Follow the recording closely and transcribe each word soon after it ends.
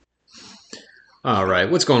All right,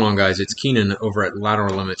 what's going on, guys? It's Keenan over at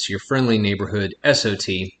Lateral Limits, your friendly neighborhood SOT.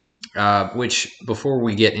 Which, before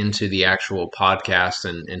we get into the actual podcast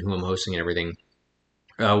and who I'm hosting and everything,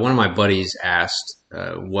 one of my buddies asked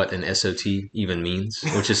what an SOT even means,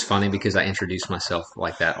 which is funny because I introduce myself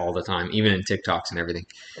like that all the time, even in TikToks and everything.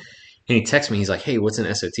 And he texts me, he's like, "Hey, what's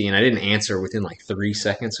an SOT?" And I didn't answer within like 3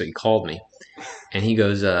 seconds, so he called me and he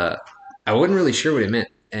goes, "I wasn't really sure what it meant."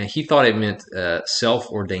 And he thought it meant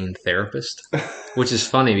self-ordained therapist, which is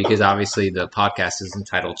funny because obviously the podcast is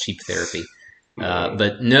entitled Cheap Therapy.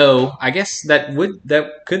 But no, I guess that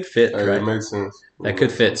could fit, Hey, right? it makes sense. That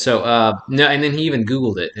could fit. So no, and then he even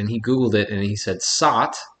Googled it, and he said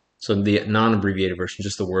SOT. So the non-abbreviated version,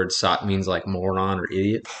 just the word SOT means like moron or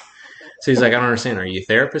idiot. So he's like, I don't understand. Are you a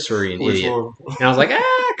therapist or are you an Which idiot? one? And I was like,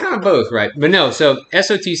 kind of both, right? But no, so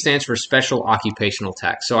SOT stands for Special Occupational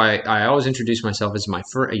Tax. So I always introduce myself as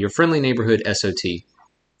your friendly neighborhood SOT.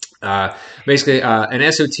 Basically,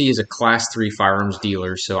 an SOT is a Class 3 firearms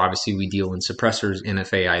dealer. So obviously, we deal in suppressors,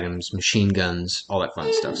 NFA items, machine guns, all that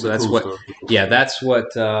fun stuff. So The that's cool what, stuff. yeah, that's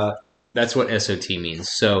what SOT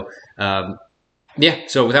means. So yeah,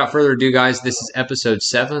 so without further ado, guys, this is episode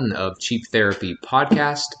 7 of Cheap Therapy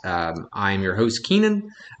Podcast. I am your host,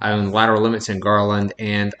 Keenan. I own Lateral Limits in Garland,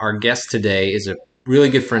 and our guest today is a really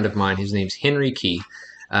good friend of mine. His name's Henry Key.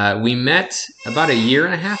 We met about a year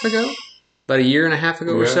and a half ago,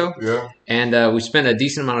 or so, Yeah. and we spent a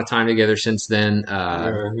decent amount of time together since then.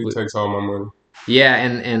 He takes all my money. Yeah,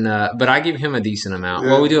 and but I give him a decent amount.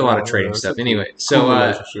 Yeah, Well, we do a lot of no, trading it's stuff a anyway. cool So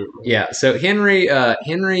relationship. Man. yeah, so Henry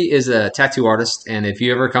is a tattoo artist, and if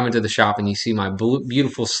you ever come into the shop and you see my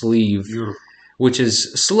beautiful sleeve, Beautiful. which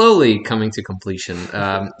is slowly coming to completion,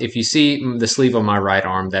 if you see the sleeve on my right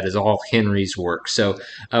arm, that is all Henry's work. So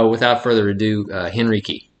without further ado, Henry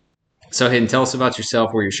Key. So ahead and tell us about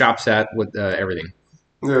yourself, where your shop's at, with everything.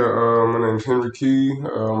 Yeah, my name's Henry Key.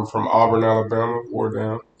 I'm from Auburn, Alabama,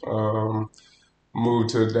 Wardown. Moved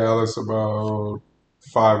to Dallas about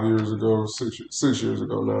 5 years ago, six years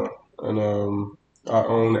ago now. And I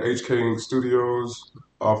own HK1NK Studios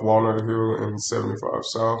off Walnut Hill in 75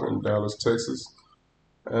 South in Dallas, Texas.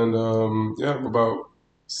 And yeah, I'm about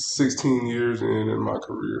 16 years in my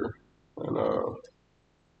career. And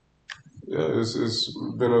yeah, it's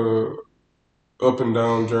been a up and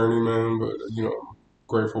down journey, man. But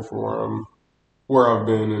grateful for where I've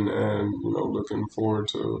been, and looking forward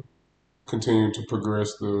to continue to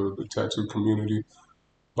progress the tattoo community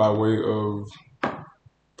by way of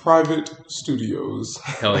private studios.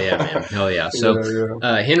 Hell yeah, man! Hell yeah! So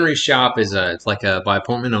Yeah. Henry's shop is it's like a by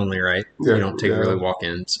appointment only, right? Yeah, You don't take yeah. really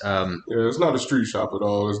walk-ins. Yeah, it's not a street shop at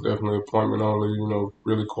all. It's definitely appointment only.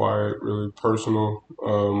 Really quiet, really personal.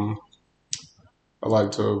 I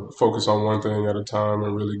like to focus on one thing at a time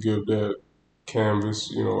and really give that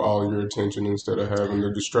canvas, all your attention instead of having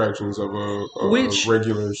the distractions of a Which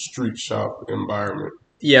regular street shop environment.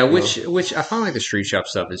 Yeah, You know? which I find like the street shop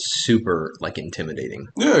stuff is super like intimidating,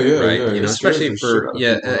 Yeah, right? yeah. It scares Especially the shit for out of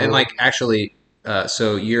yeah, people, and man. like actually,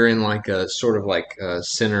 so you're in like a sort of like a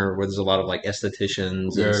center where there's a lot of like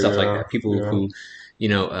estheticians and stuff like that. People Yeah.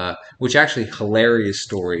 who, which actually hilarious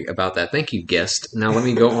story about that. Thank you, guest. Now let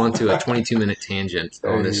me go on to a 22-minute tangent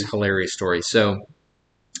on Hey, this hilarious story. So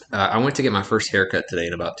I went to get my first haircut today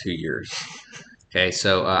in about 2 years. Okay,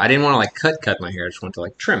 so I didn't want to like cut my hair. I just wanted to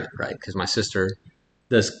like trim it, right? Because my sister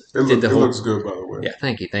did the it whole looks good, by the way. yeah,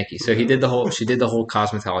 thank you. So she did the whole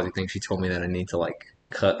cosmetology thing. She told me that I need to like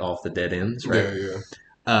cut off the dead ends, right? Yeah.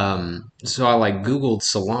 So I like Googled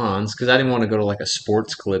salons because I didn't want to go to like a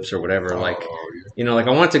Sports Clips or whatever. Like, Oh, like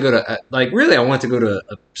I wanted to go to like really I wanted to go to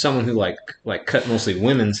someone who like cut mostly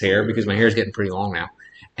women's hair because my hair is getting pretty long now.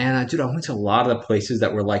 And dude, I went to a lot of the places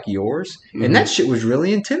that were like yours, and that shit was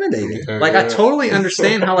really intimidating. Yeah, Like, I yeah. totally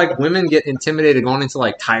understand how like women get intimidated going into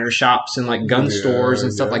like tire shops and like gun stores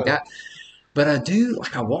and stuff like Yeah. that. But dude,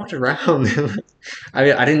 like I walked around, and, I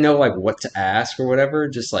didn't know like what to ask or whatever.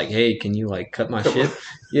 Just like, hey, can you like cut my shit,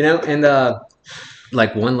 And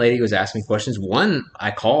like one lady was asking me questions. One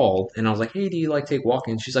I called and I was like, hey, do you like take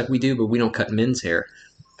walk-ins? She's like, we do, but we don't cut men's hair.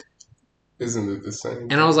 Isn't it the same?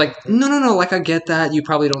 And I was like, no, like I get that. You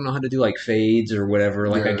probably don't know how to do like fades or whatever.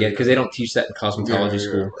 Like I get because they don't teach that in cosmetology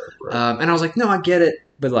school. Right. And I was like, no, I get it.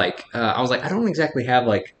 But like, I was like, I don't exactly have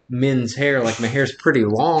like men's hair. Like my hair's pretty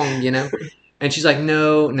long. And she's like,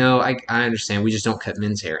 no, I understand. We just don't cut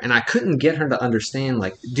men's hair. And I couldn't get her to understand.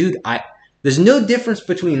 Like, dude, there's no difference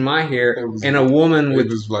between my hair and a woman It with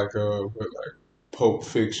was like Pulp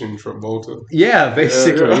Fiction Travolta. Yeah, Yeah,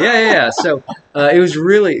 basically. yeah. Yeah. So it was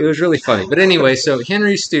really funny. But anyway, so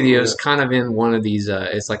Henry Studios Yeah. kind of in one of these.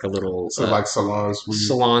 It's like a little So like Salon Suite,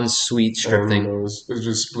 salon suite strip and thing. it's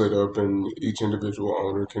just split up, and each individual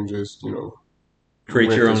owner can just Create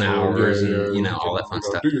rent your own this room. Yeah, hours and yeah, and you all can that fun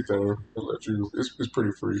stuff. do your thing. They let you. It's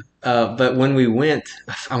pretty free. But when we went,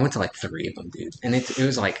 I went to like three of them, dude, and it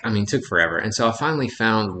was like, I mean, it took forever. And so I finally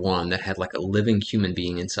found one that had like a living human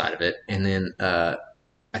being inside of it. And then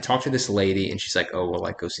I talked to this lady, and she's like, "Oh, well,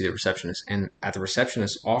 like go see the receptionist." And at the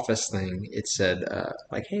receptionist office thing, it said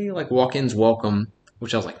like, "Hey, like walk-ins welcome,"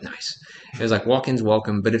 which I was like, "Nice." It was like walk-ins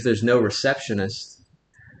welcome, but if there's no receptionist,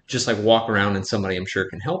 just like walk around and somebody I'm sure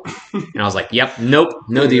can help you. And I was like, "Yep, nope,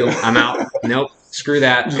 no deal, I'm out. Yeah. Nope, screw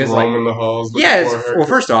that." Just Because like roaming the halls looking yeah, for a well, haircut.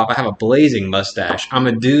 first off, I have a blazing mustache. I'm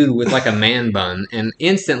a dude with like a man bun, and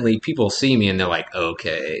instantly people see me and they're like,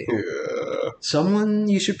 okay, Yeah, someone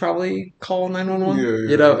you should probably call 911. yeah, You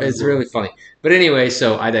yeah. know, it's really funny. But anyway,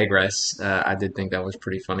 so I digress. I did think that was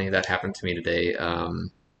pretty funny. That happened to me today.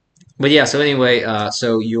 But yeah, so anyway,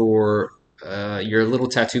 so your little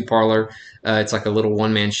tattoo parlor, it's like a little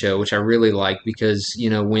one man show, which I really like because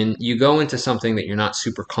when you go into something that you're not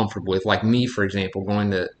super comfortable with, like me, for example, going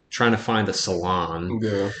to trying to find a salon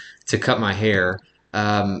Yeah, to cut my hair.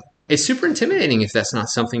 It's super intimidating if that's not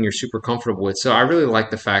something you're super comfortable with. So I really like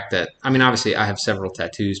the fact that, I mean, obviously I have several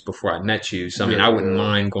tattoos before I met you. So I mean, I wouldn't yeah,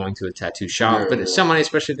 mind going to a tattoo shop, yeah, but if yeah. somebody,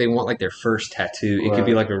 especially if they want like their first tattoo, it could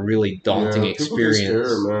be Right. like a really daunting Yeah, people get scared,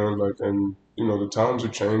 experience. man. Like, and the times are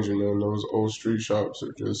changing, and those old street shops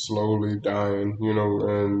are just slowly dying.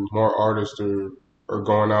 And more artists are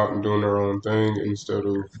going out and doing their own thing instead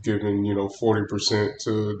of giving 40%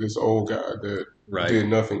 to this old guy that Right. did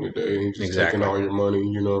nothing today and just taking Exactly. all your money.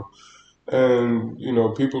 And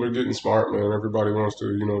people are getting smart, man. Everybody wants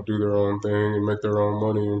to do their own thing and make their own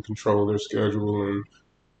money and control their schedule and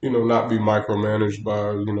not be micromanaged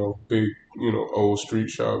by, big, old street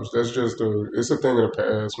shops. That's just it's a thing of the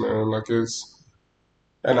past, man. Like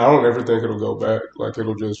and I don't ever think it'll go back. Like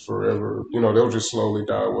it'll just forever, they'll just slowly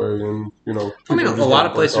die away and, I mean, people are a just lot going to of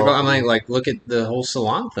break places are off going. I'm and, like, look at the whole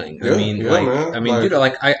salon thing. yeah, yeah, I man. mean, dude,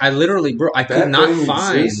 Like like, I literally, bro, I could that not thing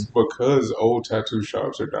find. exists because old tattoo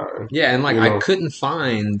shops are dying, Yeah, and like, you I know? couldn't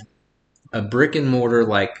find a brick and mortar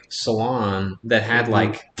like salon that had Hmm.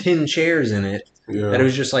 like 10 chairs in it that it Yeah,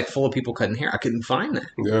 was just like full of people cutting hair. I couldn't find that.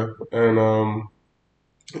 yeah. And,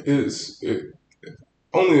 it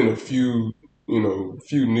only in a few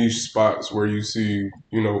few niche spots where you see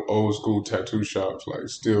old school tattoo shops like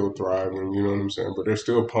still thriving, you know what I'm saying, but they're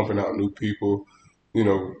still pumping out new people, you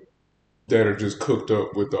know that are just cooked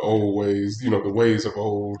up with the old ways, the ways of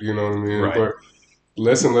old, you know what I mean, Right. but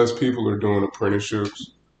less and less people are doing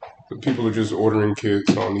apprenticeships. The people are just ordering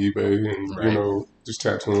kits on eBay and Right. just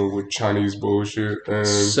tattooing with Chinese bullshit, and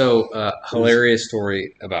So, it's hilarious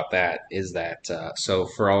story about that is that, so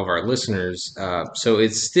for all of our listeners, so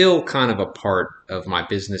it's still kind of a part of my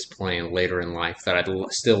business plan later in life that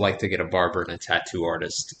still like to get a barber and a tattoo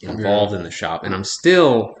artist yeah. involved in the shop. And I'm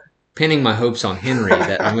still pinning my hopes on Henry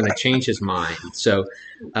that I'm going to change his mind. So,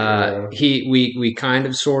 Yeah, we kind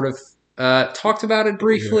of sort of, talked about it yeah,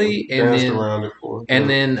 briefly, danced around it for a and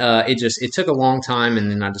minute. then it took a long time, and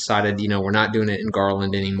then I decided we're not doing it in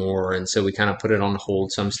Garland anymore, and so we kind of put it on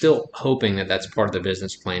hold. So I'm still hoping that that's part of the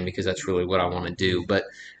business plan because that's really what I want to do. But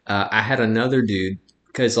I had another dude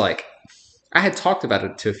because like I had talked about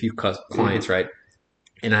it to a few Hmm. clients, right?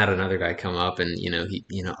 And I had another guy come up, and he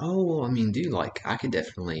oh well, I mean, dude, like I could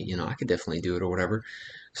definitely do it or whatever.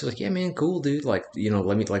 So like, yeah, man, cool, dude. Like,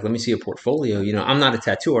 let me see a portfolio. I'm not a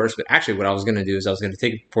tattoo artist, but actually, what I was gonna do is I was gonna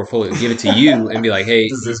take a portfolio, give it to you, and be like, hey,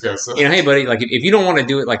 Does this guy suck? hey, buddy, like if you don't want to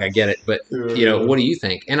do it, like I get it, but Yeah, yeah. what do you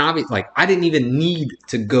think? And obviously, like I didn't even need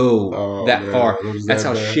to go Oh that man, far. it was That's that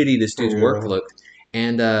how bad. shitty this dude's work Yeah. looked,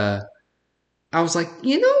 and I was like,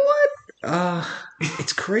 you know what?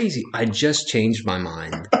 It's crazy. I just changed my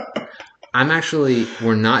mind.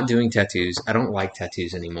 We're not doing tattoos. I don't like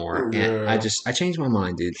tattoos anymore. And Yeah. I changed my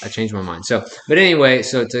mind, dude. I changed my mind. So, but anyway,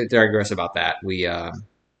 so to digress about that,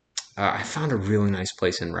 I found a really nice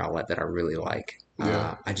place in Rowlett that I really like.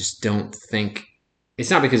 Yeah. I just don't think it's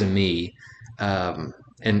not because of me,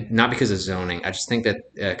 and not because of zoning. I just think that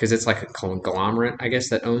because it's like a conglomerate, I guess,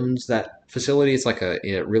 that owns that facility. It's like a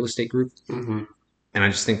real estate group, Hmm. and I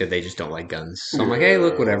just think that they just don't like guns. So I'm like, hey,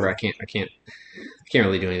 look, whatever. Yeah. I can't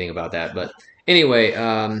really do anything about that. But anyway,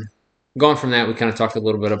 going from that, we kind of talked a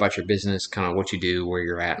little bit about your business, kind of what you do, where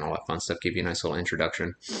you're at, and all that fun stuff. Give you a nice little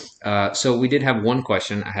introduction. So we did have one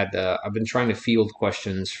question. I've been trying to field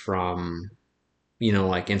questions from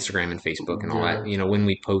like Instagram and Facebook and all that. Yeah. When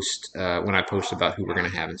we post, when I post about who we're going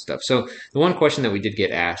to have and stuff. So the one question that we did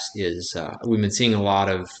get asked is, we've been seeing a lot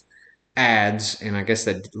of ads, and I guess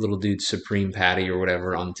that little dude Supreme Patty or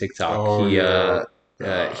whatever on TikTok. Oh yeah.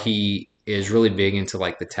 He is really big into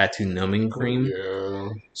like the tattoo numbing cream. Yeah.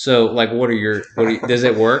 So like, does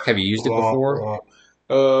it work? Have you used it Wah, before? wah.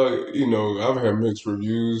 I've had mixed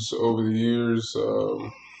reviews over the years.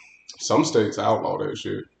 Some states outlaw that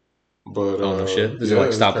shit, but Oh no shit. Does it yeah, like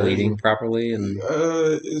it's stop crazy. bleeding properly and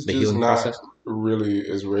It's the just healing not process? really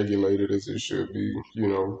as regulated as it should be,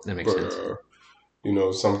 That makes But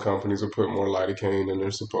sense. some companies will put more lidocaine than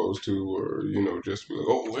they're supposed to, or just be like,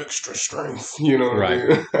 oh, extra strength. You know what I Right.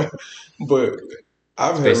 mean? But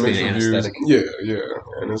I've It's had basically mixed an reviews. anesthetic. Yeah,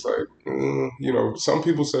 yeah, and it's like, some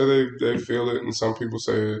people say they feel it, and some people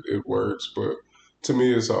say it works, but to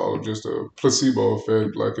me, it's all just a placebo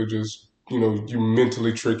effect. Like it just, you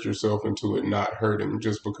mentally trick yourself into it not hurting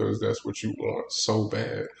just because that's what you want so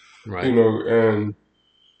bad, Right. and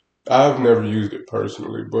I've never used it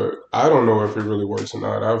personally, but I don't know if it really works or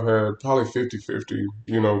not. I've had probably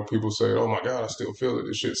 50-50. People say, oh my God, I still feel it.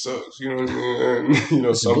 This shit sucks. You know what I mean? And,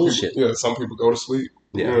 This is some people, bullshit. yeah, some people go to sleep,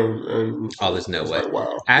 Yeah. and Oh, there's no it's way. like,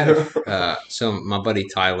 wow. Out of so my buddy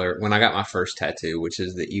Tyler, when I got my first tattoo, which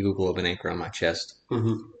is the Eagle Globe and Anchor on my chest,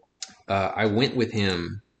 Hmm. I went with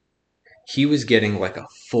him. He was getting like a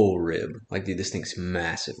full rib. Like, dude, this thing's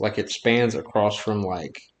massive. Like, it spans across from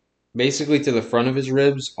like basically to the front of his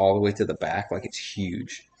ribs all the way to the back. Like, it's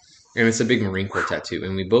huge. And it's a big Marine Corps tattoo.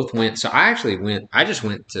 And we both went. So I actually went. I just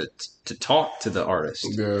went to talk to the artist,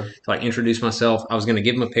 Yeah. to like introduce myself. I was going to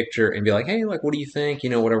give him a picture and be like, hey, like, what do you think?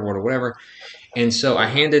 Whatever, whatever, whatever. And so I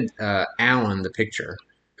handed Alan the picture,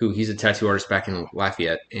 who he's a tattoo artist back in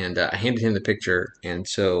Lafayette, and I handed him the picture. And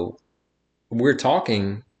so we're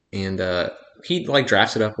talking, and he like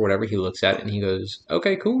drafts it up or whatever. He looks at it and he goes,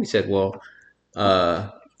 "Okay, cool." He said, "Well, uh,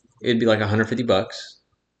 it'd be like $150,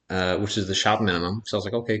 which is the shop minimum." So I was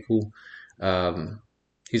like, "Okay, cool." Um,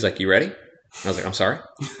 he's like, "You ready?" I was like, "I'm sorry."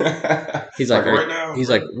 He's like, Like right now, he's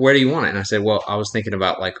like, bro. "Where do you want it?" And I said, "Well, I was thinking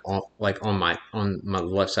about like on my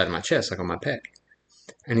left side of my chest, like on my pec."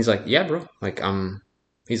 And he's like, "Yeah, bro. Like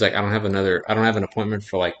he's like, I don't have an appointment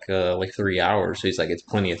for like 3 hours. So he's like, it's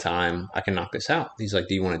plenty of time. I can knock this out. He's like,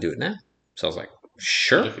 do you want to do it now? So I was like,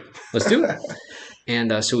 sure, let's do it.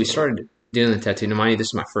 And so we started doing the tattoo. Now, mind you, this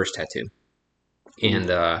is my first tattoo,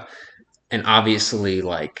 and obviously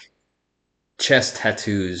like chest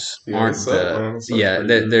tattoos Yeah, it aren't sucks, the man. It sucks yeah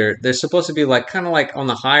pretty good. they're supposed to be like kind of like on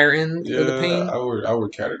the higher end of the Yeah, pain. I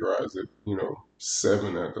would categorize it,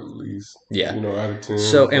 7 at the least, Yeah. out of 10.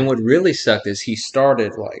 So and what really sucked is he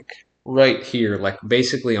started like right here, like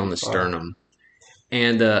basically on the Oh, sternum.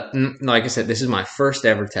 And like I said, this is my first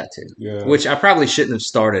ever tattoo, yeah. which I probably shouldn't have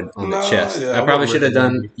started on the Nah, chest. yeah, I I probably wouldn't should have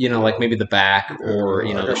recommend done, it. like maybe the back or, I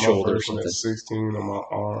the got my shoulder or first one at something. 16 on my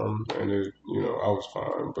arm, and I was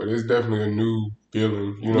fine. But it's definitely a new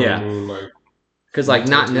feeling. You know what I Yeah. mean? Like Because new like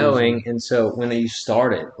not tattoos. knowing, and so when you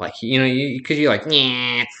started, like because you like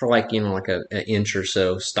yeah for like like an inch or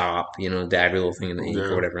so, stop, dab your little thing in the ink or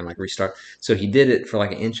Yeah. whatever, and like restart. So he did it for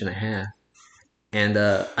like an inch and a half, and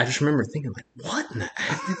I just remember thinking like, what in the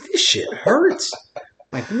this shit hurts.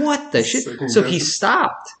 Like, what the shit? Second So he guessing.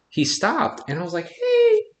 stopped. He stopped. And I was like,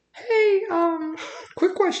 hey,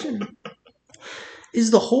 quick question.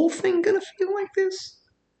 Is the whole thing going to feel like this?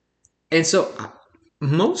 And so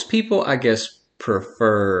most people, I guess,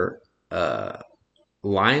 prefer uh,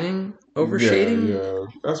 lining over Yeah, shading. yeah.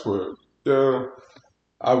 That's what. Yeah,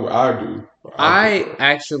 I do. I I prefer.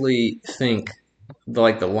 actually think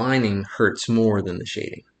the lining hurts more than the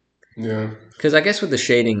shading. Yeah. Because I guess with the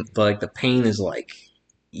shading, like the pain is like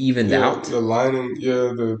evened Yeah, out. the lining,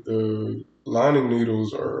 yeah, the lining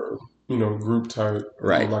needles are, group tight,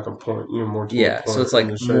 Right. like a point, more to a Yeah, so point, it's and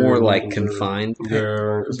like the more shading like needles are, confined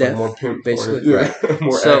yeah, it's like more depth, pinpointed, basically, yeah, right?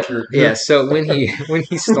 more So accurate, yeah, yeah. so when he when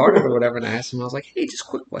he started or whatever, and I asked him, I was like, "Hey, just a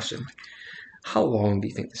quick question, like, how long do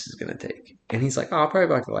you think this is gonna take?" And he's like, "Oh,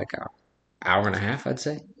 probably like an hour and a half, I'd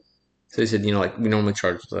say." So he said, like we normally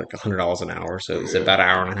charge like $100 an hour, so he said Yeah. about an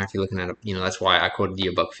hour and a half. You're looking at it, that's why I quoted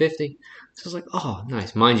you $150. So I was like, "Oh,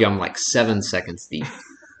 nice." Mind you, I'm like 7 seconds deep,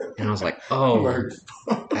 and I was like, Like, "Oh,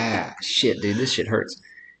 shit, dude, this shit hurts."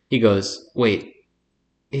 He goes, "Wait,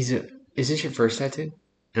 is this your first tattoo?"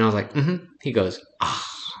 And I was like, mm-hmm. He goes, ah.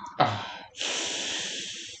 ah,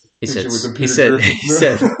 He hit said, you with the he Peter said, Griffin. he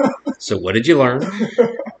said, so what did you learn?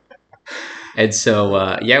 And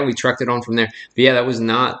so, yeah, we trucked it on from there. But yeah, that was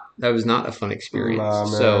not a fun experience. Nah,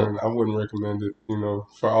 So man, I wouldn't recommend it,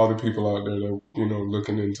 for all the people out there that,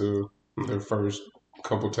 looking into their first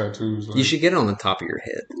couple tattoos, you like, should get it on the top of your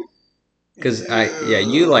head. Because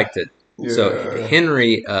you Yeah, liked it. So yeah.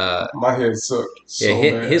 Henry, My head sucked yeah, so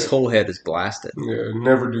his bad. whole head is blasted. Yeah,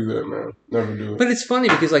 never do that, man. Never do it. But it's funny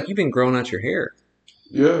because like you've been growing out your hair,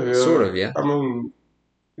 Yeah, sort yeah. of, yeah. I mean,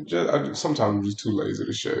 sometimes I'm just too lazy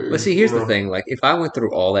to But shave, see, you here's the know. thing: like if I went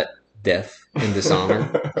through all that death and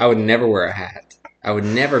dishonor, I would never wear a hat. I would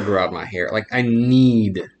never grow out my hair. Like I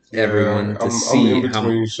need Yeah, everyone to I'm in see how.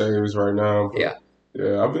 between shaves right now, but Yeah.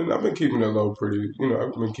 yeah, I've been keeping it low pretty. You know,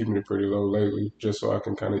 I've been keeping it pretty low lately, just so I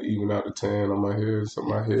can kind of even out the tan on my head, so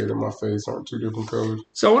my head and my face aren't two different colors.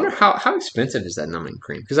 So I wonder how expensive is that numbing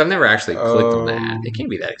cream? Because I've never actually clicked on the ad. It Um, can't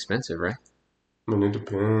be that expensive, right? I mean, it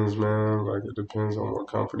depends, man. Like it depends on what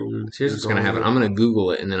company So here's you're what's gonna going happen. with. I'm gonna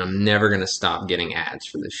Google it, and then I'm never gonna stop getting ads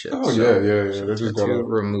for this shit. Oh yeah, So, yeah, yeah. tattoo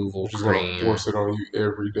removal They're just gonna cream. force it on you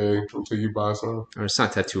every day until you buy some, Or it's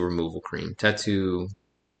not tattoo removal cream. Tattoo.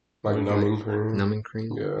 What like would it be like? numbing cream. Numbing cream.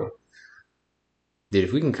 Yeah. Dude,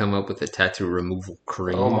 if we can come up with a tattoo removal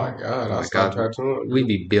Oh my cream, God, oh I my stopped god, tattooing, we'd dude.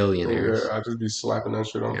 be Yeah, billionaires. I just be slapping that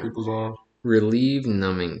shit on Yeah. people's arms. Relieve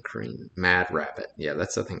numbing cream. Mad Rabbit. Yeah, I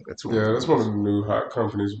think that's one of Yeah, the that's one of ones. the new hot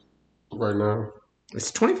companies right now.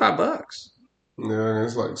 It's $25. Yeah,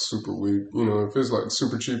 it's like super weak. You know, if it's like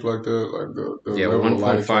super cheap like that, like the Yeah, level of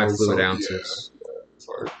lidocaine 1.5 is fluid so yeah, ounces. it's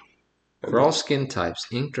like and For all skin types,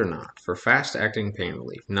 inked or not, for fast acting pain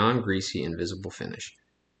relief, non greasy, invisible finish.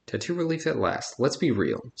 Tattoo relief that lasts. Let's be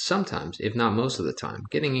real. Sometimes, if not most of the time,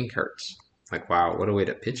 getting ink hurts. Like, wow, what a way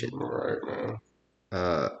to pitch it. right, man.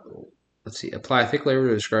 Uh, let's see. Apply a thick layer to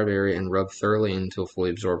the described area and rub thoroughly until fully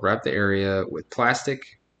absorbed. Wrap the area with plastic.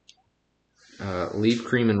 Leave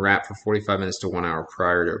cream and wrap for 45 minutes to 1 hour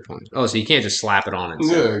prior to appointment. Oh, so you can't just slap it on and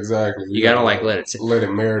set Yeah, it. exactly. You You gotta gotta like let it sit. let it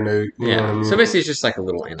marinate. You know what I Yeah. So mean? basically, it's just like a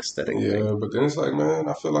little anesthetic thing. Yeah, but then it's like, man,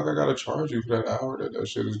 I feel like I gotta charge you for that hour that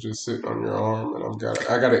shit is just sitting on your arm, and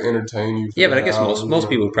I gotta entertain you for Yeah, but I that guess hour. You most know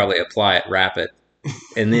people would what probably apply it, wrap it,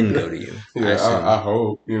 and then go to you. I Yeah, I assume.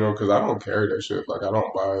 hope, you know, because I don't carry that shit. Like, I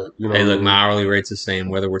don't buy it. You know Hey, what I look, my mean? hourly rate's the same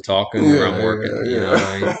whether we're talking or I'm Yeah, working. You know what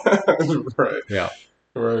I mean? yeah, right, Yeah.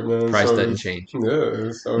 right, man. Price So doesn't it's change.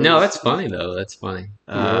 yeah, so No, it's that's funny though. That's funny.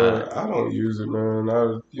 yeah. I don't use it,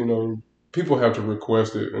 man. You know, people have to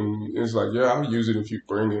request it, and it's like, yeah, I'll use it if you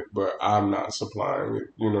bring it, but I'm not supplying it.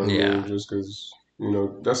 You know what I mean? Yeah. Just because. You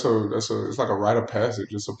know, it's like a rite of passage.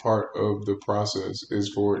 It's a part of the process is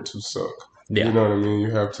for it to suck. You Yeah. know what I mean?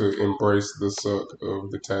 You have to embrace the suck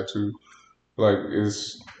of the tattoo. Like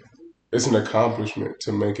it's an accomplishment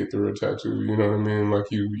to make it through a tattoo. You know what I mean? Like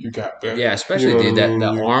you got Yeah, better. You especially know what I dude, that mean?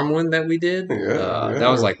 the arm one that we did, Yeah, that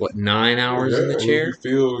was yeah, like what 9 hours in the yeah. And you chair.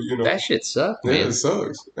 feel, you know, That shit sucked, yeah, it man.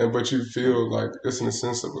 sucks. And but you feel like it's a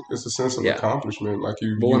sense of Yeah. accomplishment. Like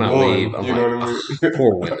But when you I leave, won. I'm You know like, what ugh,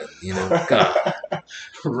 poor women, you know? God, I mean?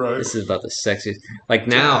 Right. this is about the sexiest. Like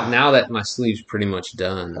God. now that my sleeve's pretty much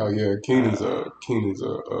done, Oh yeah, uh, Keenan's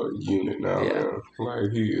a unit now, yeah. man.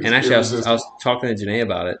 Like he And is actually, I was irresistible. talking to Janae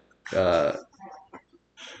about it,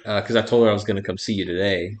 because I told her I was going to come see you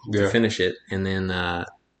today to Yeah, finish it, and then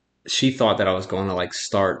she thought that I was going to like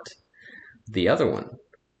start the other one,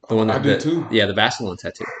 the one I that did too. the Vaseline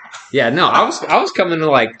tattoo. Yeah, no, I was coming to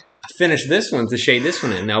like finish this one to shade this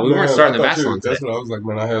one in. No, we weren't Man, I starting the thought Vaseline today. that's what I was like,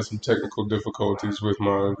 man. I had some technical difficulties with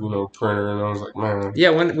my, printer, and I was like, man, Yeah,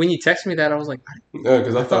 when you texted me that, I was like, yeah,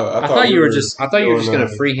 because I I thought thought we were I thought you were doing, just gonna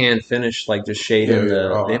freehand finish like just shade yeah, in yeah. the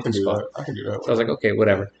Oh, I can empty do spot. that. I can do that, So I was like, whatever. okay, Yeah,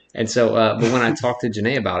 whatever. And so, but when I talked to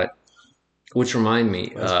Janae about it, which remind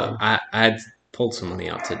me, that's funny. I had pulled some money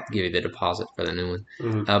out to give you the deposit for the new one.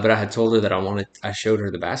 Hmm. But I had told her that I showed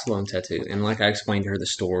her the Basilone tattoo, and like I explained to her the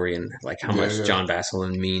story and like how Yeah, much yeah. John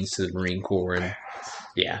Basilone means to the Marine Corps, and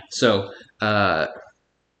yeah. Uh,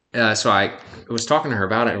 so I was talking to her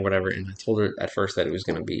about it or whatever, and I told her at first that it was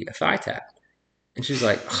going to be a thigh tap, and she's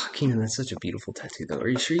like, oh, "Keenan, that's such a beautiful tattoo, though. Are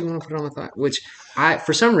you sure you want to put it on the thigh?" Which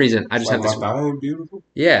for some reason, I just Like have my this. thigh ain't beautiful.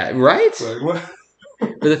 Yeah, right. Like what?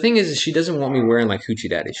 But the thing is she doesn't want me wearing like hoochie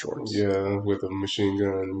daddy shorts. Yeah, with a machine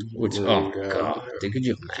gun, Which, oh marine my guy. god, dude, could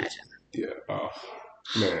you Just imagine? yeah. Oh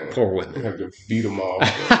man, Poor you women. have to beat them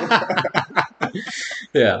off.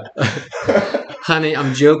 Yeah, honey,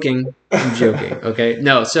 I'm joking. I'm joking. Okay,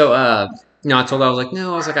 no. So, I told her I was like,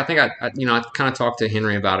 no. I was like, I think I kind of talked to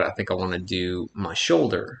Henry about it. I think I want to do my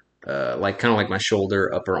shoulder, like kind of like my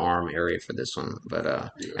shoulder, upper arm area for this one. But Yeah.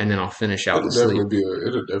 and then I'll finish out the sleeve.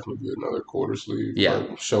 It'll definitely be another quarter sleeve, Yeah.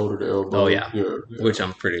 like shoulder to Oh elbow. yeah. Yeah, yeah, Which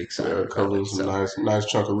I'm pretty yeah. excited about Covering it. some So nice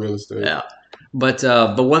chunk of real estate. yeah. But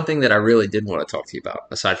one thing that I really did want to talk to you about,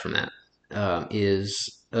 aside from that,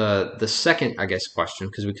 is the second, I guess, question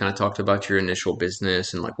because we kind of talked about your initial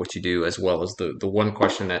business and like what you do, as well as the one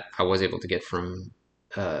question that I was able to get from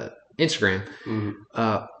uh, Instagram. Hmm.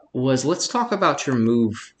 Uh, was let's talk about your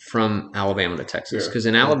move from Alabama to Texas. Yeah. Because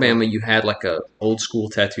in Okay. Alabama, you had like a old school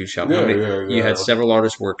tattoo shop. How Yeah, many? yeah, You had yeah. several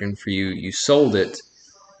artists working for you. You sold it,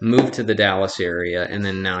 moved to the Dallas area, and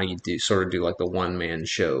then now you do sort of do like the one man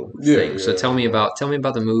show Yeah, thing. So yeah, yeah. tell me about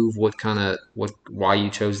the move. What kind of why you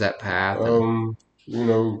chose that path and You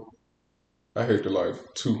know, I hate to like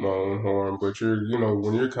toot my own horn, but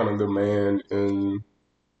when you're kind of the man in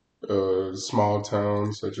small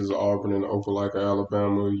towns such as Auburn and Opelika,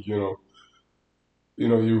 Alabama, you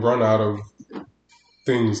run out of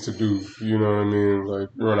things to do. You know what I mean? Like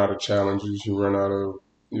you run out of challenges, you run out of,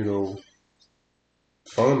 you know,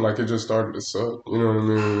 fun. Like it just started to suck. You know what I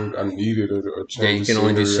mean? I needed a yeah, change you of can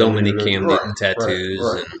only do scenery. I so many needed a Cam right, Newton right, tattoos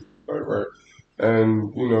right, and right.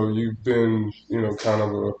 And you've been, kind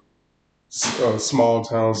of a small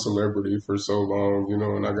town celebrity for so long,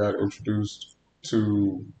 and I got introduced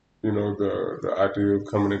to, the idea of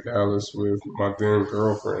coming to Dallas with my then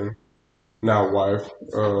girlfriend, now wife.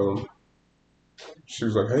 She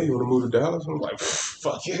was like, "Hey, you want to move to Dallas?" I'm like,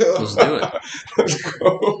 "Fuck let's do it. yeah, let's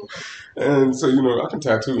go." And so, I can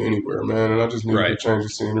tattoo anywhere, man. And I just needed to Right. change the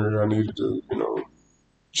scenery. I needed to,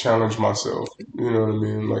 challenge myself. You know what I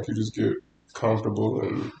mean? Like you just get comfortable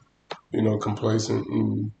and, complacent,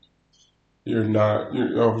 and I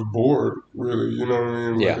was bored, really. You know what I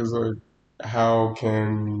mean? Like Yeah. it's like, how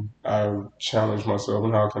can I challenge myself,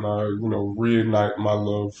 and how can I, reignite my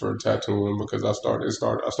love for tattooing? Because I started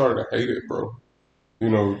to hate it, bro.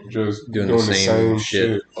 Just Doing the doing the same same shit.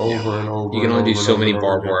 shit Yeah. over and You over can and only do over and so over many and over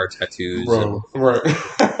barbed again. wire tattoos and Bro,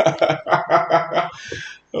 right.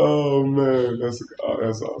 Oh man, that's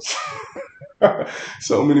awesome.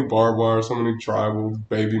 So many barbed wire, so many tribal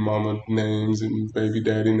baby mama names and baby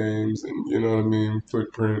daddy names, and you know what I mean,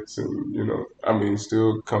 footprints, and I mean,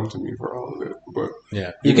 still come to me for all of it. But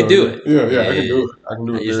yeah. You could do it. yeah, I can do it. I can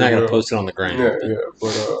do You're it just very not gonna well. post it on the gram, Yeah,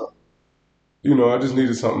 but yeah. But I just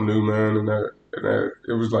needed something new, man, and that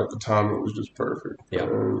it was like the timing was just perfect. yeah.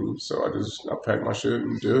 So I packed my shit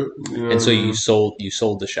and did. You know And what I so mean? you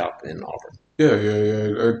sold the shop in Auburn. Yeah, yeah,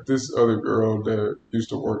 yeah. This other girl that used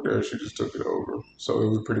to work there, she just took it over. So it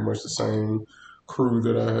was pretty much the same crew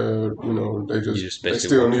that I had. You just They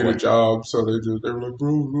basically still walked needed away. jobs, so they were like,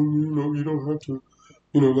 bro, you don't have to,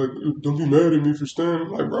 like, don't be mad at me for staying. I'm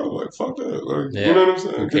like, bro, like, fuck that, like, you Yeah. know what I'm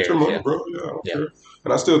Who saying? Get your cares? money, Yeah. bro. Yeah, I don't Yeah. care.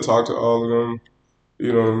 And I still talk to all of them.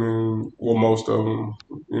 You know what I mean? Well, most of them.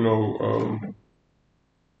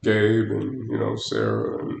 Gabe and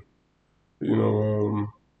Sarah and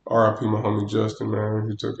R.I.P. my homie Justin, man.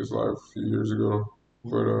 He took his life a few years ago,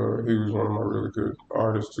 but he was one of my really good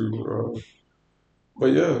artists too. But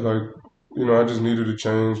yeah, like I just needed a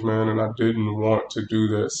change, man, and I didn't want to do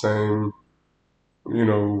that same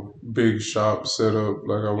big shop setup.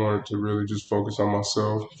 Like I wanted to really just focus on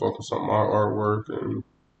myself, focus on my artwork, and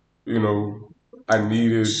you know I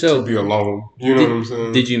needed to be So alone. You know what I'm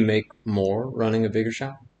saying? did you make more running a bigger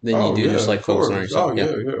shop than you Oh do yeah, just of like focusing on course. yourself? Oh Yeah.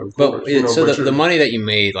 yeah, yeah, of But course. so But the you're money that you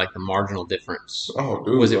made, like the marginal difference, oh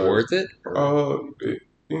was dude, it like worth it? Or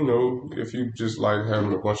if you just like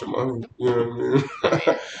having a bunch of money, you know what I mean? I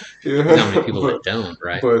mean, there's not many Yeah, people that don't,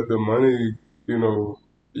 right? but the money, you know,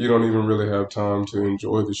 you don't even really have time to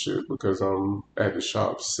enjoy the shit because I'm at the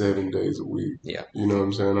shop 7 days a week. Yeah. You know what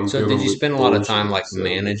I'm saying? I'm So did dealing you with spend a lot of time bullshit like 7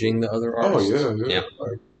 days a week. managing the other Oh artists? yeah, yeah. Yeah.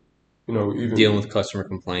 Like Dealing even with customer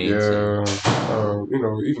complaints and yeah,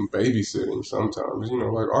 even babysitting sometimes.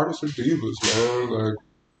 Like artists are divas, man. Like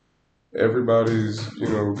everybody's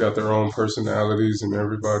got their own personalities and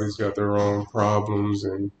everybody's got their own problems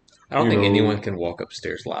and I don't you think anyone know can walk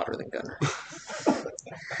upstairs louder than Gunner.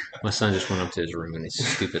 My son just went up to his room and his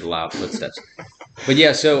stupid loud footsteps. But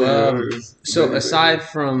yeah, yeah, it's so baby aside behavior.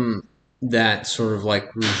 from that sort of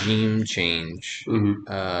like regime change, Hmm.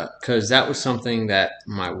 because that was something that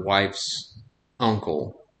my wife's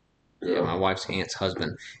uncle, yeah, Yeah, my wife's aunt's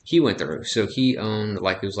husband, he went through. So he owned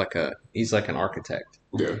like it was like he's like an architect,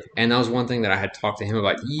 yeah. and that was one thing that I had talked to him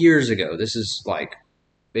about years ago. This is like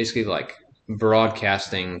basically like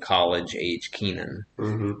broadcasting college age Keenan.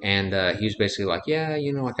 Hmm. And he was basically like, yeah,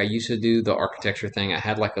 like I used to do the architecture thing. I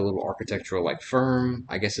had like a little architectural like firm,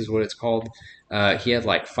 I guess is what it's called. He had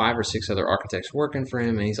like 5 or 6 other architects working for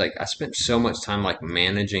him, and he's like, I spent so much time like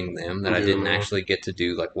managing them that I didn't Yeah, actually get to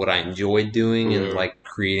do like what I enjoyed doing and yeah, like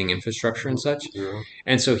creating infrastructure and such. yeah.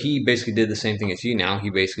 And so he basically did the same thing as you. Now he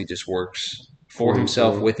basically just works for For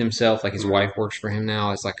himself, himself. with himself. Like his Yeah, wife works for him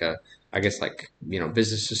now as like a, I guess like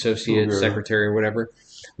business associate, yeah, secretary, or whatever.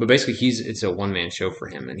 But basically, it's a one man show for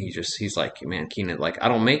him, and he's like, man, Keenan, like I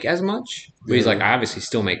don't make as much, but he's like, Yeah, I obviously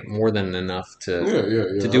still make more than enough to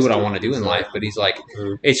yeah. I do what I still want to do in life. But exactly. he's like,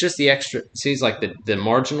 Yeah, it's just the extra. See, he's like the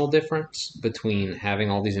marginal difference between having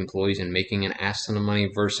all these employees and making an ass ton of money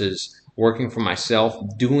versus working for myself,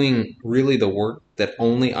 doing really the work that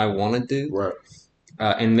only I want to do, right.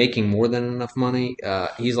 and making more than enough money.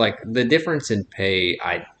 He's like the difference in pay.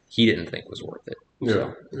 He didn't think was worth it.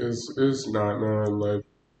 Yeah, So it's not, man. Like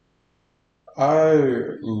I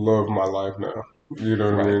love my life now. You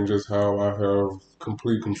know what I right, mean? Just how I have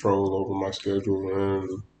complete control over my schedule, and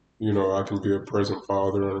I can be a present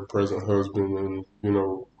father and a present husband, and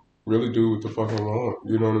really do what the fuck I want.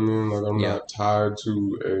 You know what I mean? Like I'm yeah. not tied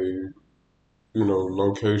to a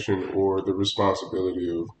location or the responsibility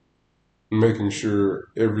of making sure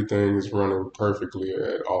everything is running perfectly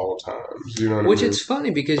at all times. You know what I Which mean? it's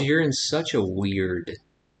funny because you're in such a weird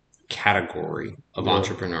category of Yeah,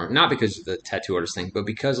 entrepreneur. Not because of the tattoo artist thing, but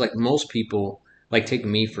because like most people, like take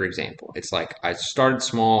me for example. It's like I started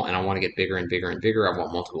small and I want to get bigger and bigger and bigger. I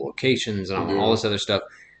want multiple locations and I want all yeah, this other stuff.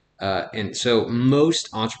 And so most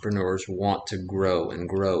entrepreneurs want to grow and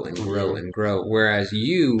grow and grow yeah, and grow, whereas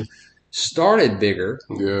you started bigger,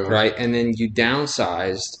 yeah, right? And then you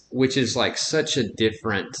downsized, which is like such a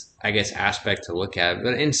different, I guess, aspect to look at.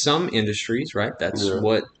 But in some industries, right,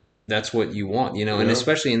 yeah, that's what you want, and yeah,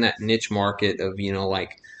 especially in that niche market of,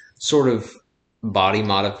 like sort of body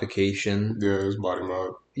modification, yeah. It's body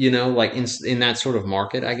mod. like in that sort of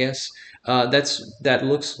market, I guess. That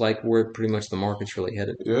looks like where pretty much the market's really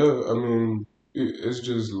headed. Yeah, I mean, it's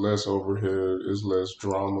just less overhead, it's less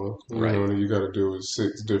drama. Right. You got to deal with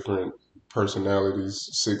six different personalities,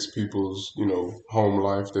 six people's, home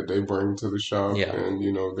life that they bring to the shop, Yeah. and,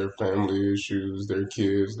 their family issues, their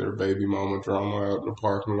kids, their baby mama drama out in the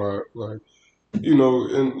parking lot. Like,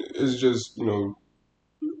 and it's just,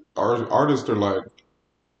 artists are like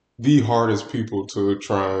the hardest people to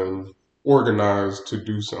try and organize to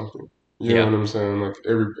do something. You know Yeah. what I'm saying? Like,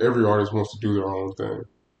 every artist wants to do their own thing,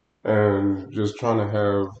 and just trying to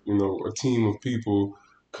have a team of people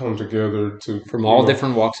come together to From all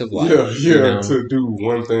different walks of yeah, life, to do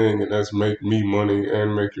one thing, and that's make me money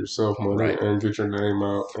and make yourself money right. and get your name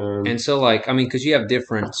out and And so, like, I mean, because you have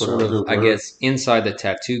different put sort out of, good I work. guess, inside the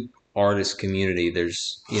tattoo artist community,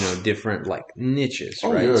 there's, different like niches,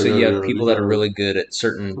 Oh right? yeah, So yeah, you have yeah. You people that are got really good at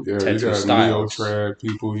certain you tattoo got neo styles, trad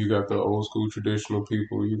people, you got the old school traditional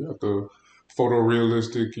people, you got the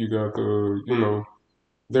photorealistic, you got the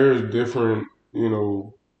there's different,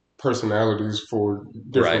 personalities for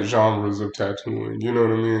right? different genres of tattooing. You know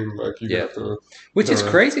what I mean? Like you Yeah. got the Which is the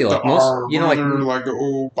crazy. the Like most, R brother, like the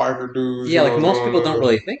old biker dudes, yeah, like most doing people don't the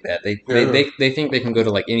really think that. They, they, yeah, they, they think they can go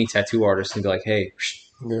to like any tattoo artist and be like, hey,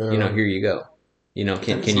 yeah. here you go. And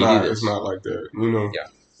Can you do it's this? not like that.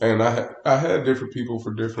 Yeah. And I had different people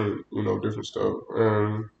for different different stuff,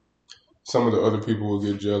 and some of the other people will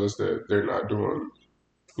get jealous that they're not doing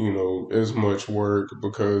as much work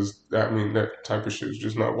because that type of shit is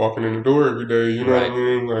just not walking in the door every day. You know what I Right.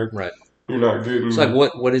 mean? Like Right. you're not So like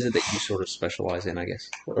getting. what is it that you sort of specialize in, I guess?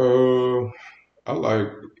 Uh, I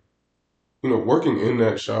like working in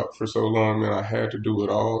that shop for so long, man. I had to do it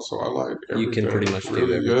all, so I like You can pretty everything. much do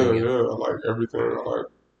Really, yeah, everything. Yeah. yeah. I like everything. I like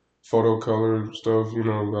photo color stuff. I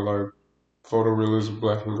like photorealism,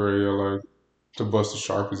 black and gray. I like to bust the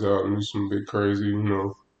sharpies out and do some big crazy,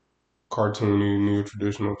 cartoony, neo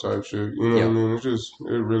traditional type shit. You know what I Yeah. mean?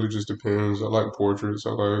 It really just depends. I like portraits.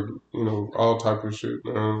 I like, all type of shit,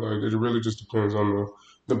 man. Like it really just depends on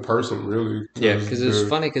the person, really, Yeah, because because it's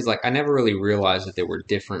funny because like I never really realized that there were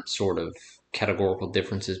different sort of categorical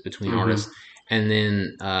differences between hmm artists. And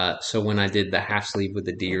then so when I did the half sleeve with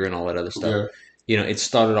the deer and all that other stuff, yeah, it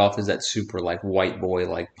started off as that super like white boy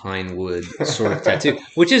like pine wood sort of tattoo,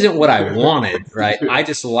 which isn't what I wanted, right? I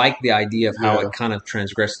just like the idea of how yeah, it kind of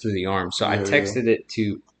transgressed through the arm. So I yeah, yeah. texted it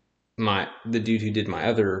to the dude who did my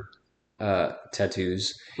other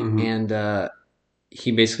tattoos, hmm and he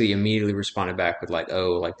basically immediately responded back with like,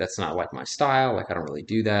 "Oh, like that's not like my style. Like I don't really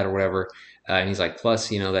do that or whatever." And he's like, "Plus,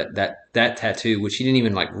 that tattoo, which he didn't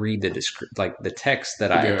even like read like the text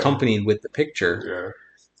that I Yeah, accompanied with the picture.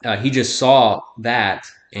 yeah. He just saw that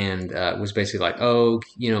and was basically like, "Oh,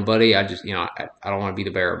 buddy, I just, I don't want to be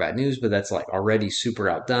the bearer of bad news, but that's like already super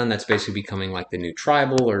outdone. That's basically becoming like the new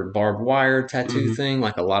tribal or barbed wire tattoo hmm thing.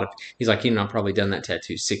 Like a lot of, he's like, I've probably done that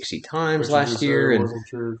tattoo 60 times But you last just said it year, and wasn't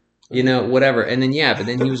true. Yeah. whatever. And then yeah, but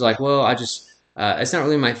then he was like, well, it's not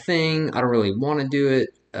really my thing. I don't really want to do it.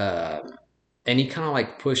 And he kind of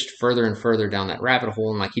like pushed further and further down that rabbit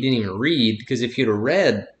hole, and like he didn't even read because if you'd have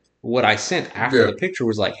read what I sent after Yeah. the picture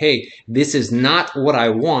was like, hey, this is not what I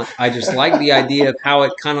want. I just like the idea of how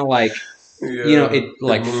it kind of like, Yeah. it It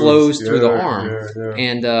like moves. flows through the Yeah. arm. Yeah. Yeah.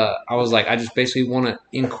 And I was like, I just basically want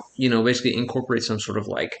to, basically incorporate some sort of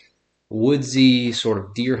like woodsy sort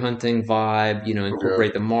of deer hunting vibe, Yeah.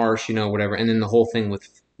 incorporate the marsh, whatever. And then the whole thing with,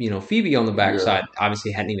 Phoebe on the Yeah. backside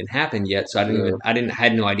obviously hadn't even happened yet. So Yeah. I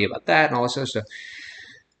had no idea about that and all this other stuff.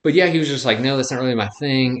 But yeah, he was just like, no, that's not really my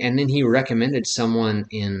thing. And then he recommended someone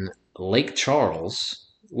in Lake Charles,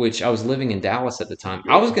 which I was living in Dallas at the time.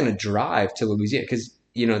 I was Yeah. going to drive to Louisiana because,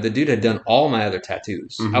 the dude had done all my other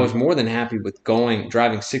tattoos. I was Mm-hmm. more than happy with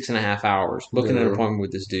driving 6.5 hours, booking an Yeah. appointment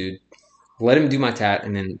with this dude, let him do my tat,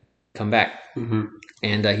 and then come back. Mm-hmm.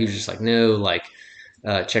 And he was just like, no, like,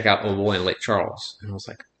 check out Old Boy in Lake Charles. And I was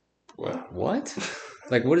like, What? what?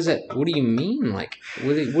 Like, what is that? What do you mean? Like,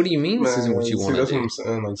 what do you mean this isn't what Man, you see, want to that's what do? I'm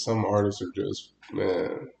saying. Like some artists are just,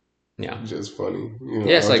 man, Yeah. just funny.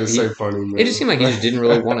 Yeah, it's I'll like just say funny, it just man. seemed like he just didn't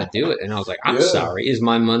really want to do it. And I was like, I'm Yeah. sorry. Is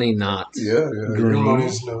my money not Yeah. Yeah. Your green?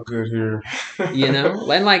 money's no good here.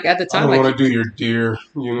 And like at the I time, don't like, want to do your deer.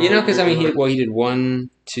 You know what I because I mean, mean? Like, he did one,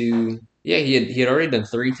 two, yeah, he had already done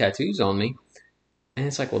three tattoos on me. And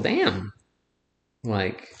it's like, well, damn.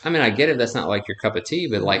 Like, I mean, I get it. That's not like your cup of tea,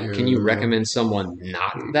 but like, can you yeah. recommend someone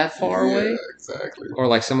not that far Yeah, away? exactly. Or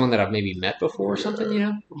like someone that I've maybe met before or something,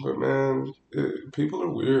 Yeah. But man, people are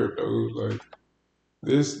weird, though. Like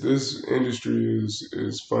this industry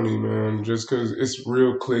is funny, man. Just because it's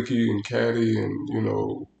real clicky and catty and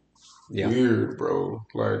Yeah. weird, bro.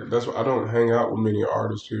 Like that's why I don't hang out with many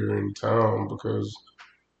artists here in town because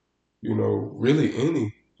really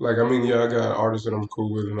any. Like I mean, yeah, I got artists that I'm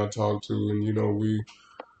cool with and I talk to, and we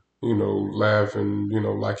laugh and,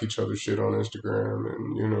 like each other's shit on Instagram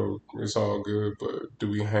and, it's all good. But do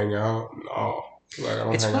we hang out? No. Like, I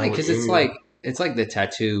don't It's hang funny out with because any of them. it's like the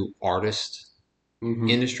tattoo artist Hmm.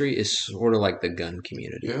 industry is sort of like the gun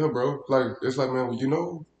community. Yeah, bro. Like, it's like, man,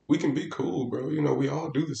 we can be cool, bro. We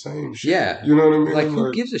all do the same shit. Yeah. You know what I Like, mean? who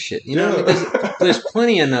Like, gives a shit? You know what I mean? There's yeah.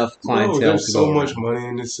 plenty enough Bro, clientele to there's so go much around. money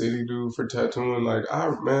in this city, dude, for tattooing. Like,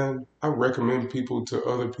 I recommend people to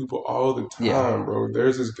other people all the Yeah. time, bro.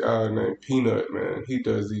 There's this guy named Peanut, man. He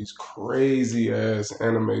does these crazy ass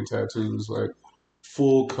anime tattoos, like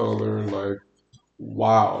full color, like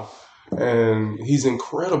wow. And he's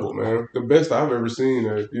incredible, man. The best I've ever seen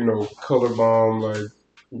at, color bomb, like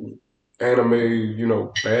anime,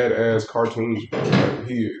 badass cartoons, bro. Like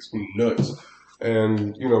he is nuts.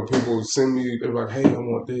 And, people send me, they're like, hey, I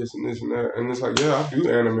want this and this and that. And it's like, yeah, I do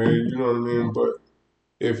anime, you know what I mean? But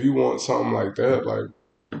if you want something like that, like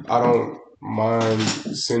I don't mind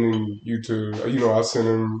sending you to, I send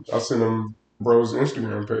him bro's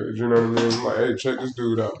Instagram page, you know what I mean? Like, hey, check this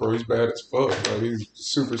dude out, bro. He's bad as fuck. Like he's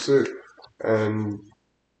super sick. And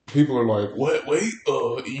people are like, what? Wait,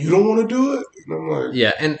 you don't want to do it? And I'm like,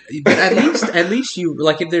 Yeah, but at least you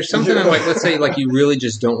like if there's something that, yeah, like, let's say like you really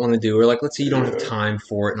just don't want to do, or like let's say you don't have yeah, time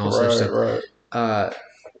for it and all this other right, stuff. right, Uh,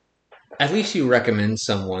 at least you recommend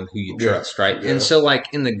someone who you yeah, trust, right? And yeah, so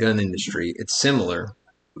like in the gun industry, it's similar,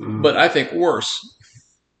 but mm, I think worse.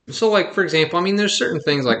 So like for example, I mean, there's certain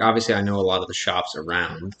things like obviously I know a lot of the shops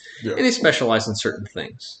around, yeah, and they specialize in certain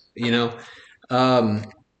things, Um,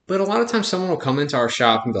 but a lot of times someone will come into our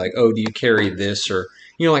shop and be like, "Oh, do you carry this?" Or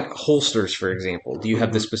like holsters, for example. Do you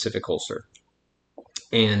have this mm-hmm, specific holster?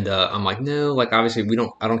 And I'm like, no, like obviously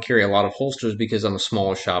I don't carry a lot of holsters because I'm a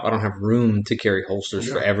smaller shop. I don't have room to carry holsters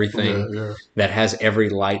for yeah, yeah, everything yeah, that has every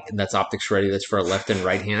light that's optics ready that's for a left and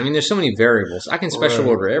right hand. I mean, there's so many variables. I can special right,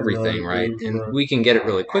 order everything, right, right? dude, And right, we can get it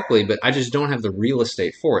really quickly, but I just don't have the real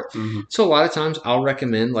estate for it. mm-hmm, So a lot of times I'll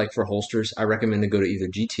recommend, like for holsters, I recommend to go to either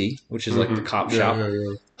GT, which is like the mm-hmm, cop yeah, shop, yeah,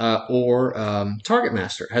 yeah, or Target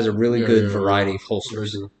Master has a really yeah, good yeah, variety yeah, of they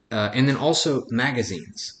holsters. do, And then also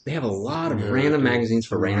magazines. They have a lot of yeah, they random do, magazines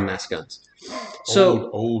for random mm-hmm. ass guns. Old, So,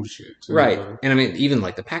 old shit too, right. man. And I mean, even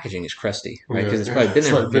like the packaging is crusty, right? Yeah, Because it's probably been it's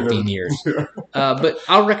there for like been 15 there. years. Yeah. But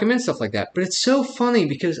I'll recommend stuff like that. But it's so funny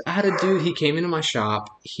because I had a dude, he came into my shop.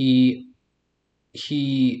 He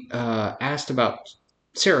asked about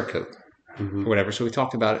Cerakote Hmm. or whatever. So we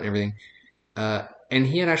talked about it and everything. And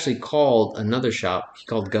he had actually called another shop. He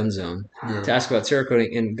called Gunzone Yeah, to ask about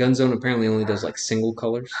Cerakote. And Gunzone apparently only does like single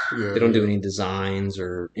colors. yeah, They don't do yeah, any designs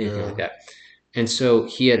or anything yeah, like that. And so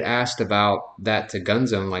he had asked about that to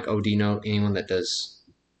Gunzone, like, oh, do you know anyone that does,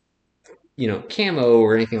 camo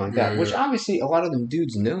or anything like yeah, that? Which yeah, obviously a lot of them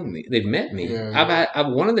dudes know me. They've met me. yeah, yeah. I've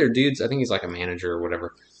one of their dudes, I think he's like a manager or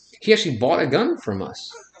whatever. He actually bought a gun from us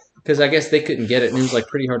because I guess they couldn't get it and it was like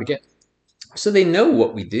pretty hard to get. So they know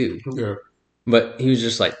what we do. Yeah. But he was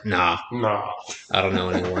just like, nah, Nah. I don't know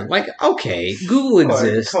anyone. Like, okay, Google Like,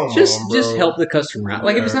 exists. come on, Just bro. help the customer out.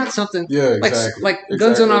 Like, if it's Yeah. not something Yeah, like exactly. like Gunzone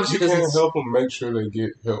Exactly. If obviously you doesn't. can't help them, make sure they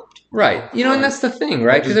get helped. Right. And Like, that's the thing,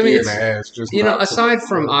 right? don't Because just I mean, be an it's, ass just not to aside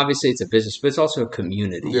from them. obviously it's a business, but it's also a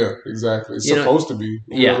community. Yeah, exactly. It's You know, supposed to be. You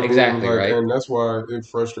know yeah, what I mean? exactly, Like, right. and that's why it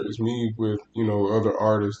frustrates me with, other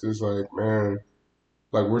artists. It's like, man,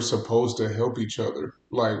 like we're supposed to help each other.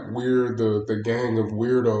 Like we're the gang of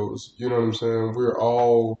weirdos. You know what I'm saying? We're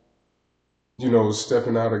all,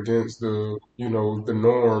 stepping out against the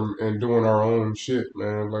norm and doing our own shit,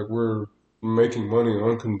 man. Like we're making money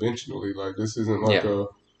unconventionally. Like this isn't like Yeah. a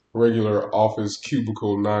regular office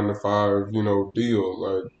cubicle 9 to 5, deal.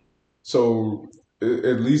 Like so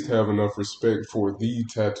at least have enough respect for the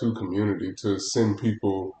tattoo community to send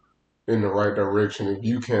people in the right direction if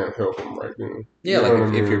you can't help them right then. Yeah, You know like what I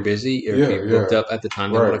if you're mean? busy or if Yeah, you're booked yeah. up at the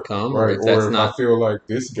time they want Right, to come, or right. if that's Or if I not feel like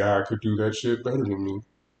this guy could do that shit better than me.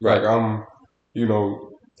 Like right. you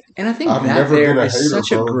know, And I think I've that never there been a is hater,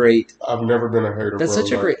 such a bro. great I've never been a hater, that's bro.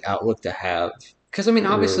 such a Like, great outlook to have. Because I mean,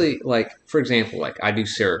 yeah. obviously, like for example, like I do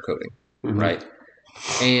Cerakoting, Hmm. right?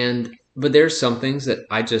 And but there's some things that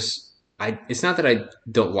I it's not that I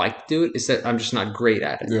don't like to do it, it's that I'm just not great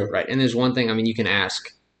at it, Yeah. right? And there's one thing, I mean, you can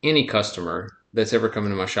ask any customer that's ever come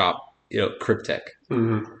into my shop, Cryptech.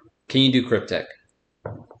 Hmm. Can you do Cryptech?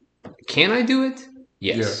 Can I do it?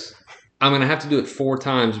 Yeah. Yes. I'm gonna have to do it 4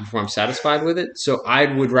 times before I'm satisfied with it. So I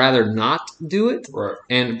would rather not do it,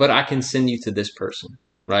 Right. but I can send you to this person,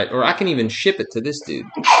 right? Or I can even ship it to this dude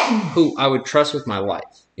who I would trust with my life.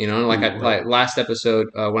 Right. Like last episode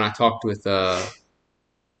when I talked with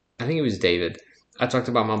I think it was David. I talked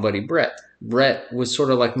about my buddy Brett. Brett was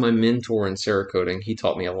sort of like my mentor in Cerakoting. He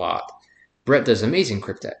taught me a lot. Brett does amazing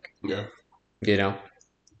Cryptech. Yeah. You know,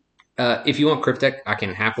 if you want Cryptech, I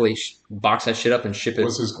can happily box that shit up and ship it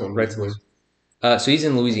What's his right company's to this. name? So he's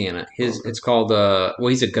in Louisiana. Okay. It's called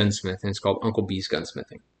he's a gunsmith and it's called Uncle B's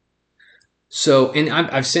Gunsmithing. So and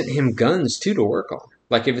I've sent him guns too to work on.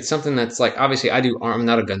 Like if it's something that's like obviously I'm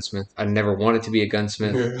not a gunsmith. I never wanted to be a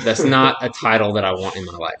gunsmith. That's Yeah. not a title that I want in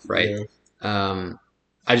my life, right? Yeah. Um,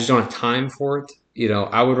 I just don't have time for it.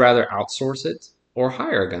 I would rather outsource it or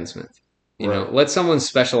hire a gunsmith. Right. Let someone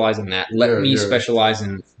specialize in that. Let Yeah. me Yeah. specialize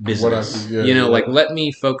in What I do. business. Yeah. Yeah. Like let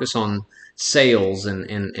me focus on sales and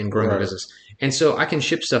growing the Right. business. And so I can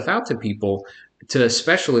ship stuff out to people, to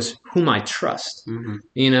specialists whom I trust. Hmm.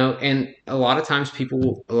 And a lot of times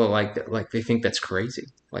people like they think that's crazy.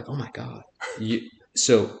 Like, oh my God, you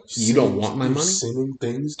don't want my You're money? sending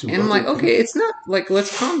things to And I'm other like, okay, people. it's not like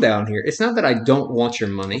let's calm down here. It's not that I don't want your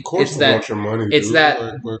Of money. course, I want your money, It's dude. that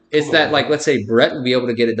Like, but it's come on, that like bro. let's say Brett will be able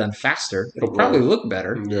to get it done faster. It'll probably Right. look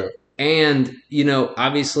better. Yeah. And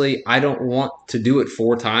obviously I don't want to do it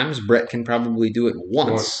 4 times. Brett can probably do it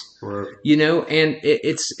once. Once. Right. And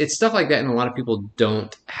it's stuff like that, and a lot of people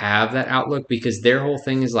don't have that outlook because their whole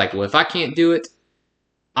thing is like, well, if I can't do it,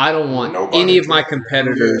 I don't want any Nobody of my can.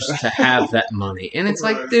 competitors to Yeah. have that money. And it's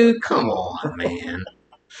like, Right. dude, Like, come come on, on, bro. man.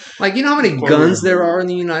 Like, you know how many Plenty guns of there are in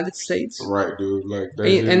the United States? right, dude. Like And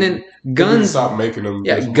then they didn't guns, stop making them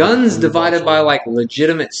yeah, this month. guns Reebok's divided by on. like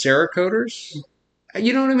legitimate Cerakoters.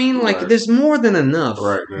 You know what I mean? Like, Right. there's more than enough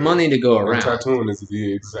Right, man. money to go And around. tattooing is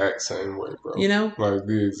the exact same way, bro. You know? Like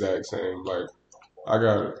the exact same. Like I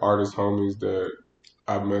got artist homies that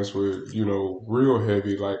I mess with, real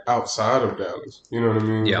heavy, like outside of Dallas. You know what I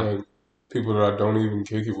mean? Yeah. Like people that I don't even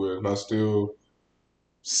kick it with, and I still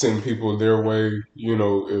send people their way.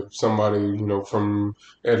 If somebody, from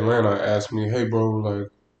Atlanta asks me, "Hey, bro, like,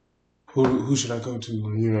 who should I go to?"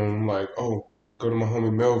 I'm like, "Oh, go to my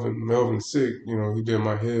homie Melvin. Melvin's sick. He did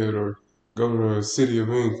my head." Or go to the City of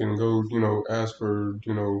Ink and go, ask for,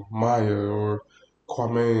 Maya or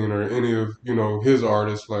Kwame or any of, his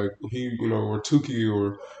artists like or Tuki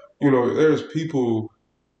or, there's people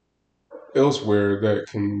elsewhere that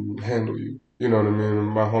can handle you. You know what I mean?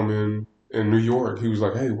 My homie in New York, he was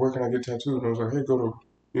like, "Hey, where can I get tattooed?" And I was like, "Hey, go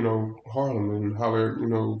to, Harlem and holler,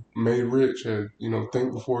 Made Rich at,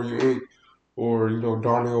 Think Before You Ink, or,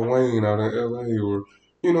 Darnell Wayne out in LA, or,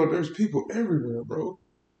 there's people everywhere, bro."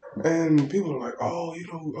 And people are like, "Oh,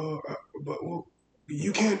 but well,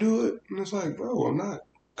 you can't do it." And it's like, bro, I'm not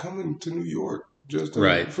coming to New York just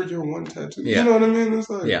Right. for your one tattoo. You Yeah. know what I mean? It's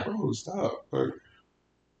like, Yeah. bro, stop. Like,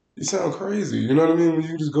 you sound crazy. You know what I mean? When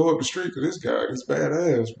you just go up the street to this guy, he's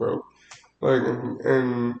badass, bro. Like,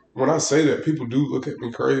 and when I say that, people do look at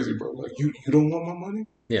me crazy, bro. Like, you don't want my money?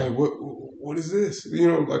 Yeah. Like, what is this?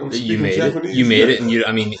 Like I'm You speaking made it. Japanese. You made Yeah. it.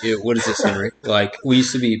 And what is this, Henry? Like, we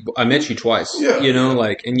used to be, I met you twice, Yeah, yeah.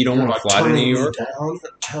 like, and you don't You're want to like fly to New turning me York? down.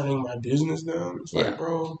 You're turning my business down. It's Yeah. like,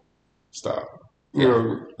 bro, stop. You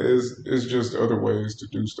know, it's just other ways to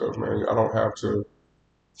do stuff, man. I don't have to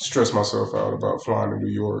stress myself out about flying to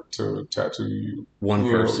New York to tattoo you. One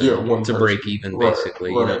You know, yeah, person one to person. break even, Right,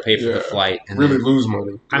 basically. right, Pay for the yeah. flight, and Really then lose money. I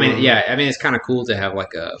You know mean, what I mean? yeah, I mean, it's kind of cool to have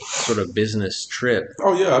like a sort of business trip,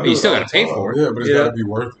 Oh yeah, I but you do it still all got the to pay time. for it. Yeah, but it's You got to know, be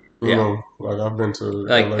worth it. You yeah. know, like I've been to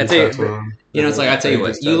Like I LA tell you, tattooing, you know, been it's like to I tell you what,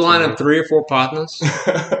 Vegas you line tattooing. up 3 or 4 partners,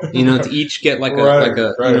 to each get Right, like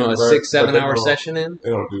a right, a right. six But seven hour session in. they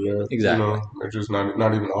don't do that. You Exactly. know, they're just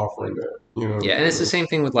not even offering that. Yeah, and it's the same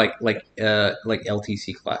thing with like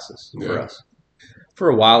LTC classes for Yeah. us. For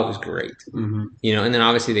a while, it was great. Hmm. And then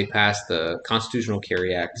obviously they passed the Constitutional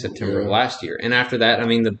Carry Act September of Yeah. last year, and after that, I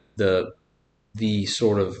mean the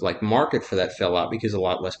sort of like market for that fell out because a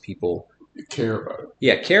lot less people You care about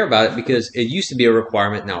it. care about it because it used to be a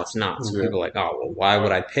requirement, now it's not. So Yeah. people are like, oh well,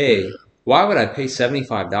 Yeah. why would I pay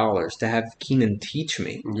 $75 to have Keenan teach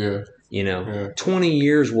me? Yeah. Yeah. 20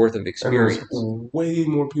 years worth of And there's experience. way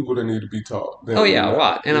more people that need to be taught Oh than yeah, a that.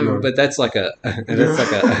 lot. And I mean, but that's like a that's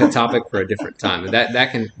like a Yeah. topic for a different time.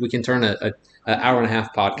 That can we can turn a hour and a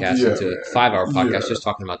half podcast Yeah, into a man. 5 hour podcast Yeah. just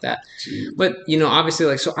talking about that. Jeez. But obviously,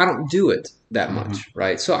 like, so I don't do it that Hmm. much,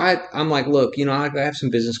 right? So I'm like, look, I have some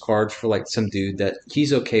business cards for like some dude that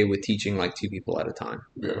he's okay with teaching like 2 people at a time.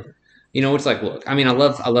 Yeah. It's like, look, I mean, I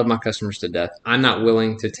love my customers to death. I'm not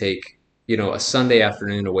willing to take a Sunday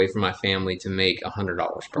afternoon away from my family to make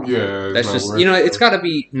 $100 profit. Yeah, it's That's not just worth it, it's bro. got to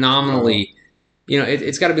be No. nominally,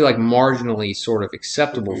 it's got to be like marginally sort of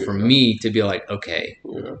acceptable for Yeah. me to be like, okay,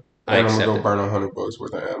 Yeah. I And I'm gonna accept go it, burn $100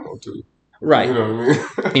 worth of ammo too. right? You know what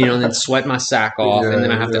I mean? And then sweat my sack off, and then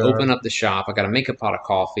I Yeah, have to yeah. open up the shop. I got to make a pot of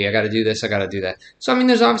coffee. I got to do this. I got to do that. So I mean,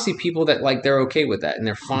 there's obviously people that like they're okay with that, and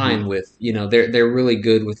they're Hmm. fine with they're really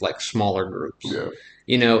good with like smaller groups. Yeah.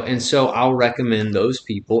 And so I'll recommend those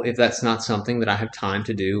people if that's not something that I have time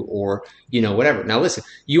to do or whatever. Now listen,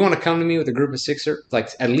 you want to come to me with a group of six or like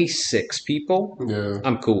at least 6 people, Yeah.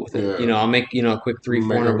 I'm cool with it. Yeah. I'll make a quick three four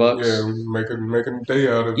Make hundred a yeah, bucks. make a day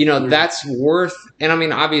out of it. That's worth. And I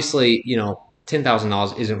mean, obviously,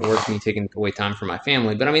 $10,000 isn't worth me taking away time from my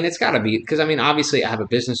family, but I mean, it's got to be because I mean, obviously, I have a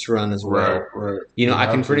business to run as Right, well. right. You I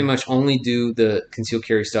can have pretty to. much only do the concealed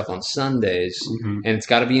carry stuff on Sundays, Hmm. and it's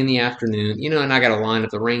got to be in the afternoon. And I got to line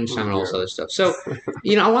up the range time and all this Yeah. other stuff. So,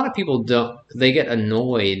 a lot of people don't. They get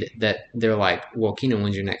annoyed that they're like, "Well, Keenan,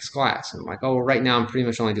 when's your next class?" And I'm like, "Oh, well, right now I'm pretty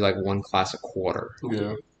much only do like one class a quarter."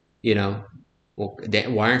 Yeah. You know, well,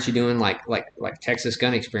 why aren't you doing like Texas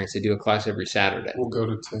Gun Experience? They do a class every Saturday. We'll go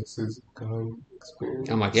to Texas Gun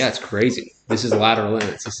I'm like, yeah, Experience. it's crazy. This is lateral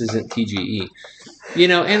limits. This isn't TGE.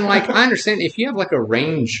 And like I understand if you have like a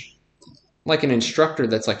range, like an instructor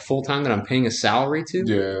that's like full time that I'm paying a salary to,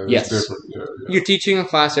 Yeah, it's yes, different. Yeah, yeah. you're teaching a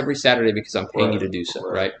class every Saturday because I'm paying you Right, to do so,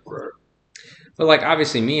 right, right? right. But like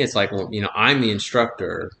obviously me, it's like, well, I'm the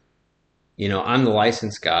instructor. I'm the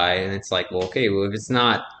licensed guy, and it's like, well, okay, well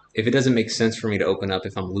if it doesn't make sense for me to open up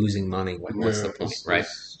if I'm losing money, like what's the Yeah, point, right?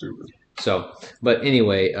 it's stupid. So, but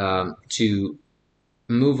anyway, to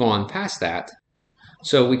move on past that,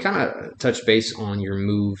 so we kind of touched base on your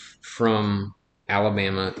move from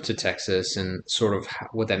Alabama to Texas and sort of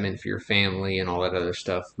what that meant for your family and all that other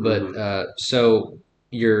stuff. But Hmm. so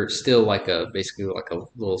you're still like basically like a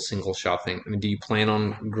little single shop thing. I mean, do you plan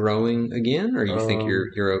on growing again, or you think Um,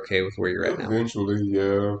 you're okay with where you're at now? Eventually,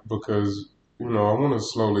 yeah, because I want to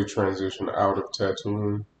slowly transition out of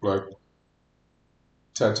tattooing. Like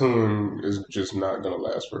tattooing is just not gonna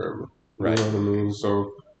last forever. You Right. know what I mean?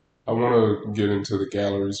 So I want to get into the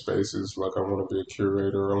gallery spaces. Like I want to be a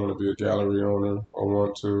curator. I want to be a gallery owner. I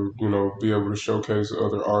want to, be able to showcase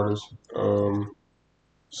other artists,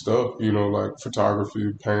 stuff. Like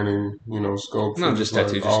photography, painting, Not just sculptures, like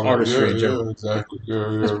tattoo, just all that. artistry in Yeah, general. yeah, exactly. Yeah,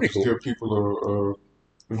 That's yeah. pretty Just cool. give people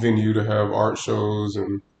a venue to have art shows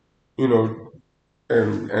and you know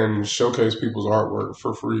and showcase people's artwork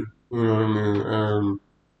for free. You know what I mean?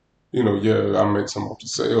 And yeah, I make some off the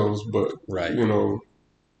sales, but Right. you know,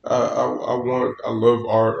 I love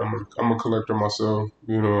art. I'm a collector myself.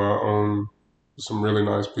 I own some really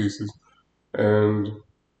nice pieces, and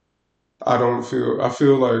I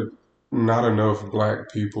feel like not enough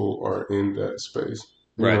black people are in that space.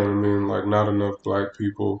 You know Right. what I mean? Like not enough black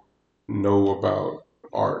people know about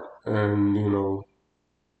art and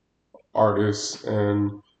artists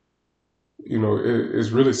and it's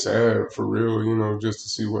really sad for real, just to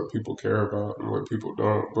see what people care about and what people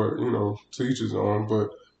don't. But, to each his own. But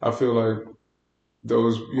I feel like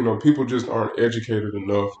those, people just aren't educated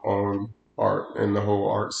enough on art and the whole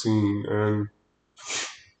art scene. And,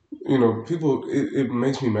 people, it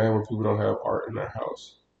makes me mad when people don't have art in their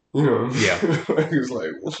house. You know, Yeah. like it's like,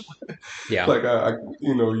 Yeah. like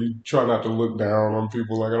you try not to look down on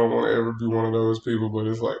people. Like I don't want to ever be one of those people, but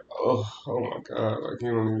it's like, oh my god, like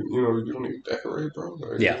you don't even decorate, bro.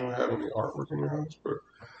 Like you Yeah. don't have any artwork in your house, but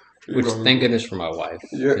you Which thank know, goodness for my wife,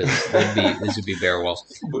 yeah. because this would be bare walls.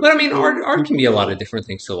 But But I mean, art can people be a lot do of it. different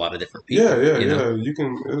things to a lot of different Yeah, people. yeah, You know. yeah. You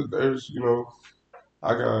can. There's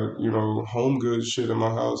I got home goods shit in my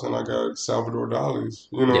house, and I got Salvador Dali's.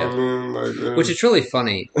 You know Yeah. what I mean? Like Which there's. is really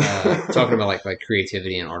funny, talking about like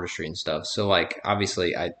creativity and artistry and stuff. So like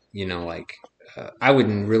obviously I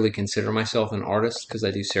wouldn't really consider myself an artist because I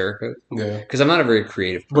do Cerakote Yeah. because I'm not a very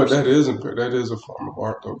creative But person. that is a form of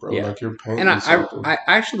art though, bro. Yeah, Like you're and painting something. I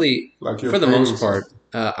actually, Like you're for the painting most part,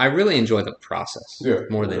 something. I really enjoy the process Yeah,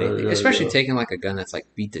 more than anything. yeah, Especially yeah, taking like a gun that's like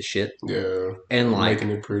beat to shit yeah. and like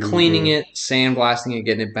Making it pretty cleaning again. it, sandblasting it,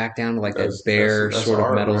 getting it back down to like that bare That's sort of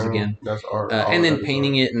art, metals man. again, That's art. All and of then that is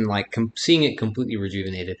painting art. it and like seeing it completely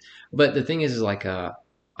rejuvenated. But the thing is like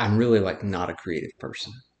I'm really like not a creative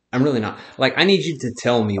person. I'm really not. Like I need you to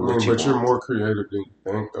tell me I what mean, you but you're want. more creative than you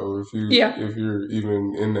think, though. Yeah, If you're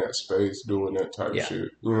even in that space doing that type yeah, shit,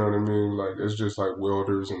 you know what I mean? Like it's just like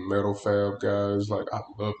welders and metal fab guys. Like I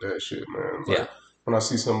love that shit, man. Like yeah. when I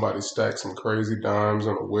see somebody stack some crazy dimes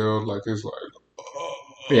on a weld, like it's like, oh,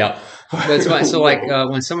 Yeah, that's like, why. So like whoa,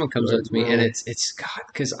 when someone comes up like to me and man, it's God,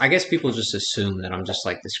 because I guess people just assume that I'm just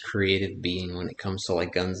like this creative being when it comes to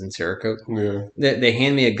like guns and Cerakote. yeah, They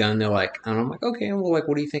hand me a gun, they're like, and I'm like, okay, well, like,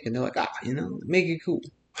 what do you think? And they're like, make it cool.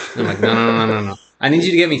 And I'm like, no, no, no, no, no, no. I need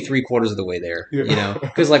you to get me 3/4 of the way there, yeah,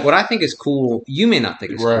 because like what I think is cool, you may not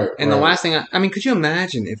think is right, cool. And the right, last thing I mean, could you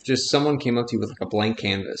imagine if just someone came up to you with like a blank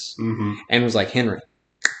canvas mm-hmm. and was like, Henry,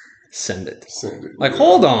 send it. Send it, Like, yeah.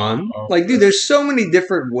 hold on. Oh, Like, dude, there's so many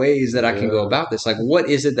different ways that I can go yeah, about this. Like, what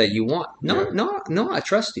is it that you want? No, yeah, no, no, I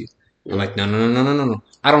trust you. I'm yeah. like, no, no, no, no, no, no, no.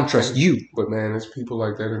 I don't trust And you. but man, it's people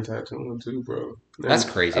like that in tattooing too, bro. That's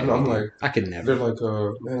And crazy to me, I'm dude. like, I could they're never. like,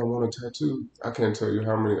 man, I want a tattoo. I can't tell you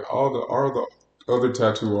how many all the other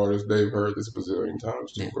tattoo artists they've heard this a bazillion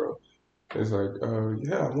times too, Yeah. bro. It's like,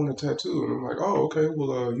 yeah, I want a tattoo, and I'm like, oh, okay,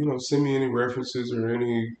 well, send me any references or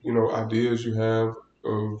any ideas you have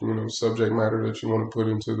of subject matter that you want to put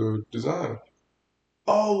into the design.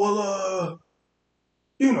 Oh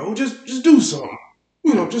well, just do something,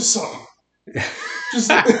 just something,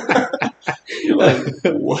 just. You're like,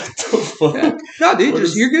 what the Yeah. fuck? No, dude, What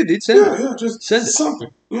just you're is? good, dude. Send it. Yeah, just Send it. something.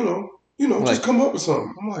 Just Like, come up with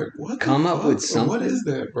something. I'm like, what the come up with fuck? What something. is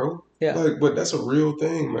that, bro? Yeah. Like, but that's a real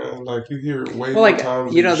thing, man. Like, you hear it way Well, more like, times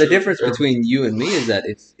than you the should difference ever. between you and me is that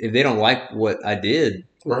if they don't like what I did,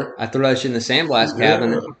 Right? I throw that shit in the sandblast Yeah,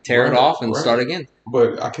 cabinet, tear it right, off, and right. start again.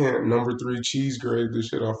 But I can't number three cheese grade this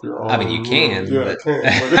shit off your I mean, you arm. can, Yeah, I but can,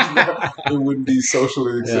 but it's not. It wouldn't be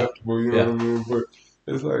socially yeah, acceptable. You know what yeah. I mean? But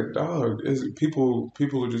it's like, dog, is people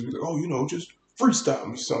are just be like, oh, just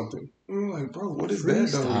freestyle me something. And I'm like, bro, what is that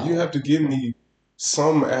though? You Freestyle. have to give me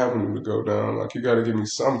some avenue to go down. Like you got to give me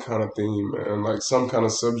some kind of theme, man. Like some kind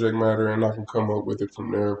of subject matter, and I can come up with it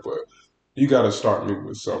from there. But you got to start me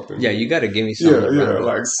with Yeah, something. you got to give me something Yeah, to run yeah, with.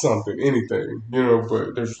 like something, anything,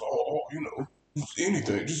 but there's,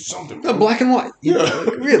 anything, just something, No, bro. black and white. Yeah, Like, it's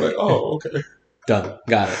like, really? oh, okay, Done.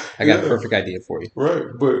 Got it. I got a yeah, perfect idea for you. right.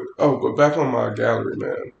 But back on my gallery,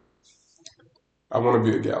 man, I want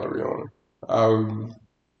to be a gallery owner. I'm,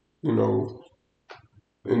 you know,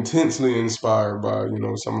 intensely inspired by,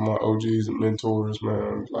 some of my OGs and mentors,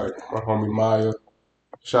 man, like my homie Maya.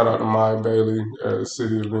 Shout out to Maya Bailey at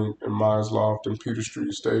City of Ink and Maya's Loft and Peter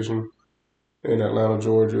Street Station in Atlanta,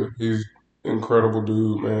 Georgia. He's incredible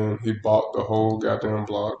dude, man. He bought the whole goddamn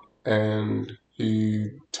block and he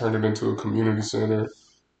turned it into a community center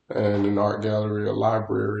and an art gallery, a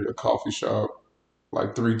library, a coffee shop,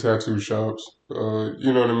 like three tattoo shops.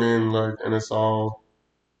 You know what I mean? Like, and it's all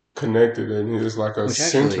connected, and it's like a Which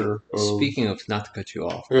actually, center of. speaking of, not to cut you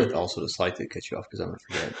off, Yeah, but also to slightly cut you off because I'm going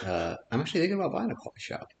to forget, I'm actually thinking about buying a coffee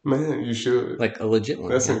shop, man, you should. like a legit one.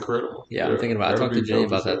 That's Yeah. incredible. Yeah, I'm Yeah, thinking about I that'll talked to be Jenny dope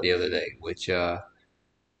about as that hell. the other day, which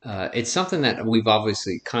it's something that we've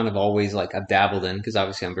obviously kind of always like I've dabbled in because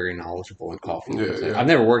obviously I'm very knowledgeable in coffee Yeah, because yeah, I've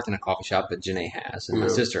never worked in a coffee shop, but Janae has and my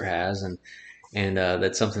yeah. sister has, and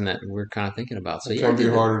that's something that we're kind of thinking about. So It yeah, can't be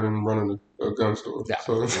dude, harder than running a gun store. no,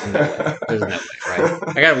 So, there's no way. There's no way, right?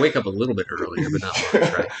 I got to wake up a little bit earlier, but not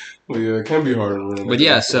much, right? well, yeah, it can be harder than running a But gun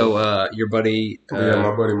yeah, store. so your buddy, But yeah,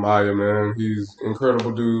 my buddy Maya, man, he's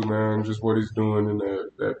incredible dude, man. Just what he's doing in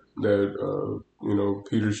that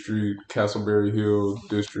Peter Street, Castleberry Hill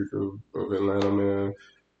district of Atlanta, man,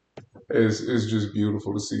 is just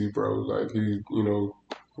beautiful to see, bro. Like he,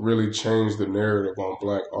 really changed the narrative on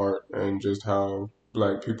black art and just how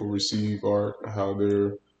black people receive art, how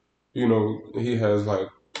they're, he has like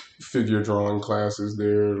figure drawing classes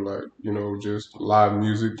there, like just live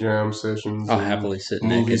music jam sessions I'll and happily sit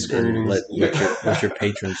movie naked and screenings. Yeah, let your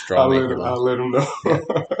patrons draw me for I them. let them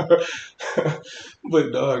Yeah. know.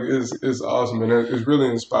 But dog, it's awesome and it's really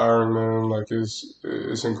inspiring, man. Like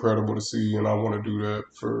it's incredible to see, and I want to do that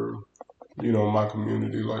for my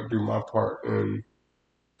community. Like do my part and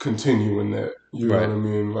continue in that. You know what Right. I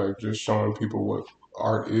mean? Like just showing people what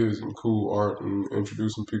art is and cool art and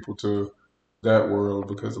introducing people to that world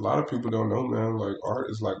because a lot of people don't know, man. Like art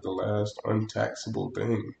is like the last untaxable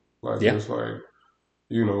thing. Like Yeah. it's like,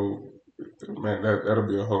 you know, man, that'll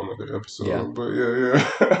be a whole nother Yeah. episode. But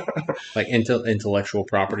yeah, Like intellectual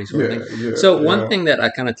property sort of yeah, thing. yeah, So one yeah, thing that I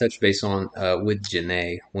kind of touched base on with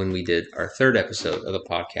Janae when we did our third episode of the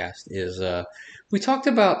podcast is we talked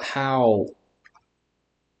about how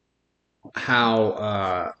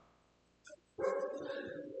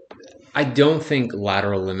I don't think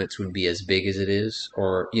Lateral Limits would be as big as it is,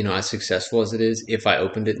 or as successful as it is, if I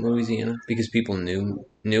opened it in Louisiana because people knew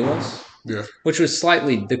us. yeah, Which was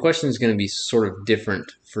slightly the question is going to be sort of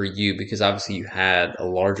different for you because obviously you had a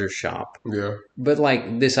larger shop, yeah. but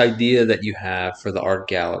like this idea that you have for the art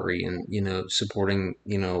gallery and supporting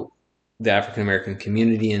the African American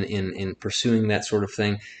community in pursuing that sort of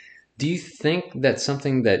thing. Do you think that's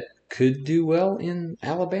something that could do well in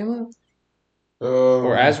Alabama?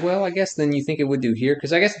 Or Um, as well, I guess, than you think it would do here,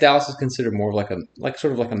 because I guess Dallas is considered more of like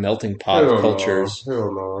sort of like a melting pot of cultures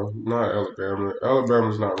hell no, not Alabama.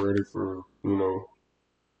 Alabama's not ready for Nick Saban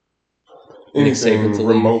anything to leave.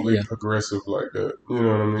 remotely Yeah, progressive like that. You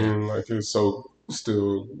know what I yeah, mean? Like it's so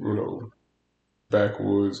still,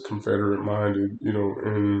 backwoods, Confederate minded,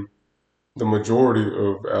 in the majority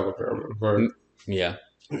of Alabama. Like yeah,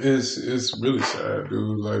 it's really sad,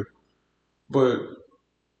 dude. Like, but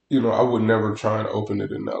I would never try and open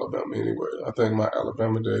it in Alabama anyway. I think my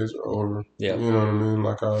Alabama days are over. yeah. You know what I mean?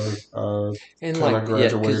 Like I And kind like, of yeah,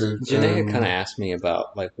 because graduated, Janae had kind and of asked me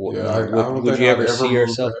about like, what yeah, I don't would think you I'd ever ever see move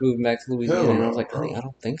yourself back. moving back to Hell Louisiana? And I was no, like, honey, bro. I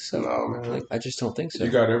don't think so. No, Like, man. I just don't think You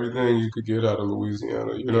so. got everything you could get out of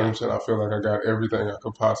Louisiana. You know what Yeah, I'm saying? I feel like I got everything I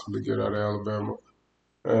could possibly get out of Alabama.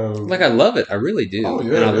 like I love it, I really Oh do,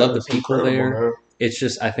 and yeah, I love yeah, the it's people incredible, there. man. It's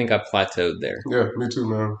just I think I plateaued there. Yeah, me too,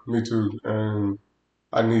 man. Me too. And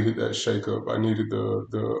I needed that shake up. I needed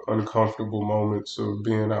the uncomfortable moments of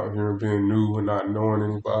being out here and being new and not knowing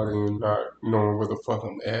anybody and not knowing where the fuck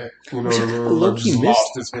I'm at. You know Which what I I kind of mean? low Like key just missed.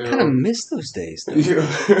 lost as I kind of hell. miss those days though.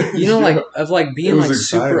 Yeah, Like yeah. of like It being was like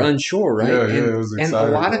super exciting. unsure, right? Yeah, yeah, it was And a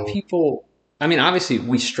exciting, lot of man. people. I mean, obviously,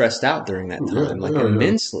 we stressed out during that Yeah, time, like yeah, yeah,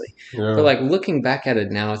 immensely. But yeah, like looking back at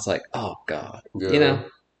it now, it's like, oh god, yeah.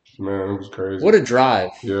 Man, it was crazy. what a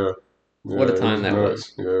drive, Yeah, what a yeah, it time was that was.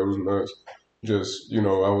 nuts. Yeah, it was nuts. Just, I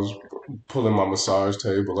was pulling my massage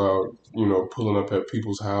table out, pulling up at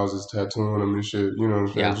people's houses, tattooing them and shit, you know what I'm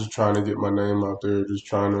saying? Yeah, Just trying to get my name out there, just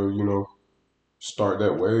trying to, start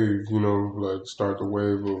that wave, like start the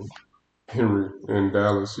wave of Henry in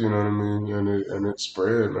Dallas, you know what I mean? And it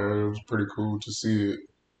spread, man. It was pretty cool to see it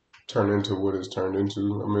turn into what it's turned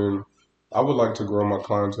into. I mean, I would like to grow my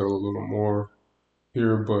clientele a little more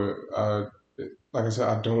here, but like I said,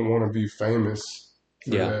 I don't want to be famous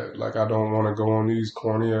for yeah, that. Like I don't want to go on these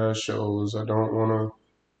corny ass shows. I don't want to,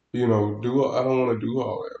 I don't want to do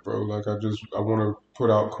all that, bro. Like I want to put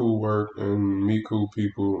out cool work and meet cool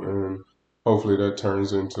people, and hopefully that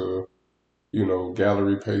turns into,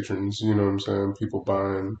 gallery patrons. You know what I'm saying? People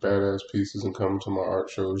buying badass pieces and coming to my art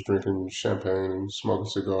shows, drinking champagne and smoking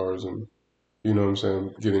cigars and. You know what I'm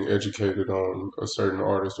saying? Getting educated on a certain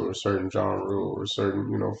artist or a certain genre or a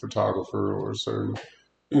certain, photographer or a certain,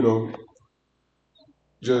 you know,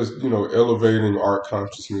 just elevating art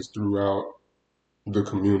consciousness throughout the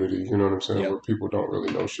community. You know what I'm saying? yep, Where people don't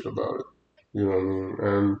really know shit about it. You know what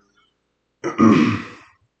I mean?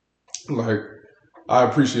 And like I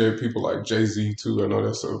appreciate people like Jay-Z too. I know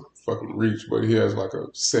that's a fucking reach, but he has like a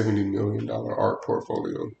 $70 million art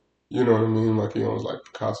portfolio. You know what I mean? Like he owns like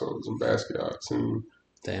Picasso's and Basquiat's and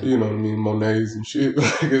damn, Monets and shit.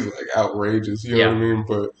 Like it's like outrageous. You know what I yeah,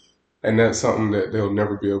 mean? And that's something that they'll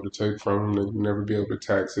never be able to take from him. They'll never be able to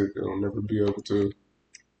tax it. They'll never be able to,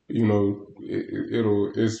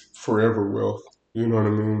 it's forever wealth. You know what I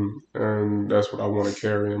mean? And that's what I want to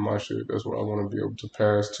carry in my shit. That's what I want to be able to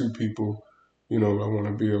pass to people. I want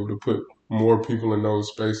to be able to put more people in those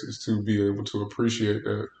spaces to be able to appreciate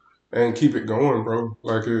that and keep it going, bro.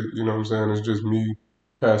 Like you know what I'm saying? It's just me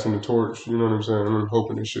passing the torch. You know what I'm saying? I'm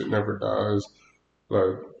hoping this shit never dies.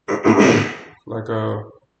 Like, like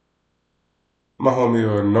my homie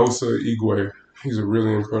Nosa Igwe. He's a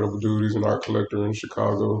really incredible dude. He's an art collector in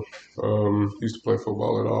Chicago. He used to play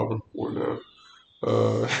football at Auburn. Whatnot.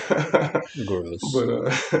 Uh, Gross.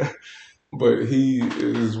 but but he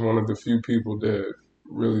is one of the few people that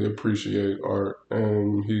really appreciate art,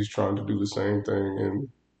 and he's trying to do the same thing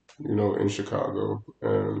in Chicago,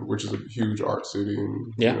 and which is a huge art city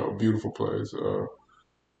and Yeah. beautiful place.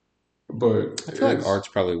 But I feel like it's art's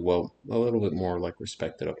probably a little bit more like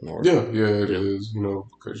respected up north. yeah, it You know,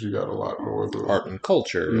 is, because you got a lot more of the art and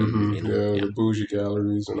culture, and yeah, the bougie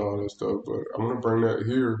galleries and all that stuff. But I want to bring that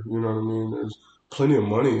here. You know what I mean? There's plenty of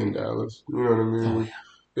money in Dallas. You know what I oh mean?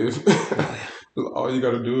 yeah, If oh yeah. all you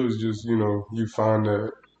got to do is just you find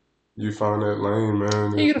that lane,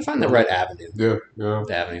 man. Yeah, you gotta find the right avenue, Yeah, yeah,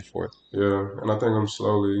 the avenue for it. yeah. And I think I'm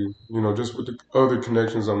slowly, just with the other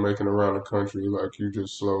connections I'm making around the country, like you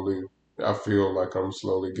just slowly. I feel like I'm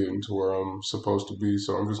slowly getting to where I'm supposed to be.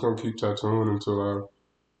 So I'm just gonna keep tattooing until I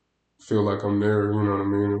feel like I'm there. You know what I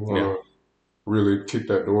mean? And want Yeah, to really kick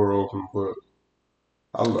that door open. But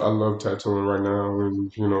I love tattooing right now,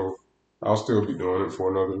 and I'll still be doing it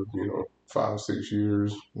for another 5 6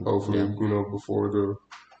 years, hopefully, yeah.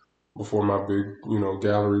 before my big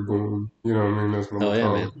gallery boom. You know what I mean? That's what I'm Hell gonna yeah,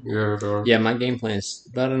 call man. it. Yeah, dog. Yeah, my game plan is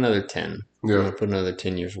about another 10. I'm Yeah, gonna put another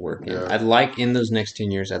 10 years work in. yeah. I'd like in those next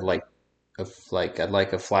 10 years, I'd like a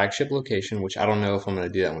flagship location, which I don't know if I'm gonna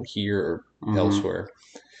do that one here or Mhm. elsewhere.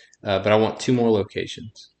 But I want two more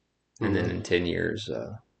locations, and then Mhm. in 10 years,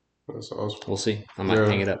 That's awesome. we'll see. I might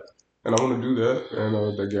hang Yeah, it up. and I want to do that,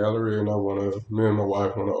 and the gallery, and me and my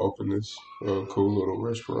wife want to open this cool little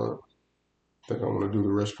restaurant. I think I want to do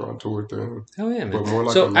the restaurant tour thing, Oh yeah, man. but more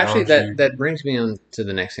like a So actually, loungy. that brings me on to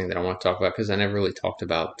the next thing that I want to talk about because I never really talked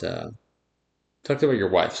about your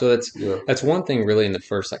wife. So Yeah, that's one thing really in the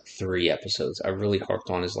first like 3 episodes I really harped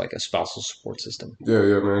on is like a spousal support system. yeah,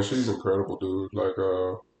 yeah, man. She's incredible, dude. Like,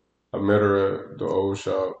 I met her at the old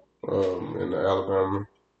shop in Alabama,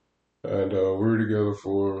 and we were together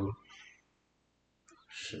for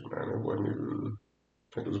shit, man. It wasn't even.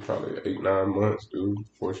 I think it was probably 8 9 months, dude,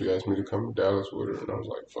 before she asked me to come to Dallas with her, and I was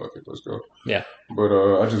like, "Fuck it, let's go." Yeah. But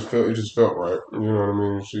I just felt it just felt right. You know what I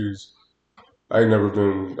mean?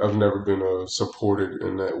 I've never been supported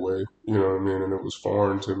in that way. You know what I mean? And it was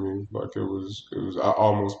foreign to me. Like I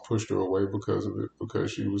almost pushed her away because of it,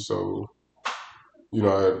 because she was so,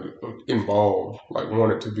 involved, like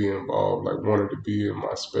wanted to be involved, like wanted to be in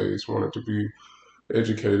my space, wanted to be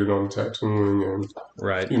educated on tattooing and,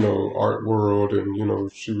 Right. art world.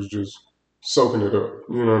 And, she was just soaking it up.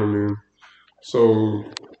 You know what I mean? So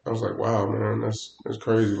I was like, wow, man, that's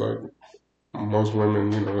crazy. Like, most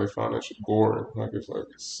women, they find that shit boring. Like, it's like,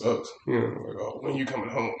 it sucks. Like, oh, when you coming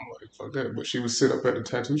home? I'm like, fuck that. But she would sit up at the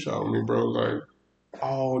tattoo shop with me, bro, like,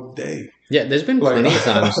 all day. Yeah, there's been Like, plenty of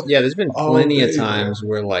times. Yeah, there's been all plenty of day, man. times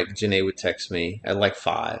where like Janae would text me at like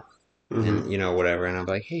 5 and Hmm. whatever, and I'm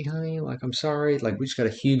like, hey honey, like I'm sorry, like we just got a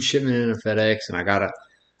huge shipment in a FedEx, and I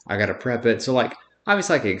gotta prep it. So like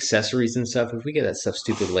obviously like accessories and stuff, if we get that stuff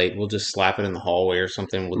stupid late, we'll just slap it in the hallway or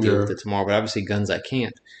something. We'll deal Yeah. with it tomorrow. But obviously guns I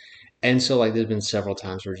can't. And so like there's been several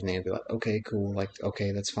times where Janae would be like, okay, cool, like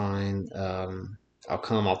okay, that's fine. I'll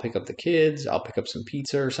come, I'll pick up the kids, I'll pick up some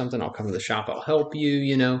pizza or something, I'll come to the shop, I'll help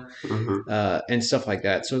you, Hmm. and stuff like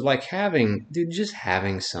that. So like just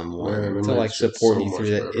having Man, someone it to like makes shit support so you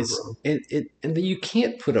through much that, better, bro. and you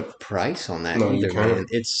can't put a price on that No, you either, can't. man.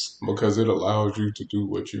 It's Because it allows you to do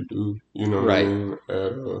what you do. You know what I right. mean?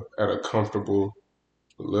 At a comfortable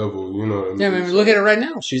level. You know what I Yeah, I mean? mean, look at So, it right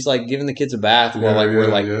now. She's like giving the kids a bath while yeah, like we're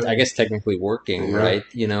yeah, like yeah, I guess technically working, yeah, right?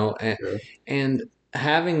 yeah, And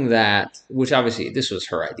having that, which obviously this was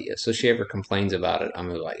her idea. So if she ever complains about it, I'm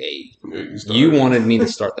gonna be like, hey, yeah. You you started wanted me to it.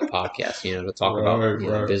 start the podcast, to talk about Right,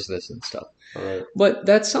 right, business and stuff. right. But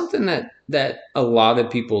that's something that a lot of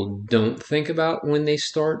people don't think about when they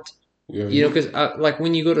start. Yeah, Because like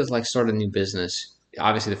when you go to like start a new business,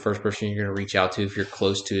 obviously the first person you're going to reach out to if you're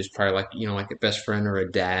close to is probably like like a best friend or a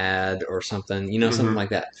dad or something, something hmm like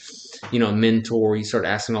that. A mentor. You start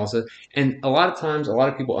asking all this, and a lot of times, a lot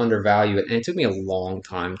of people undervalue it. And it took me a long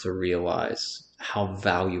time to realize how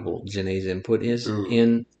valuable Janae's input is dude,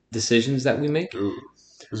 in decisions that we make. dude.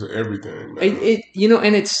 It's everything, man.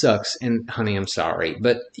 And it sucks. And honey, I'm sorry,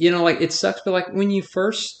 but like it sucks. But like when I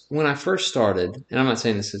first started, and I'm not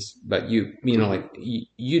saying this is about you, Hmm. like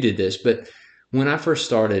you did this, but when I first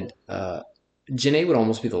started, Janae would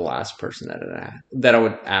almost be the last person that I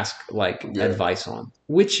would ask like Yeah. advice on,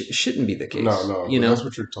 which shouldn't be the No, case, no, but that's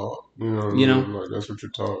what you're taught. You know what I you know. mean? Like, that's what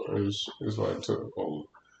you're taught. It's like to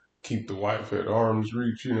keep the wife at arm's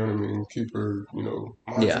reach. You know what I mean? Keep her, mind your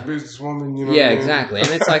Yeah. businesswoman. You know what Yeah, I mean? exactly. And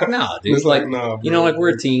it's like, no, And dude, it's like, nah, bro. like we're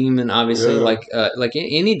a team, and obviously, Yeah,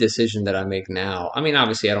 any decision that I make now, I mean,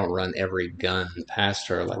 obviously, I don't run every gun past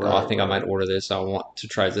her. Like, oh, I right, think I might right. order this. I want to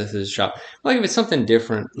try this at this shop. Like, if it's something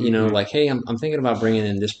different, Mm-hmm. like, hey, I'm thinking about bringing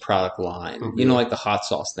in this product line, Yeah, like the hot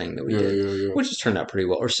sauce thing that we yeah, did, yeah, yeah, which has turned out pretty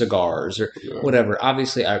well, or cigars, or yeah, whatever.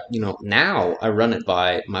 Obviously, now I run it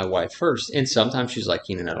by my wife first, and sometimes she's like,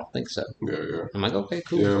 Keenan, I don't think so. yeah, yeah. I'm like, okay,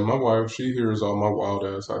 cool. Yeah, my wife, she hears all my wild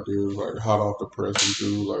ass ideas, like hot off the press and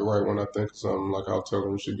too. Like right when I think of something, like I'll tell her,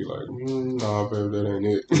 and she'd be like, "Nah, babe, that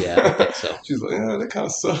ain't Yeah, I don't it." think so. She's like, "Yeah, that kind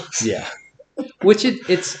of sucks." Yeah. Which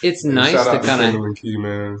it's And nice shout to out to kind of. Kendall and Key,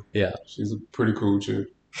 man. Yeah, She's a pretty cool chick.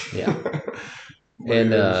 yeah. But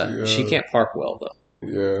And yeah, she can't park well though.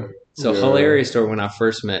 yeah, So yeah. hilarious story when I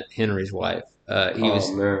first met Henry's wife. Oh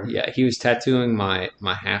man, He was tattooing my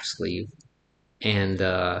half sleeve, and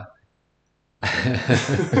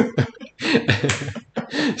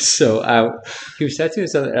so he was tattooing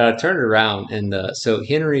something. And I turned around, and so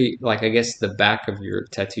Henry, like I guess the back of your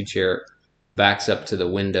tattoo chair backs up to the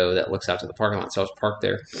window that looks out to the parking lot. So I was parked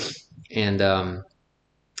there, and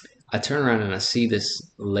I turn around and I see this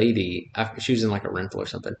lady. She was in like a rental or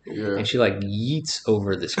something, yeah. and she like yeets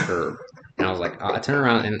over this curb. And I was like, I turn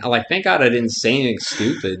around and I like, thank God I didn't say anything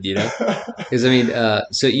stupid, because I mean,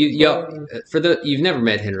 so for the you've never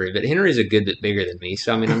met Henry, but Henry's a good bit bigger than me.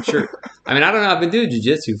 So I mean, I'm sure. I mean, I don't know. I've been doing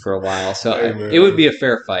jujitsu for a while, so Hey it would man, be a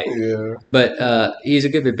fair fight. yeah. But he's a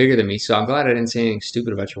good bit bigger than me, so I'm glad I didn't say anything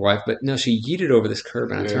stupid about your wife. But no, she yeeted over this curb,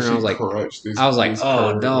 and I Yeah, turned around. she crunched I was like, this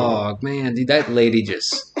oh curve, man. dog, man, dude, that lady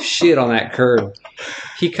just shit on that curb.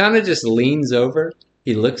 He kind of just leans over,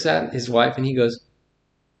 he looks at his wife, and he goes,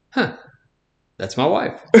 "Huh, that's my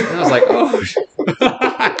wife." And I was like, oh,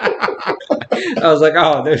 I was like,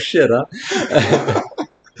 oh, no shit, huh?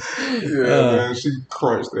 Yeah, uh, man, she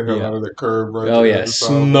crunched the hell yeah. out of that curve right Oh there yeah, at the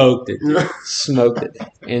sidewalk. smoked it, dude. Yeah, Smoked it.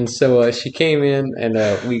 And so she came in, and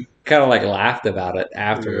we kind of like laughed about it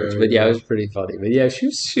afterwards. yeah, But yeah, it yeah, was pretty funny. But yeah, she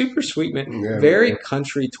was super sweet, man. yeah, Very man.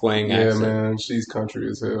 country twang Yeah, accent. man, she's country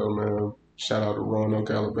as hell, man. Shout out to Roanoke,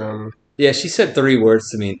 Alabama. Yeah, she said three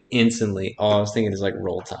words to me and instantly. All I was thinking is like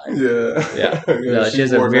roll tide. Yeah. Yeah, yeah, No, she she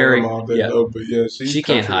has a wore down very all day yeah. though, but yeah, she's She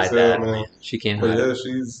can't country as hide hell, that, man. man. She can't But hide it.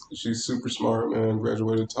 yeah, she's super smart, man.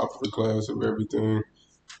 Graduated top of her class of everything,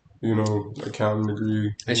 accounting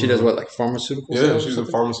degree. And she does what, like pharmaceutical Yeah, sales or she's a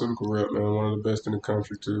something? pharmaceutical rep, man. One of the best in the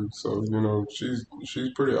country too. So she's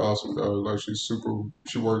pretty awesome, though. Like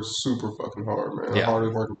she works super fucking hard, man. The Yeah.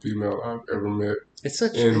 hardest working female I've ever met in It's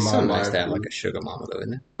my so nice to life, have like dude. a sugar mama though,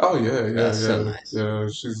 isn't it? Oh yeah, yeah, That's so yeah, nice. yeah.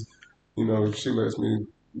 She lets me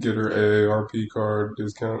get her AARP card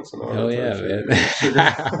discounts and all Hell that type of yeah, shit.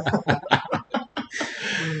 Yeah,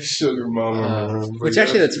 man. sugar mama, man. But Which yeah,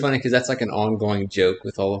 actually, that's funny because that's like an ongoing joke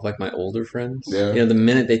with all of like my older friends. yeah, The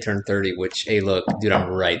minute they turn 30, which hey, look, dude, I'm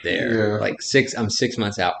right there. yeah. I'm 6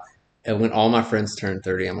 months out, and when all my friends turn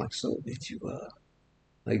 30, I'm like, so did you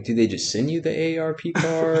like, do they just send you the AARP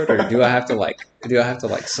card, or do I have to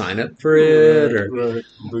like sign up for it, Right, or right.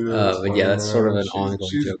 But yeah, it's but yeah, funny, that's sort of man. an She's ongoing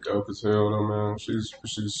she's joke. dope as hell, though, man. She's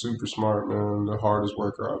super smart, man. The hardest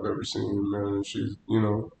worker I've ever seen, man. And she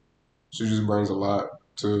just brings a lot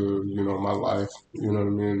to my life. You know what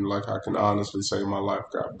I mean? Like I can honestly say my life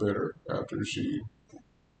got better after she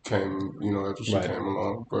came. After she Right. came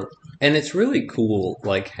along. But And it's really cool,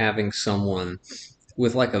 like having someone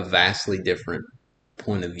with like a vastly different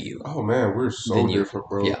point of view oh man, we're than so you. different,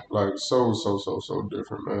 bro. Yeah. Like so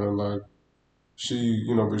different, man. Like she,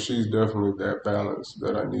 but she's definitely that balance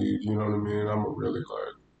that I need. You know what I mean? I'm a really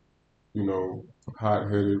like hot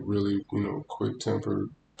headed, really, quick tempered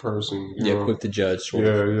person, Yeah, quick to judge, sort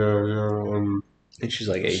of. Yeah, yeah, yeah. And And she's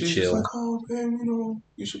like, "Hey, she's just like, chill. oh man,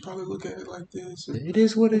 you should probably look at it like this. Or, It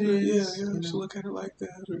is what it okay, yeah, is." yeah, you should look at it like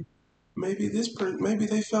that. Or maybe maybe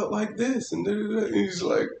they felt like this. And, da, da, da. And he's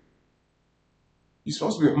like, you're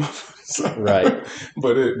supposed to be a Right.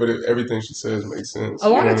 motherfucker. Everything she says makes sense. A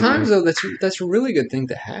You lot know of what I times, mean? though, that's a really good thing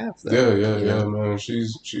to have, Yeah, though. yeah, yeah, man.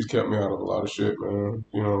 She's kept me out of a lot of shit, man.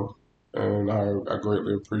 And I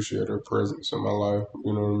greatly appreciate her presence in my life.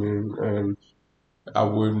 You know what I mean? And I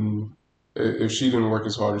wouldn't, if she didn't work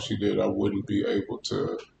as hard as she did, I wouldn't be able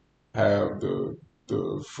to have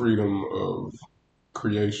the freedom of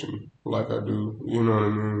creation like I do. You know what I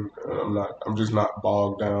mean? I'm just not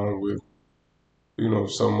bogged down with,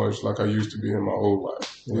 so much like I used to be in my old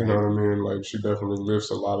life. You know Right. what I mean? Like she definitely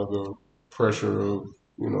lifts a lot of the pressure of,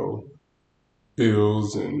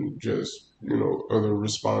 bills and just, other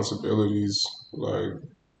responsibilities, like,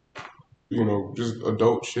 just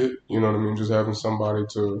adult shit. You know what I mean? Just having somebody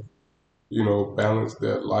to balance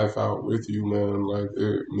that life out with you, man. Like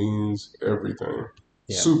it means everything.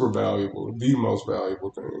 Yeah. Super valuable, the most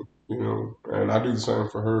valuable thing, And I do the same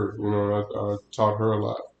for her. I taught her a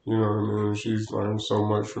lot. You know what I mean? She's learned so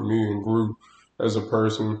much from me and grew as a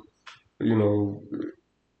person. You know,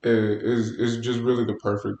 is just really the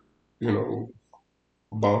perfect, you know,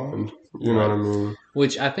 bond. You know Right. what I mean?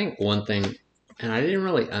 Which I think one thing, and I didn't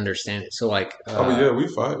really understand it. So like, Oh, but yeah, we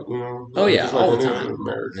fight. oh yeah, Just like all the any time. other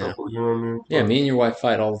married Yeah. couple. You know what I mean? Yeah, me and your wife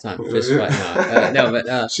fight all the time. Fist fight. No, Yeah. no,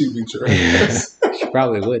 but She beat your ass. she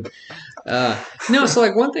probably would. No, so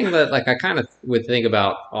like one thing that like I kind of would think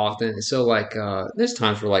about often. So like there's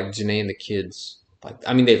times where like Janae and the kids, like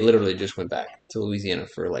I mean, they literally just went back to Louisiana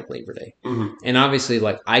for like Labor Day, Hmm. and obviously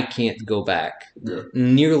like I can't go back Yeah.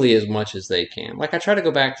 nearly as much as they can. Like I try to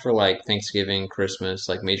go back for like Thanksgiving, Christmas,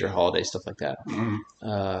 like major holiday stuff like that. Hmm.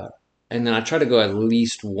 Uh, and then I try to go at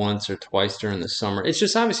least once or twice during the summer. It's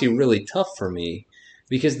just obviously really tough for me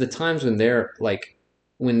because the times when they're like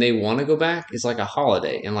when they want to go back is like a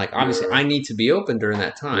holiday, and like obviously Yeah. I need to be open during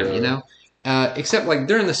that time, you Yeah. know. Except like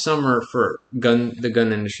during the summer for the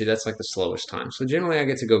gun industry, that's like the slowest time. So generally, I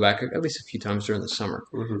get to go back at least a few times during the summer.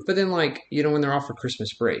 Hmm. But then, like when they're off for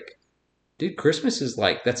Christmas break, dude, Christmas is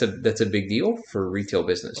like that's a big deal for retail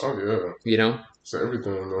business. Oh yeah. You know, It's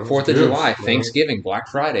everything, man. It's Fourth of July, gifts, man. Thanksgiving, Black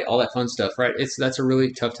Friday, all that fun stuff, right? That's a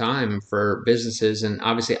really tough time for businesses, and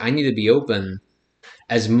obviously, I need to be open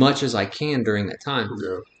as much as I can during that time.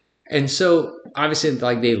 Yeah. And so, obviously,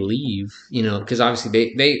 like they leave, because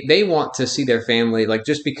obviously they want to see their family. Like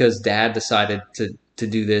just because Dad decided to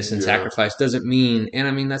do this and Yeah. sacrifice doesn't mean. And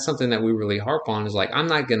I mean that's something that we really harp on is like I'm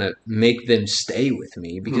not gonna make them stay with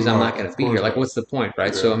me because I'm No, not gonna of be here. course Like not. what's the point,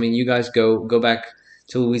 right? So I Yeah. mean, you guys go back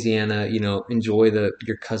to Louisiana, enjoy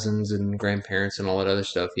your cousins and grandparents and all that other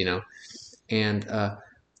stuff, And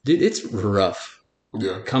dude, it's rough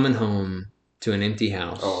Yeah. coming home to an empty Oh,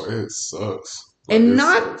 house, it sucks. Like and it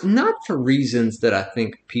not sucks. not for reasons that I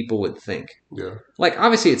think people would think. Yeah. Like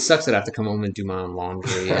obviously, it sucks that I have to come home and do my own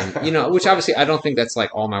laundry, and which obviously I don't think that's like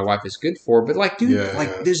all my wife is good for. But like, dude, Yeah, like,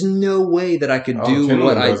 yeah. there's no way that I could Oh, do what Kendall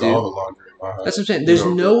I does all do. the laundry in my That's what I'm house. saying. There's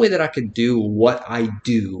no way that I could do what I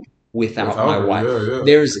do without Without my her, wife. yeah, yeah.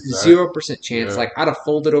 There's Exactly. 0% chance. Yeah. Like I'd have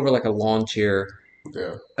folded over like a lawn chair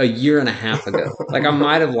Yeah. a year and a half ago. Like I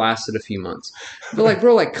might have lasted a few months. But like,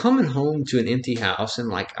 bro, like coming home to an empty house and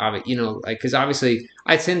like, like, because obviously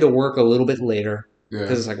I tend to work a little bit later Yeah.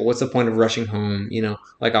 because it's like, well, what's the point of rushing home?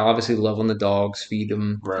 Like I obviously love on the dogs, feed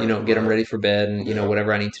them, Right, get them right. ready for bed, and Yeah.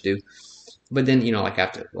 whatever I need to do. But then like I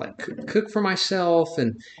have to like cook for myself,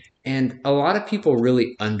 and a lot of people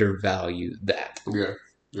really undervalue that. Yeah.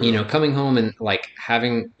 Yeah. Coming home and like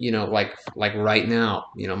having, like right now,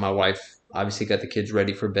 my wife obviously got the kids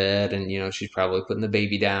ready for bed, and she's probably putting the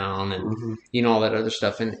baby down, and Hmm. all that other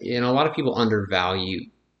stuff, and a lot of people undervalue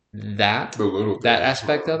that The little that things,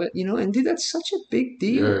 aspect man. of it, and dude, that's such a big Yeah,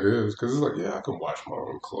 deal. it is because it's like, yeah, I can wash my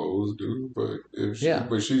own clothes, dude. Yeah.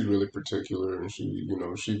 But she's really particular, and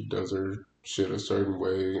she does her shit a certain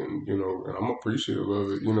way, and I'm appreciative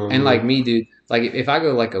of it. You know what I And like mean? me, dude, like if I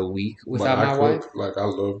go like a week Like without I my wife, cook, like I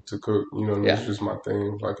love to cook. You know what I mean? It's yeah, just my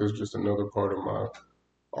thing. Like it's just another part of my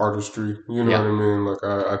artistry. You know what yeah. I mean? Like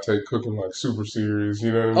I take cooking like super serious.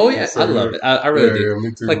 You know what Oh I mean? yeah, So I yeah, love it. I really yeah, do. yeah.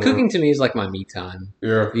 Me too, Like man. cooking to me is like my me time.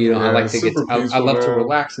 Yeah, I yeah. like It's to get. super I peaceful, love to man.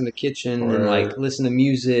 relax in the kitchen and Right. like listen to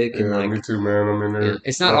music and Yeah, like. me too, man. I'm in Yeah, there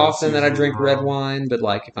it's not throwing often that I seasonings drink red around. wine, but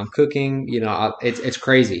like if I'm cooking, it's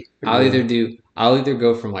crazy. Yeah, I'll either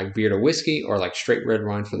go from like beer to whiskey or like straight red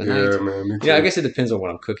wine for the night. yeah, man. Me I too. guess it depends on what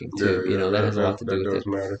I'm cooking Yeah, too. yeah. That That has a lot that to do that with it. does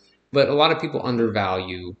matter. But a lot of people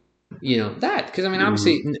undervalue, that because I mean, Hmm.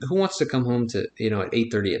 obviously, who wants to come home to at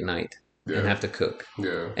 8:30 at night and Yeah, have to cook? yeah.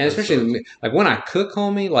 And That sucks. especially like when I cook,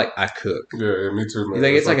 homie, like I cook. Yeah, yeah. Me too, man.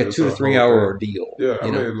 Like It's it's like like a it's two to a three whole hour thing. ordeal. Yeah,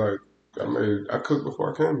 I cooked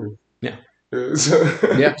before I came here. Yeah. Yeah, so,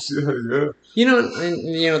 Yeah. yeah,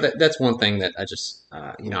 yeah, And that's one thing that I just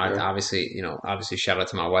I yeah. obviously shout out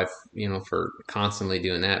to my wife, for constantly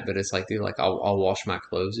doing that. But it's like, dude, like I'll wash my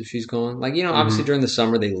clothes if she's gone. Like, obviously Hmm. during the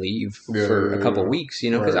summer they leave Yeah, for a yeah, couple yeah. weeks,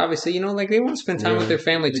 because Right. obviously like they want to spend time with Yeah, their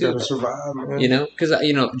family you too. gotta survive, man. Because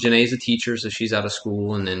Janae's a teacher, so she's out of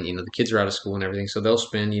school, and then the kids are out of school and everything, so they'll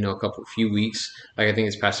spend a few weeks. Like I think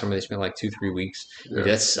this past summer they spent like 2-3 weeks. Dude, Yeah,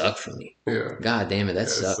 that sucked for me. yeah, God damn it, that yeah. It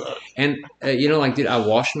sucked. sucks. And like, dude, I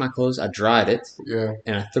washed my clothes, I dried it, Yeah,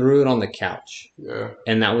 and I threw it on the couch, yeah.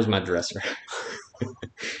 and that was my dresser.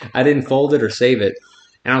 I didn't fold it or save it,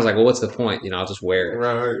 and I was like, well, what's the point? I'll just wear it.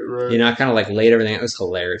 Right, right. I kind of like laid everything. It was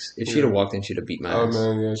hilarious. If she'd have Yeah. walked in, she'd have beat my Oh ass.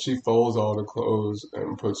 man, yeah. She folds all the clothes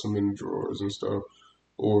and puts them in drawers and stuff.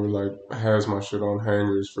 or like has my shit on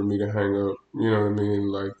hangers for me to hang up. You know what I mean?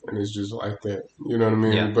 Like, and it's just like that. You know what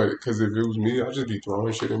I Yeah. mean? But because if it was me, I'd just be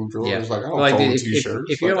throwing shit in Yeah. drawers. Like I But don't like, dude, fold if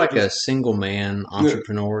t-shirts. you're Like I like a just single man yeah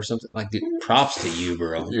entrepreneur or something, like, dude, props to you,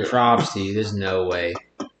 bro. yeah Props to you. There's no way.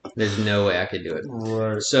 There's no way I could do it.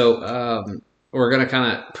 right. So, we're gonna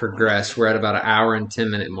kind of progress. We're at about an hour and 10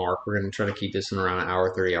 minute mark. We're gonna try to keep this in around an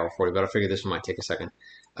hour 30, hour 40. But I figure this one might take a second.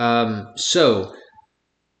 So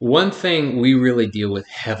one thing we really deal with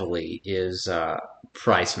heavily is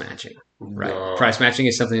price matching. Right. Price matching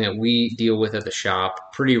is something that we deal with at the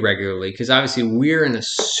shop pretty regularly because obviously we're in a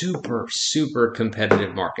super, super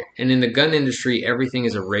competitive market. And in the gun industry, everything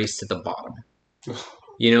is a race to the bottom.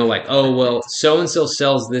 You know, like, oh, well, so and so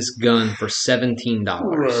sells this gun for $17.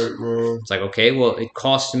 Right, man. It's like, okay, well, it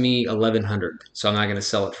cost me 1100, so I'm not going to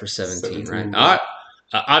sell it for 17, right? 17 bucks.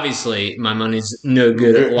 Obviously, my money's no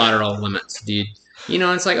good at lateral limits, dude. You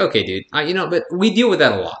know, it's like, okay, dude, but we deal with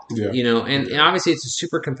that a lot, Yeah, you know, and yeah, obviously it's a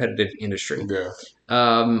super competitive industry yeah.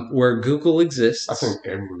 where Google I think exists.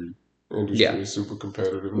 every industry Yeah. is super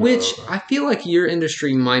competitive now. Which I feel like your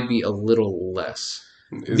industry might be a little less.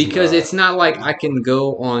 It's Because not. it's not like I can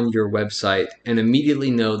go on your website and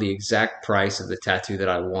immediately know the exact price of the tattoo that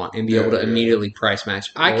I want and be able Yeah, to yeah. immediately price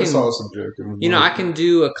match. I Yeah, it's can, all subjective. I But can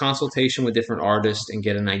do a consultation with different artists and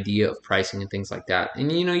get an idea of pricing and things like that.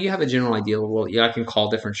 And you have a general idea. Well, yeah, I can call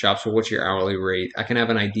different shops. Well, what's your hourly rate? I can have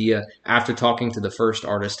an idea after talking to the first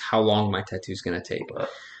artist how long my tattoo is going to take. right.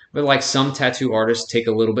 But like some tattoo artists take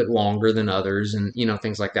a little bit longer than others, and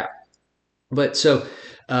things like that. But so,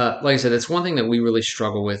 like I said, that's one thing that we really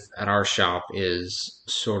struggle with at our shop is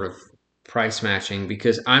sort of price matching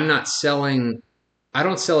because I'm not selling. I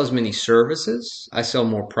don't sell as many services. I sell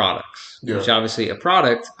more products, Yeah, which obviously a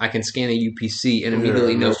product I can scan a UPC and yeah,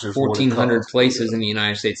 immediately and know that's just what it 1,400 costs. places Yeah, in the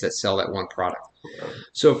United States that sell that one product. right.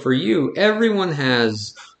 So for you, everyone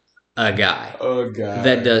has a guy A that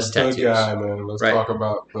guy, does the tattoos, guy, man. Let's right? talk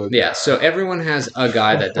about the Yeah, so guy. everyone has a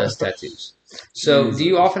guy that does tattoos. So, do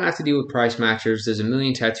you Jesus. often have to deal with price matchers? There's a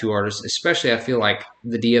million tattoo artists, especially I feel like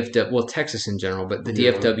the DFW, well, Texas in general, but the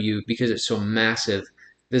Yeah. DFW, because it's so massive,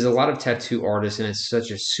 there's a lot of tattoo artists and it's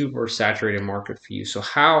such a super saturated market for you. So,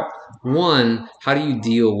 how do you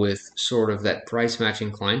deal with sort of that price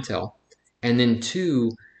matching clientele? And then,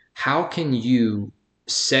 two, how can you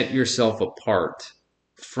set yourself apart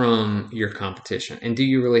from your competition? And do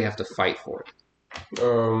you really have to fight for it?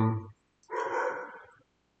 Um,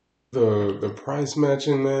 the price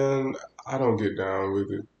matching, man. I don't get down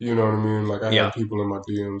with it. You know what I mean? Like I have Yeah. people in my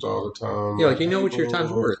DMs all the time, Yeah, like like, you know "Hey, what your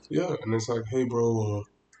time's bro, worth. yeah," and it's like, "Hey, bro,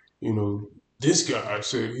 you know, this guy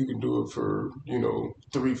said he can do it for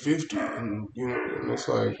 350, and and it's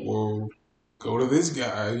like, well, go to this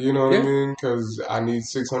guy. You know what I Yeah. mean? Because I need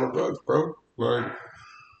 600 bucks, bro. Like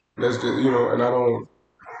that's just and I don't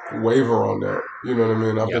waver on that. You know what I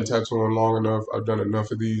mean? I've been Yep. tattooing long enough. I've done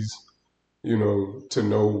enough of these to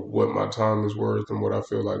know what my time is worth and what I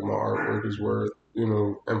feel like my artwork is worth.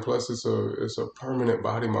 And plus it's a permanent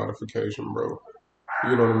body modification, bro.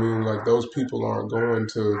 You know what I mean? Like those people aren't going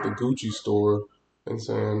to the Gucci store and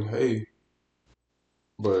saying, "Hey,"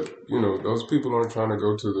 but those people aren't trying to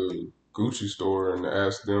go to the Gucci store and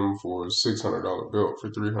ask them for a $600 belt for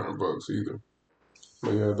 300 bucks either.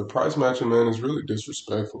 But yeah, the price matching, man, is really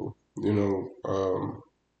disrespectful.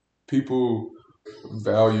 People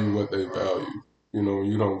value what they value.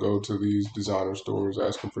 You don't go to these designer stores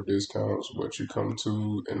asking for discounts, but you come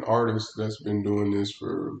to an artist that's been doing this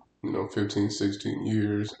for, 15, 16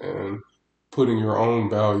 years and putting your own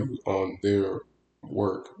value on their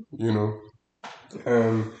work,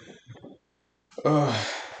 And, uh,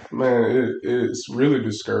 man, it's really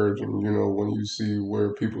discouraging, when you see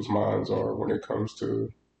where people's minds are when it comes to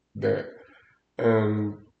that.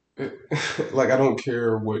 And it, like I don't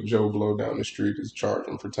care what Joe Blow down the street is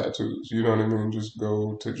charging for tattoos. You know what I mean? Just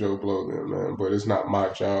go to Joe Blow then, man. But it's not my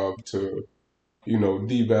job to,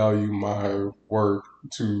 devalue my work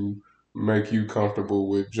to make you comfortable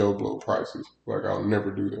with Joe Blow prices. Like I'll never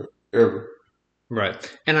do that. Ever. Right.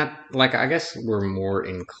 And I guess we're more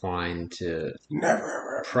inclined to Never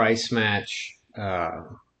ever ever. price match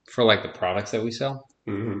for like the products that we sell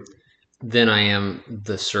Hmm. than I am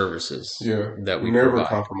the services Yeah. that we Never provide.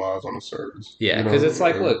 compromise on the service. Yeah, because it's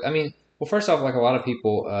like, look, I mean, well, first off, like a lot of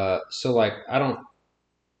people, so like I don't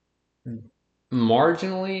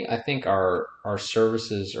marginally, I think our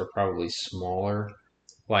services are probably smaller,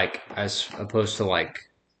 like as opposed to like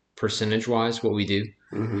percentage wise what we do.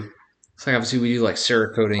 Hmm. It's like obviously we do like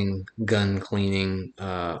cerakoting, gun cleaning,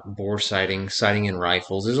 bore sighting in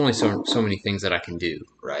rifles. There's only so many things that I can do,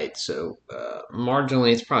 right? So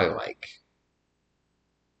marginally, it's probably like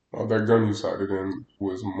Oh, that gun you cited in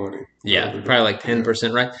was money the Yeah, other day. probably like Yeah.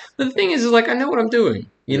 10%, right? But the thing is like I know what I'm doing,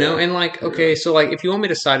 you know, Yeah. and like Yeah. okay, so like if you want me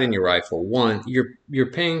to sight in your rifle, one,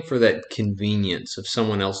 you're paying for that convenience of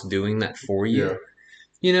someone else doing that for you. Yeah.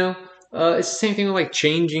 You know, it's the same thing with like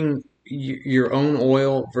changing your own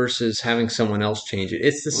oil versus having someone else change it.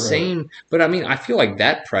 It's the Right. same, but I mean, I feel like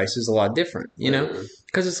that price is a lot different, you know, Yeah.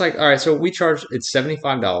 because it's like, all right, so we charge it's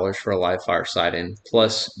 $75 for a live fire sight in,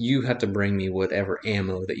 plus you have to bring me whatever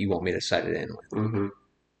ammo that you want me to sight it in with. Mm-hmm.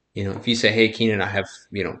 You know, if you say, hey, Keenan, I have,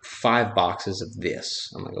 5 boxes of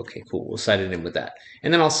this, I'm like, okay, cool, we'll sight it in with that.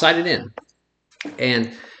 And then I'll sight it in.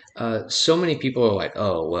 And so many people are like,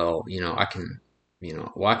 oh, well, I can,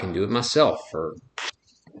 I can do it myself for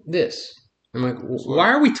this. I'm like, It's like, why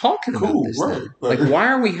are we talking about cool, this right? then? Like, why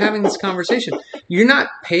are we having this conversation? You're not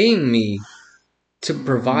paying me to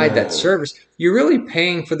provide that man, service. You're really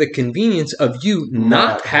paying for the convenience of you not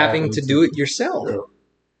not having having to to. do it yourself.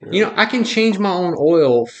 Yeah. Yeah. I can change my own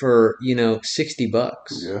oil for, $60.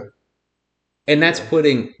 Yeah. And that's Yeah.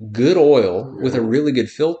 putting good oil with a Yeah. really good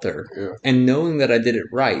filter Yeah. and knowing that I did it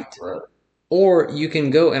right. Right. Or you can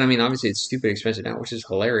go, and I mean, obviously it's stupid expensive now, which is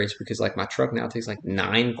hilarious because like my truck now takes like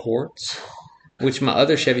 9 quarts, which my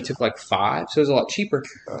other Chevy took like 5, so it's a lot cheaper.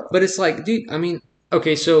 But it's like, dude, I mean,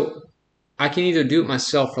 okay, so I can either do it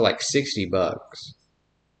myself for like $60,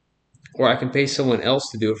 or I can pay someone else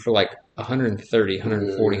to do it for like 130,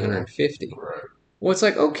 140, Yeah. 150. Right. Well, it's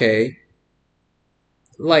like, okay,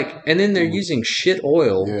 like, and then they're using shit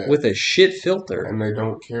oil Yeah. with a shit filter. And they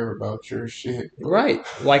don't care about your shit, bro. Right,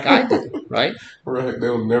 like I do, right? Right.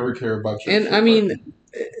 They'll never care about your And shit I like mean,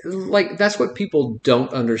 like that's what people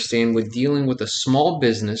don't understand with dealing with a small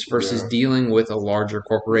business versus Yeah. dealing with a larger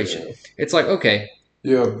corporation. Yeah. It's like, okay,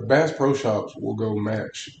 Yeah. Bass Pro Shops will go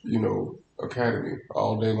match, Academy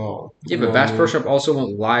all day long. yeah, You know but what I Bass Pro mean? Shop also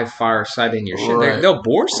won't live fire sight in your shit. Right. They'll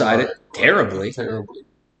bore sight it Right. Right. terribly, Terribly.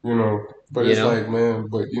 But you it's know? like, man,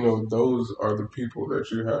 but those are the people that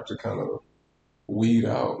you have to kind of weed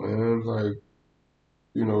out, man. Like,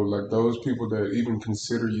 like those people that even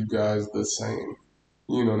consider you guys the same.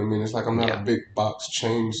 You know what I mean? It's like I'm not a Yeah, big box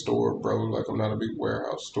chain store, bro. Like I'm not a big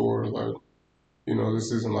warehouse store. Like,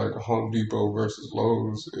 this isn't like a Home Depot versus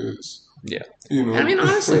Lowe's. It's, yeah. you And I mean, know,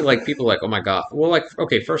 honestly, like people are like, oh my god. Well, like,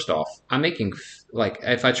 okay, first off, I'm making like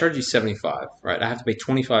if I charge you 75, right? I have to pay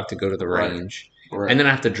 25 to go to the right, range, and right, then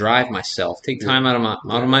I have to drive myself, take yeah, time out of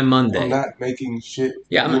yeah. my I'm Monday. not making shit.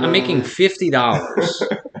 Yeah, I'm, You I'm know what making $50.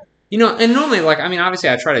 And normally, like, I mean, obviously,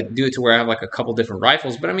 I try to do it to where I have like a couple different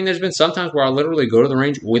rifles, but I mean, there's been some times where I literally go to the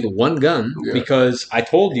range with one gun I mean? because I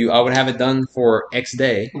told you I would have it done for X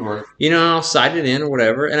day. Yeah, right, I'll sight it in or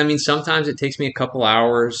whatever. And I mean, sometimes it takes me a couple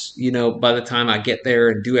hours, by the time I get there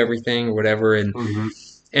and do everything or whatever. mm-hmm,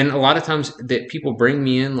 And a lot of times that people bring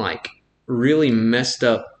me in like really messed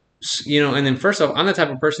up, and then first off, I'm the type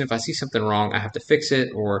of person if I see something wrong, I have to fix it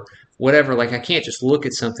or whatever. Like I can't just look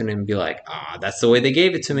at something and be like, that's the way they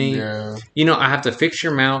gave it to me. yeah. I have to fix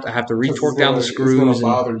your mount, I have to Because retorque down the it's gonna screws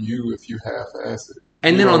bother you if you half-ass it.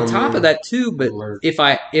 and You then know on what I top of mean? that too, but Like,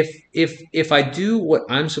 if I do what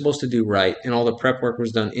I'm supposed to do right and all the prep work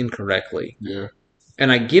was done incorrectly yeah.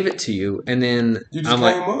 and I give it to you and then You just I'm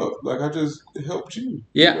like, came up. Like I just helped you.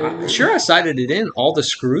 You know what I yeah, mean? sure, I sighted it in. All the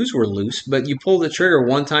screws were loose, but you pull the trigger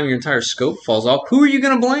one time, your entire scope falls off. Who are you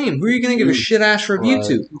going to blame? Who are you going to give a You. shit ass review Right.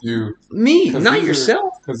 to? You. Me, Cause not these are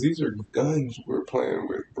yourself. cause these are guns we're playing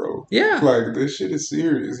with, bro. Yeah, Like this shit is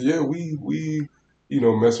serious. Yeah, we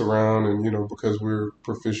mess around and because we're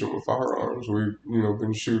proficient with firearms, we've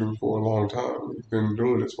been shooting for a long time. We've been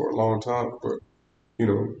doing this for a long time, but you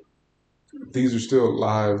know these are still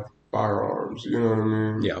live firearms. You know what I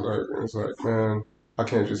mean? yeah. Like it's like, man, I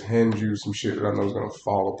can't just hand you some shit that I know is gonna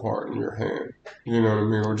fall apart in your hand. You know what I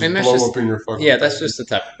mean? Or And just that's blow just, up in your fucking yeah, that's face. just the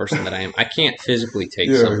type of person that I am. I can't physically take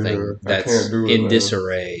Yeah, yeah. something I can't that's do it, in man.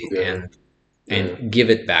 disarray Yeah, yeah. and give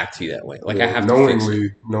it back to you that way. Like I Yeah, have to fix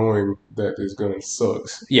it. knowing that this gun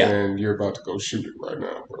sucks Yeah, and you're about to go shoot it right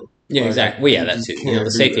now, bro. yeah, Like exactly. Well, yeah, you that just too. The can't do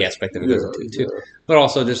safety that. aspect of it goes Yeah, into it too. yeah. But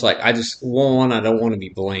also, just like I don't want to be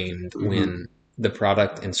blamed Hmm. when the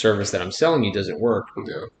product and service that I'm selling you doesn't work.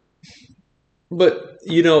 Yeah, But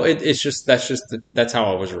it's just that's how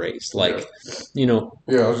I was raised. yeah. Like, you know,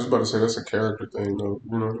 Yeah, I was just about to say that's a character thing though.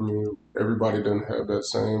 You know what I mean? Everybody doesn't have that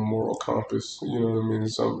same moral compass. You know what I mean?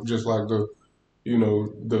 Some just like the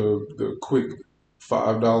quick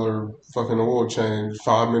 $5 fucking oil change,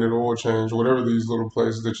 5-minute oil change, whatever these little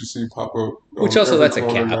places that you see pop up which on also every that's a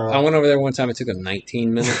corner cap. I now. went over there one time. It took them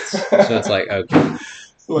 19 minutes. So it's like, okay,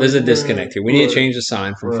 Like, there's a man, disconnect here. We need to right. change the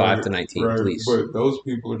sign from 5 Right, to 19, right. please. But those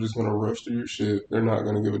people are just gonna rush to your shit. They're not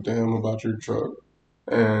gonna give a damn about your truck.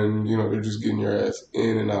 and they're just getting your ass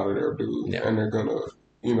in and out of there, dude. Yeah. And they're gonna,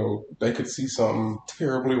 they could see something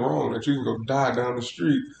terribly wrong that you can go die down the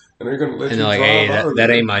street, and they're gonna let And they're you like, drive hey, out of that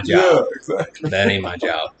there. ain't my Yeah, job. exactly. That ain't my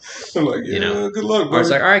job. They're like, You know. yeah, good luck, Or it's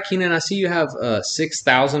buddy. like, all right, Keenan, I see you have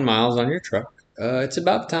 6,000 miles on your truck. It's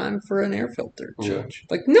about time for an air filter Yeah. change.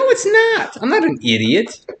 Like, no, it's not. I'm not an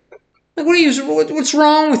idiot. Like, what's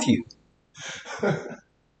wrong with you?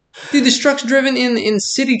 Dude, this truck's driven in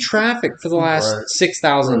city traffic for the last Right.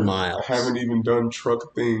 6,000 Right. miles. I haven't even done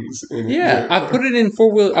truck things in it Yeah, yet. I put it in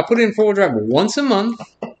four-wheel drive once a month.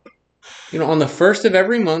 On the first of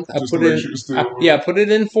every month, Just to make sure it's still I put it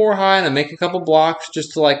in 4 high, and I make a couple blocks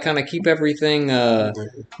just to like kind of keep everything lubed.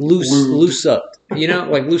 loose up.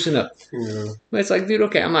 Like loosen up. Yeah. But it's like, dude,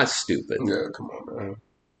 okay, I'm not stupid. Yeah, come on, man.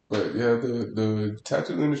 But yeah, the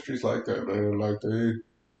tattoo industry's like that, man. Like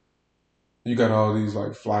you got all these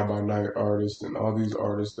like fly by night artists and all these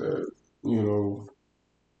artists that you know,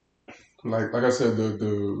 like I said,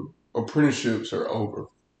 the apprenticeships are over.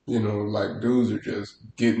 Like dudes are just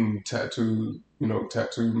getting tattooed,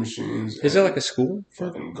 tattoo machines Is there and like a school for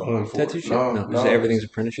fucking going for tattoo it. shit? No, No, is no, it everything's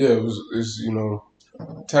apprenticeship? yeah, it's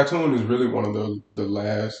tattooing is really one of the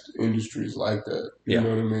last industries like that. You Yeah. know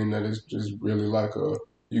what I mean? That is just really like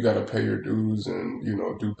you got to pay your dues and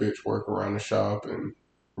do bitch work around the shop and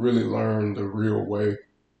really learn the real way.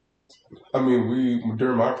 I mean, we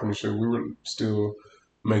during my apprenticeship we were still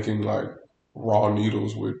making like raw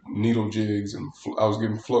needles with needle jigs, and I was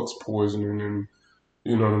getting flux poisoning, and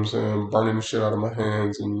you know what I'm saying, burning the shit out of my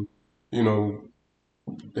hands, and you know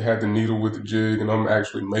they had the needle with the jig, and I'm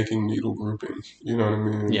actually making needle groupings. You know what I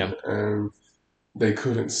mean? Yeah. And they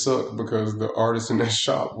couldn't suck because the artists in that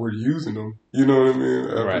shop were using them. You know what I mean?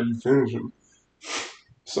 After Right. you finish them,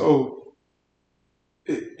 so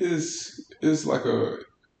it's like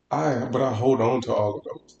but I hold on to all of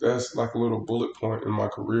those. That's like a little bullet point in my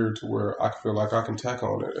career to where I feel like I can tack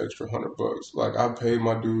on that extra $100. Like I've paid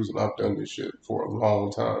my dues and I've done this shit for a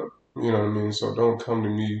long time. You know what I mean? So don't come to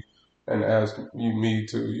me and ask me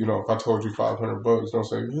to, if I told you $500, don't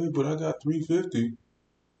say, hey, but I got 350.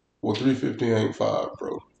 Well, 350 ain't five,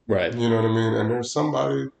 bro. Right. You know what I mean? And there's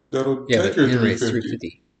somebody that'll Yeah, take but your Henry, it's 350,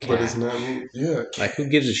 350 but it's cash. not me. Yeah, Like, who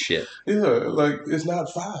gives a shit? yeah, like it's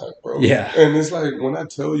not five, bro. Yeah. And it's like when I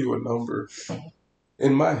tell you a number,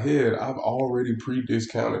 in my head, I've already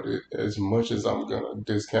pre-discounted it as much as I'm gonna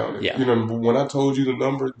discount it. Yeah. But when I told you the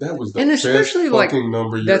number, that was the And best especially like fucking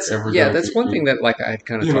number you're ever gonna that's get, one thing dude. that like I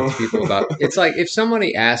kind of You talk know? to people about. It's like if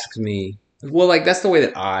somebody asks me, well, like that's the way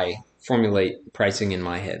that I formulate pricing in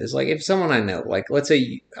my head. Is like if someone I know, like let's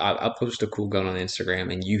say I'll post a cool gun on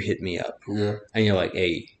Instagram and you hit me up Yeah. and you're like,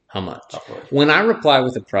 hey, how much? How much? When I reply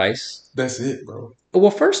with a price, That's it, bro. well,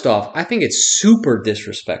 first off, I think it's super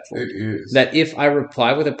disrespectful It is. that if I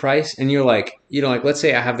reply with a price and you're like, like let's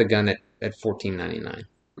say I have the gun at $14.99.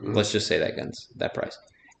 Mm. Let's just say that gun's that price.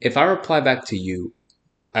 If I reply back to you,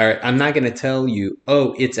 all right, I'm not going to tell you,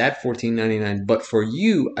 oh, it's at $14.99, but for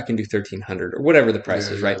you, I can do $1,300 or whatever the price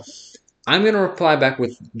is, right? I'm going to reply back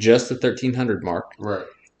with just the $1,300 mark. Right.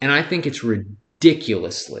 And I think it's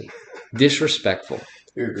ridiculously disrespectful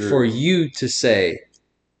for you to say,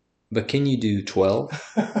 but can you do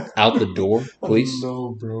 12 out the door, please?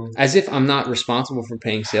 No, bro. As if I'm not responsible for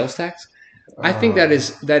paying sales tax. I think that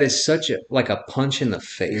is such a punch in the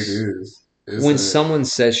face. It is. When someone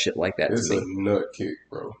says shit like that to me. It's a nut kick,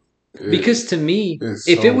 bro. Because to me,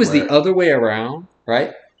 if it was the other way around,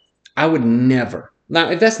 right, I would never. Now,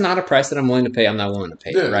 if that's not a price that I'm willing to pay, I'm not willing to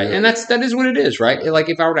pay it, right? Yeah. And that is what it is, right? Like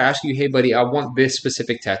if I were to ask you, hey, buddy, I want this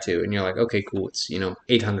specific tattoo, and you're like, okay, cool, it's $800.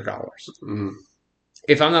 Mm-hmm.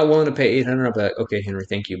 If I'm not willing to pay $800, I'll be like, okay, Henry,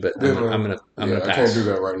 thank you, but I'm gonna pass. I can't do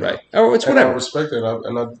that right now. Right? Or it's whatever. I respect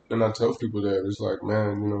that, and I tell people that it's like,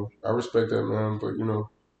 man, I respect that, man, but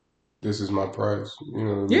this is my price. You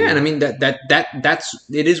know what I mean? And I mean that's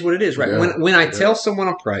it is what it is, right? Yeah. When I tell someone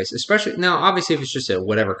a price, especially now, obviously if it's just a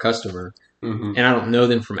whatever customer, and I don't know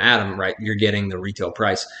them from Adam, right? You're getting the retail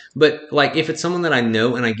price. But like if it's someone that I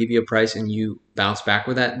know and I give you a price and you bounce back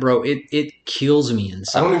with that, bro, it kills me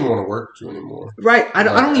inside. I don't even want to work with you anymore. Right? I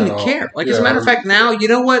don't even care. Like as a matter of fact, now you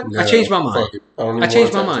know what? I changed my mind. I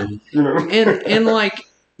changed my mind. And like.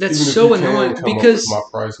 That's even so if you annoying come because up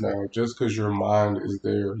with my price now, just because your mind is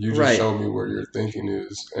there, you just show me where your thinking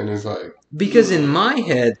is, and it's like because in my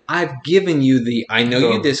head, I've given you the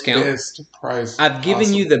you discount best price. I've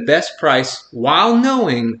given you the best price while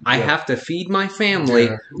knowing I have to feed my family,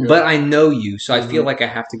 but I know you, so I feel like I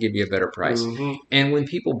have to give you a better price. And when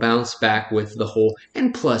people bounce back with the whole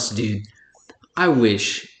and plus, dude, I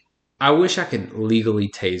wish I could legally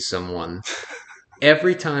tase someone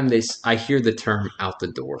Every time I hear the term "out the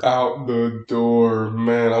door." Out the door,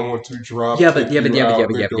 man. I want to drop Yeah, but kick yeah, but you yeah, but yeah, out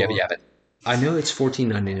but the yeah, but yeah, but door. yeah, but I know it's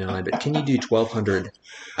 $14.99, but can you do 1,200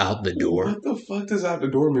 out the door? What the fuck does out the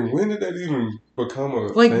door mean? When did that even become a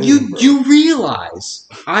Like thing, you, bro? you realize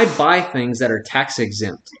I buy things that are tax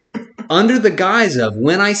exempt under the guise of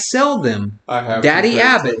when I sell them, I have to Daddy pay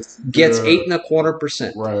Abbott tax. gets Yeah,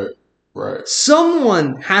 8.25%. right, right,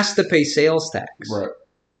 Someone has to pay sales tax. right.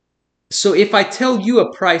 So if I tell you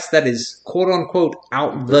a price that is quote unquote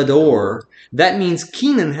out the door, that means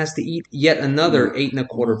Keenan has to eat yet another eight and a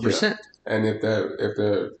quarter Yeah. percent. And if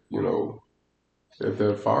that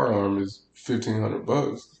firearm is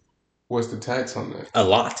 $1,500, what's the tax on that? A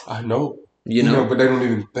lot. I know. You know? But they don't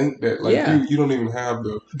even think that. Like Yeah. you don't even have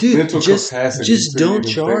the Dude, mental capacity just to don't even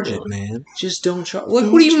think charge of it, it. man. Just don't charge. Like,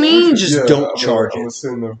 what Don't do you charge mean? it. Just Yeah, don't charge I'm it. gonna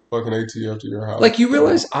send the fucking ATF to your house. Like, you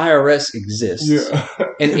realize IRS exists, Yeah,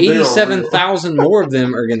 and they are real. 87,000 more of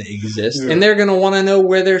them are going to exist, Yeah. and they're going to want to know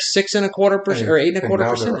where their 6.25% or eight and a And quarter now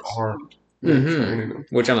percent they're is. armed. They're training them.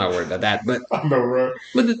 Which I'm not worried about that, but I know, right?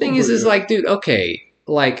 the thing But is yeah. like, dude, okay,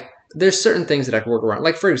 like there's certain things that I can work around.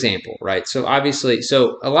 Like, for example, right? So obviously,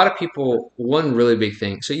 so a lot of people, one really big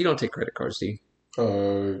thing. So you don't take credit cards, do you?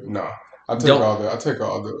 Nah. Don't. I take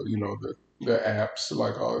all the apps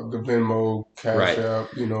like all the Venmo, Cash Right. App,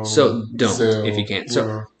 So don't if you Zelle,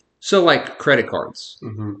 can't. So like credit cards,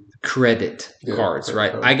 hmm credit Yeah, cards, credit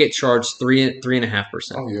right? card. I get charged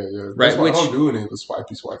 3.5%, Oh yeah. That's right? why I Which don't do any of the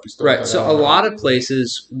swipey stuff. right. Like I So a don't lot have. of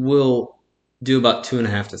places will do about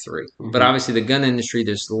 2.5 to 3. But Hmm obviously, the gun industry,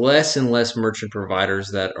 there's less and less merchant providers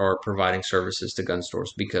that are providing services to gun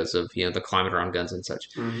stores because of the climate around guns and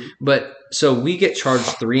such. hmm But so we get charged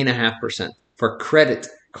 3.5% for credit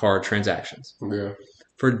card transactions. Yeah.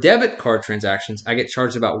 For debit card transactions, I get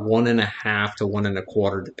charged about 1.5 to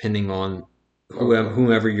 1.25, depending on Okay.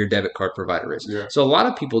 whomever your debit card provider is. Yeah. So a lot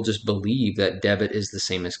of people just believe that debit is the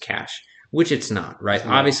same as cash, which it's not, right? It's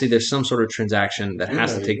not. Obviously, there's some sort of transaction that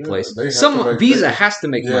has to take place. They have to Some make. Visa has to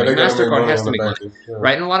make money, They gotta make Mastercard money has on to the make back money, end. Yeah.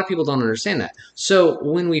 right? And a lot of people don't understand that. So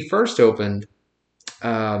when we first opened,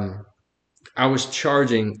 I was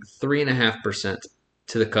charging 3.5%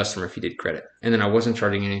 to the customer if you did credit, and then I wasn't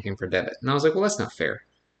charging anything for debit. And I was like, well, that's not fair,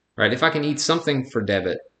 right? If I can eat something for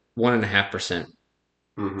debit, 1.5%,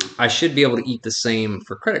 I should be able to eat the same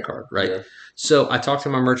for credit card, right? Yeah. So I talked to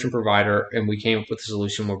my merchant provider, and we came up with a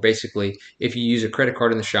solution where basically, if you use a credit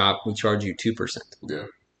card in the shop, we charge you 2%. Yeah.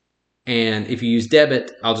 And if you use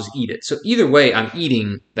debit, I'll just eat it. So either way, I'm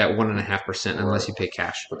eating that 1.5% unless Right. you pay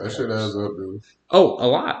cash. But that shit adds up, dude. Oh, a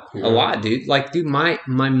lot, Yeah. a lot, dude. Like, dude, my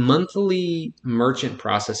monthly merchant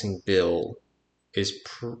processing bill is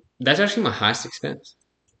that's actually my highest expense.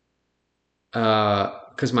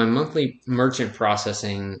 Because my monthly merchant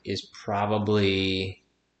processing is probably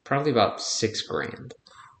about $6,000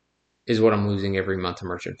 is what I'm losing every month to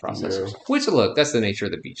merchant processors. Yeah. Which, look, that's the nature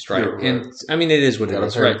of the beast, right? Yeah, right. And I mean, it is what You it gotta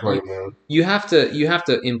is, pay right? to play, man. You have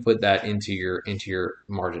to input that into your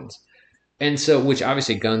margins, and so which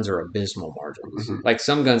obviously guns are abysmal margins. Mhm. Like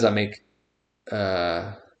some guns I make,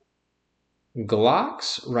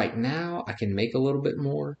 Glocks right now I can make a little bit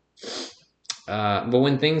more. But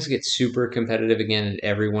when things get super competitive again and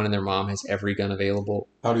everyone and their mom has every gun available,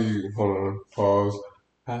 How do you hold on, pause?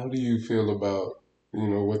 How do you feel about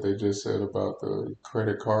what they just said about the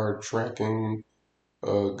credit card tracking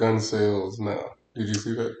gun sales now? Did you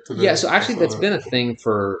see that today? yeah, so I actually saw that's that. been a thing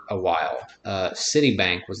for a while.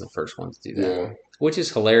 Citibank was the first one to do that, Yeah. which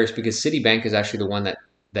is hilarious because Citibank is actually the one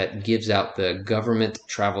that gives out the government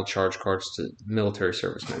travel charge cards to military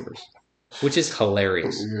service members, which is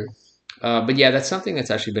hilarious. Yeah. But yeah, that's something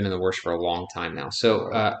that's actually been in the works for a long time now. So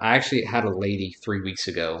Wow. I actually had a lady 3 weeks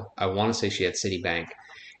ago. I want to say she had Citibank,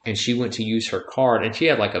 and she went to use her card, and she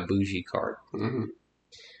had like a bougie card, hmm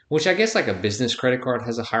which I guess like a business credit card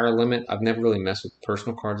has a higher limit. I've never really messed with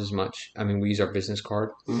personal cards as much. I mean, we use our business card,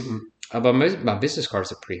 hmm but my business card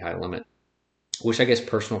is a pretty high limit, which I guess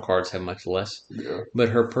personal cards have much less. Yeah. But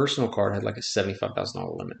her personal card had like a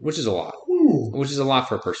 $75,000 limit, which is a lot. Ooh. Which is a lot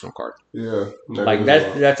for a personal card. Yeah. Like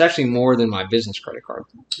that's actually more than my business credit card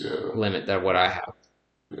Yeah. limit that what I have.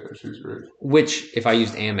 Yeah. She's great. Which if I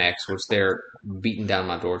used Amex, which they're beating down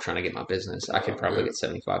my door trying to get my business, I could probably Yeah. get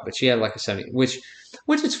 75. But she had like a 70, which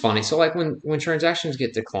is funny. So like when transactions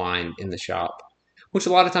get declined in the shop, which a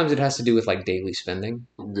lot of times it has to do with like daily spending.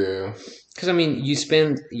 Yeah. Because I mean, you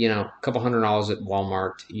spend a couple $100 at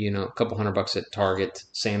Walmart, a couple $100 at Target,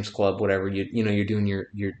 Sam's Club, whatever. You're doing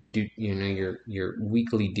your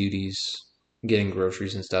weekly duties, getting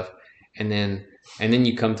groceries and stuff, and then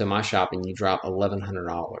you come to my shop and you drop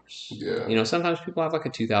 $1,100. Yeah. Sometimes people have like a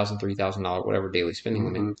 $2,000, $3,000, whatever daily spending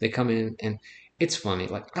limit. They come in it's funny.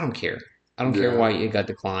 Like, I don't care. I don't care Yeah. why it got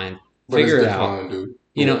declined. But it's Figure it out. declined, dude.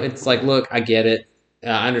 You know, Yeah. it's like, look, I get it.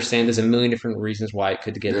 I understand there's a million different reasons why it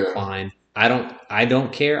could get Yeah. declined. I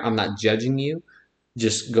don't care. I'm not judging you.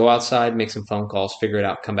 Just go outside, make some phone calls, figure it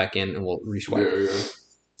out, come back in, and we'll reswipe. Yeah. Yeah.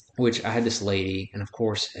 Which I had this lady, and of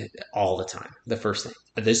course, all the time, the first thing,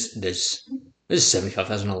 this is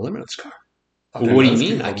 $75,000 limit on this car. I Well, didn't what do you ask you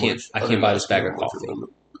mean? how much. I I can't didn't buy this ask you bag how of much your coffee. limit.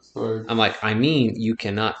 It's like, I'm like, I mean, you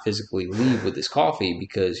cannot physically leave with this coffee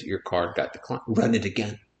because your card got declined. Run it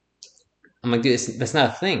again. I'm like, dude, that's not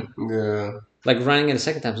a thing. yeah. Like running it a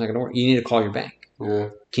second time is not gonna work. You need to call your bank. Yeah.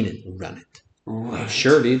 Keenan, run it. Right.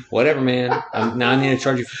 Sure, dude. Whatever, man. Now I need to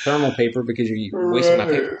charge you for thermal paper because you're wasting my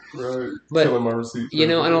Right. paper. Right. But Killing my receipts you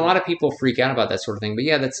know, every and a day. lot of people freak out about that sort of thing. But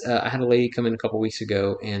yeah, that's. I had a lady come in a couple weeks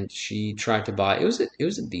ago, and she tried to buy. It was a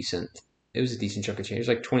decent chunk of change. It was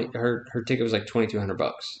like 20. Her ticket was like $2,200.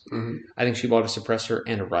 Mm-hmm. I think she bought a suppressor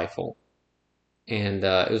and a rifle, and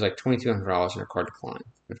it was like $2,200, and her card declined.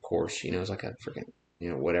 Of course, you know, it was like a freaking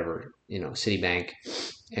whatever Citibank,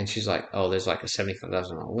 and she's like, oh, there's like a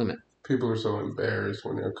 $75,000 limit. People are so embarrassed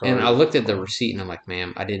when their And card I is looked at the declined. receipt, and I'm like,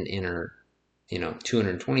 ma'am, I didn't enter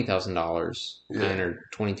 $220,000. I Yeah. entered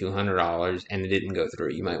 $2,200 and it didn't go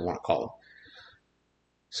through. You might want to call them.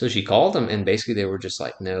 So she called them, and basically they were just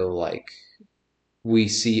like, no, like we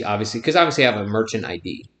see obviously because obviously I have a merchant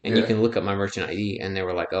ID, and you Yeah. can look up my merchant ID, and they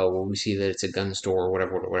were like, oh, well, we see that it's a gun store or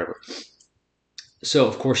whatever, whatever. So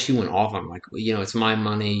of course she went off. I'm like, well, it's my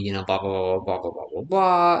money, blah blah blah blah blah blah blah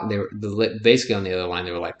blah. They were basically on the other line.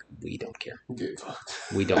 They were like, we don't care. Get fucked.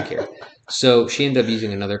 We don't care. So she ended up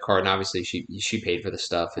using another card, and obviously she paid for the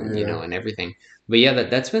stuff and Yeah. and everything. But yeah,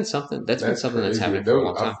 that's been something That's that's crazy. happening for a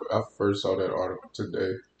long time. I first saw that article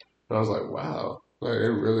today, and I was like, wow, like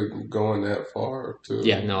they're really going that far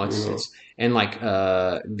Yeah, to, no, it's and like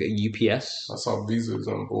UPS. I saw Visa's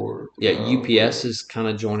on board Yeah, now, UPS but is kind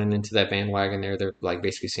of joining into that bandwagon there. They're like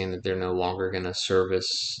basically saying that they're no longer going to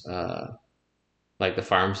service like the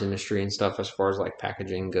firearms industry and stuff as far as like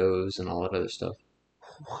packaging goes and all that other stuff.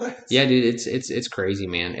 what? Yeah, dude, it's crazy,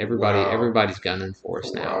 man. Wow. Everybody's gunning for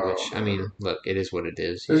us now, Wow, which I man. mean, look, it is what it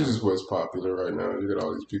is. It's just what's popular right now. You got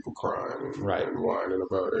all these people crying Right. and whining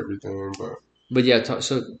about everything, but But yeah,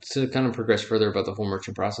 so to kind of progress further about the whole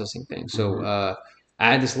merchant processing thing. So hmm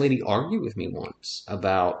I had this lady argue with me once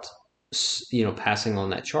about passing on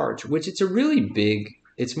that charge, which it's a really big.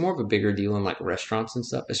 It's more of a bigger deal in like restaurants and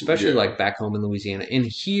stuff, especially yeah, like back home in Louisiana. And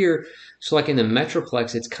here, so like in the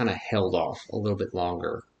Metroplex, it's kind of held off a little bit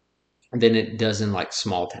longer than it does in like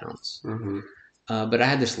small towns. hmm But I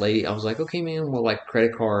had this lady. I was like, okay, man. Well, like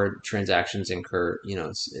credit card transactions incur,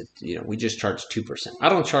 we just charge 2%. I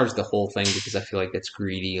don't charge the whole thing because I feel like that's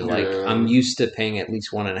greedy. Like yeah, I'm used to paying at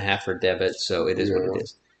least 1.5 for debit, so it is what it yeah.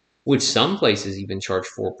 is. Which some places even charge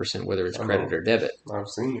 4%, whether it's I credit know. or debit. I've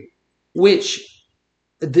seen it. Which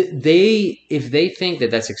if they think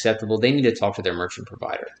that that's acceptable, they need to talk to their merchant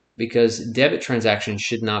provider because debit transactions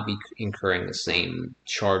should not be incurring the same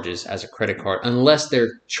charges as a credit card unless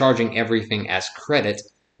they're charging everything as credit,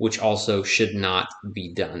 which also should not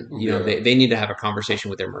be done. Yeah, They need to have a conversation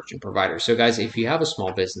with their merchant provider. So guys, if you have a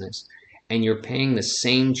small business and you're paying the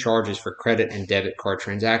same charges for credit and debit card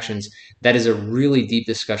transactions, that is a really deep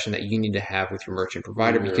discussion that you need to have with your merchant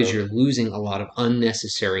provider because yeah. you're losing a lot of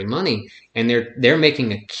unnecessary money, and they're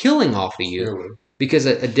making a killing off of you Killing. because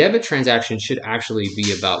a debit transaction should actually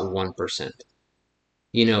be about 1%,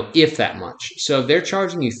 if that much. So if they're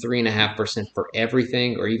charging you 3.5% for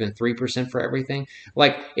everything, or even 3% for everything,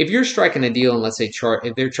 like if you're striking a deal and let's say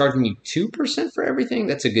if they're charging you 2% for everything,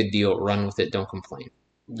 that's a good deal. Run with it. Don't complain.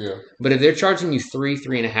 Yeah, But if they're charging you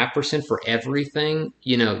 3.5% for everything,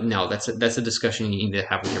 no, that's a discussion you need to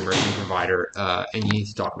have with your merchant provider, and you need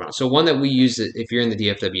to talk about. So one that we use if you're in the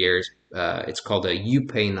DFW areas, it's called a You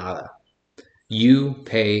Pay Nada. You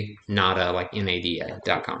Pay Nada, like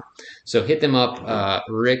NADA.com. So hit them up.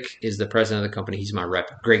 Rick is the president of the company. He's my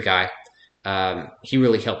rep. Great guy. He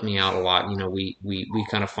really helped me out a lot. We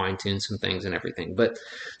kind of fine tuned some things and everything. But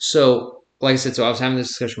so, like I said, so I was having this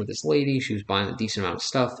discussion with this lady. She was buying a decent amount of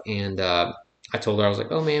stuff, and I told her I was like,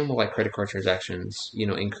 "Oh man, well, like credit card transactions,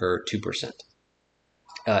 incur 2%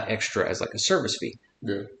 extra as like a service fee."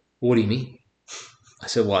 yeah, What do you mean? I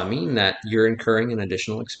said, "Well, I mean that you're incurring an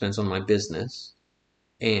additional expense on my business,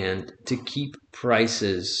 and to keep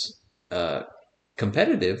prices uh,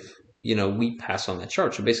 competitive, we pass on that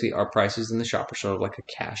charge. So basically, our prices in the shop are sort of like a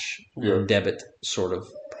cash yeah. debit sort of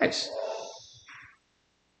price."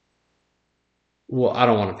 Well, I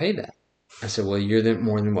don't want to pay that. I said, well, you're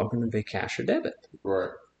more than welcome to pay cash or debit. Right.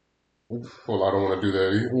 Well, I don't want to do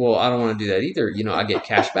that either. Well, I don't want to do that either. I get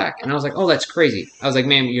cash back. And I was like, oh, that's crazy. I was like,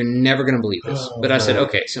 man, you're never going to believe this. Oh, But I said, man.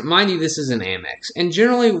 okay, so mind you, this is an Amex. And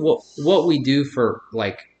generally, what we do for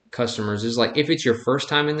like customers is like, if it's your first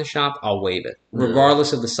time in the shop, I'll waive it, Yeah.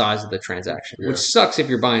 regardless of the size of the transaction, Yeah. which sucks if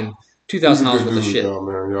you're buying He's a $2,000 good worth of dude, shit. though,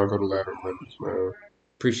 man. Y'all go to Ladder Limits, man.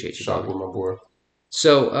 Appreciate you, Shop buddy. with my boy.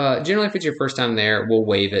 So generally, if it's your first time there, we'll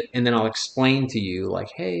waive it, and then I'll explain to you like,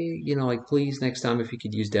 hey, like please next time if you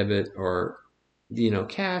could use debit or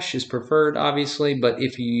cash is preferred, obviously, but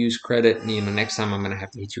if you use credit, next time I'm gonna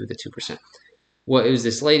have to hit you with a 2%. Well, it was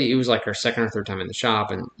this lady. It was like her second or third time in the shop,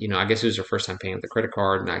 and I guess it was her first time paying with a credit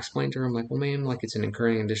card. And I explained to her, I'm like, well, ma'am, like it's an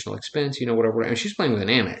incurring additional expense, whatever. And she's playing with an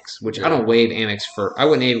Amex, which I don't waive Amex for. I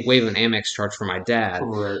wouldn't waive an Amex charge for my dad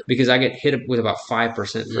because I get hit with about 5%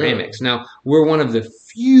 for Amex. Now we're one of the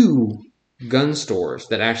few gun stores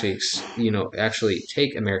that actually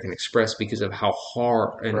take American Express because of how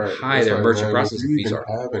hard and high their merchant processing fees are.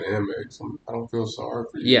 Have an Amex, I don't feel sorry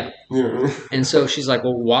for you. Yeah. And so she's like,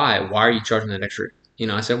 well, why? Why are you charging that extra?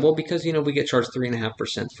 I said, well, because we get charged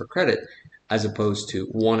 3.5% for credit, as opposed to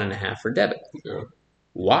 1.5% for debit. Yeah.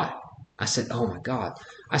 Why? I said, oh my god.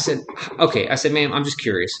 I said, okay. I said, ma'am, I'm just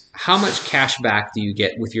curious. How much cash back do you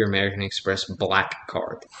get with your American Express Black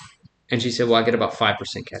card? And she said, well, I get about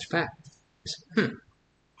 5% cash back. I said,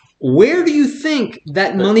 Where do you think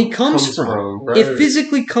that money comes from? Right. It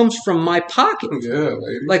physically comes from my pocket. Yeah,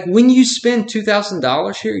 lady. Like when you spend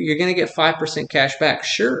 $2,000 here, you're going to get 5% cash back,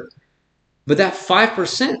 sure. But that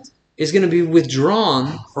 5% is going to be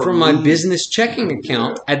withdrawn from my business checking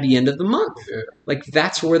account at the end of the month. Yeah. Like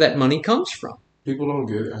that's where that money comes from. People don't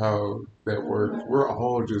get how that works. We're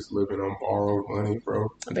all just living on borrowed money, bro.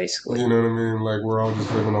 Basically. You know what I mean? Like we're all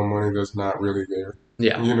just living on money that's not really there.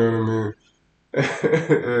 Yeah. You know what I mean?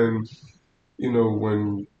 And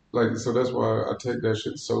when so that's why I take that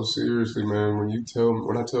shit so seriously, man.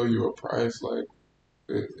 When I tell you a price, like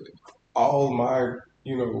all my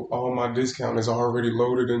discount is already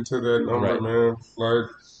loaded into that number, man. Like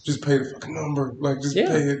just pay the fucking number. Like just pay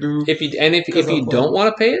it, dude. If you don't want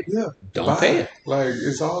to pay it, don't pay it. Like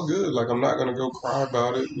it's all good. Like I'm not gonna go cry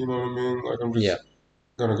about it. You know what I mean? Like I'm just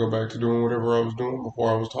gonna go back to doing whatever I was doing before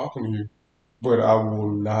I was talking to you. But I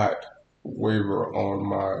will not waver on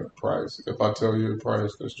my price. If I tell you a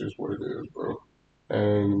price, that's just what it is, bro.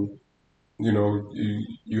 And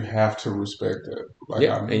you have to respect that. Like,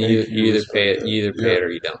 and you either pay it,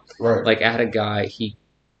 or you don't. Right. Like I had a guy, he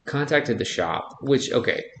contacted the shop, which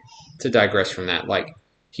to digress from that, like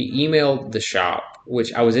he emailed the shop,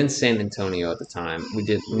 which I was in San Antonio at the time.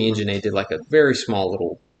 Me and Janae did like a very small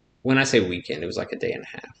little, when I say weekend, it was like a day and a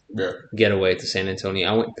half getaway to San Antonio.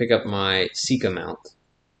 I went and pick up my Sika mount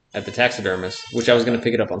at the taxidermist, which I was going to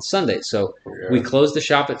pick it up on Sunday. So we closed the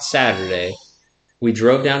shop at Saturday. We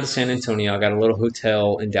drove down to San Antonio. I got a little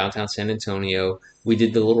hotel in downtown San Antonio. We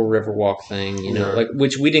did the little Riverwalk thing,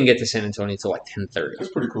 which we didn't get to San Antonio until like 10:30.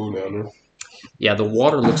 It's pretty cool down there. Yeah, the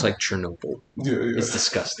water looks like Chernobyl. Yeah. It's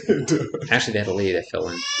disgusting. Actually, they had a lady that fell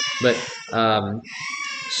in. But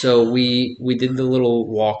so we did the little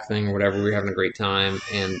walk thing or whatever. We were having a great time,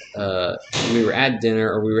 and we were at dinner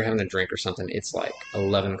or we were having a drink or something. It's like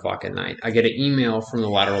 11 o'clock at night. I get an email from the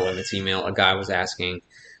Lateral Limits email. A guy was asking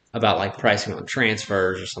about like pricing on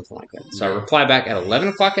transfers or something like that. So I reply back at 11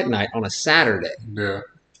 o'clock at night on a Saturday. Yeah.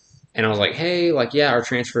 And I was like, hey, like, yeah, our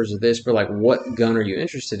transfers are this, but like, what gun are you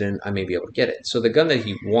interested in? I may be able to get it. So the gun that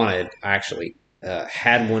he wanted, I actually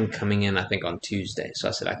had one coming in, I think, on Tuesday. So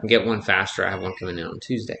I said, I can get one faster. I have one coming in on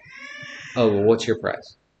Tuesday. Oh, well, what's your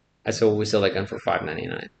price? I said, well, we sell that gun for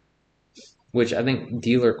 $599, which I think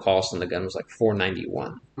dealer cost on the gun was like $491.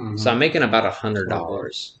 Mm-hmm. So I'm making about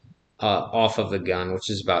 $100 off of the gun, which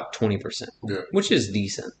is about 20%, which is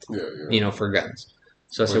decent, for guns.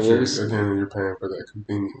 So I said, well, again, you're paying for that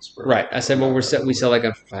convenience, bro. Right. I said, well, we sell that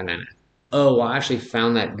gun for $599. Oh, well, I actually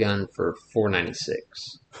found that gun for $496.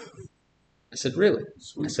 I said, really?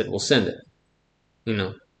 Sweet. I said, well, send it.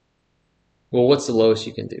 Well, what's the lowest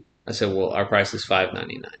you can do? I said, well, our price is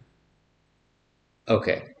 $599.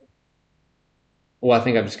 Okay. Well, I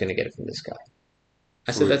think I'm just going to get it from this guy.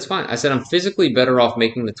 I said, that's fine. I said, I'm physically better off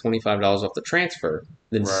making the $25 off the transfer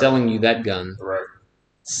than selling you that gun. Right.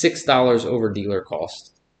 $6 over dealer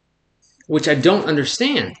cost, which I don't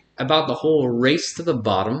understand about the whole race to the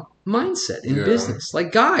bottom mindset in business.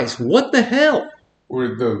 Like, guys, what the hell?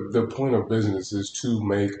 Where the point of business is to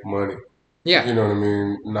make money. Yeah. You know what I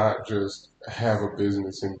mean? Not just have a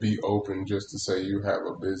business and be open just to say you have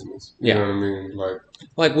a business. You know what I mean?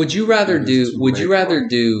 Like would you rather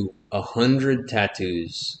do 100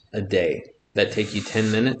 tattoos a day that take you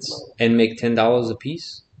 10 minutes and make $10 a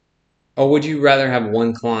piece? Or would you rather have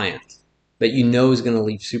one client that you know is going to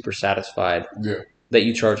leave super satisfied Yeah, that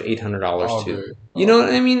you charge $800 all to. day, You all know what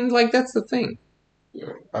day. I mean? Like that's the thing.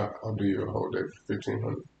 Yeah, I'll do you a whole day for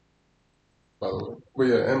 1,500. By the way, but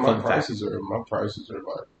yeah, and Fun fact. my prices are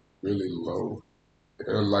like really low.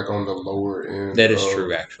 They're like on the lower end That is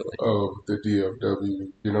true, actually. of the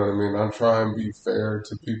DFW. You know what I mean? I try and be fair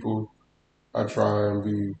to people. I try and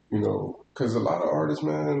be, because a lot of artists,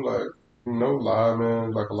 man, like, no lie,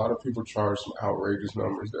 man, like a lot of people charge some outrageous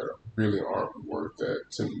numbers that really aren't worth that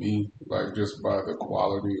to me, like just by the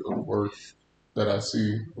quality of work that I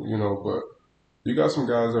see, but you got some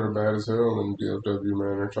guys that are bad as hell in DFW,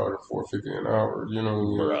 man. They're charging $450 an hour,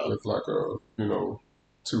 Bro. with like a,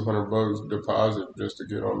 $200 deposit just to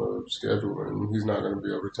get on the schedule, and he's not going to be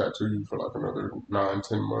able to tattoo you for like another 9,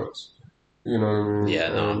 10 months. You know Yeah,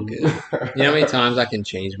 no, I'm what good. You know how many I times I can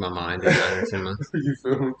change my mind in 9 or 10 months? mean? You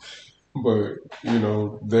feel me?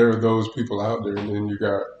 But there are those people out there, and then you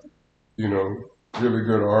got you know really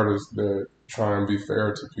good artists that try and be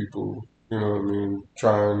fair to people. You know what I mean?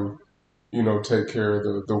 Try and take care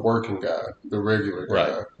of the working guy, the regular Right.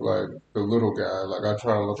 guy, like the little guy. Like I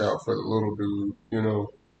try and look out for the little dude,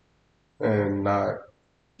 and not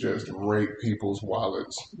just rape people's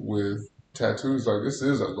wallets with tattoos. Like this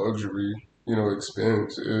is a luxury,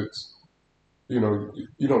 expense. It's you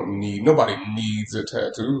don't need nobody needs a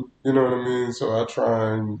tattoo. You know what I mean? So I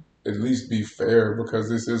try and at least be fair because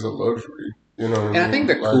this is a luxury. You know what I And I think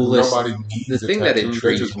mean? the Like coolest, nobody the needs a thing that tattoo. They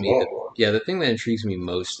intrigues just me, want one. yeah, the thing that intrigues me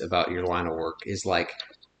most about your line of work is like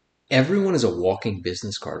everyone is a walking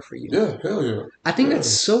business card for you. Yeah, hell yeah. I think that's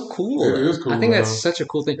Yeah. so cool, It though. is I cool, think that's man. such a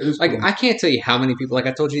cool thing. It is Like, cool. I can't tell you how many people, like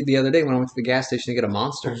I told you the other day when I went to the gas station to get a I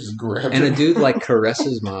monster, just grabbed and a it. dude like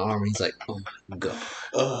caresses my arm, and he's like, "Oh my god,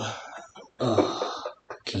 uh, oh,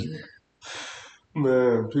 Keenan."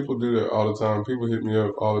 Man, people do that all the time. People hit me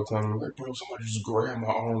up all the time. Like, bro, somebody just grabbed my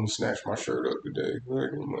arm and snatched my shirt up today. Like,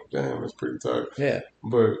 I'm like, damn, that's pretty tight. Yeah,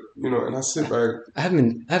 But and I sit back, I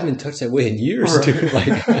haven't been touched that way in years, dude. Like,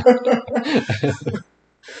 right?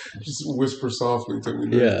 Just whisper softly to me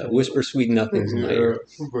next yeah, time. whisper sweet nothings in my Yeah, ear.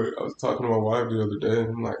 but I was talking to my wife the other day, and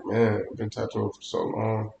I'm like, man, I've been tattooing for so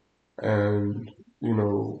long, and you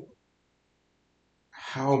know,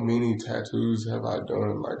 how many tattoos have I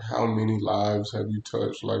done? Like, how many lives have you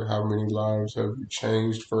touched? Like, how many lives have you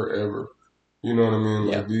changed forever? You know what I mean?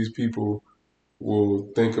 Yeah, Like, these people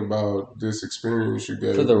will think about this experience you for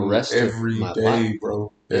gave the them rest of every my life, day,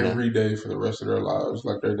 bro. you know. Every day for the rest of their lives.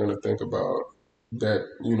 Like, they're gonna think about that,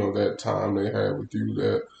 that time they had with you,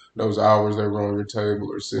 that those hours they were on your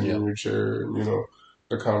table or sitting Yeah, in your chair, and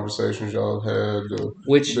the conversations y'all had, the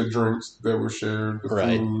which drinks that were shared, the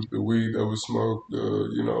right, food, the weed that was smoked, hell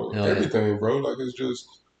yeah. everything, bro. Like it's just,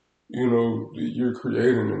 you're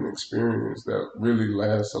creating an experience that really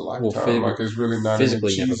lasts a Will lifetime. Like it's really not any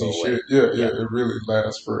physically never cheesy go shit. away. Yeah, yeah, Yeah, it really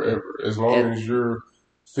lasts forever. As long and as you're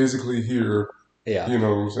physically here, yeah, you know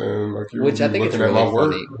what I'm saying? Like you'll which be I think it's looking at my really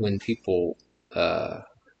work. funny when people uh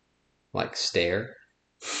like stare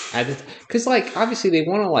at it, because like obviously they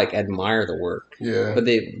want to like admire the work, Yeah, but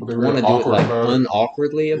they but they're want real to do it awkward like about it.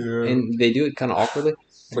 unawkwardly, Yeah, and they do it kind of awkwardly.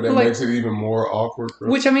 but But that like, makes it even more awkward,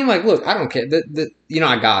 bro. which I mean, like, look, I don't care.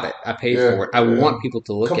 I got it. I paid Yeah, for it. I yeah. want people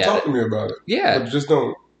to look Come at talk it. to me about it, but Yeah, just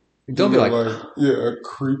don't don't be like, like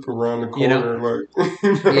creep around the you know, corner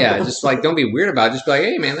like yeah, just like don't be weird about it. Just be like,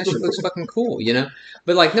 hey man, that shit looks fucking cool.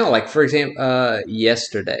 But like, no, like for example,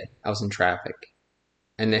 yesterday I was in traffic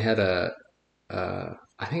and they had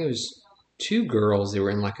I think it was two girls. They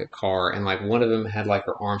were in like a car, and like one of them had like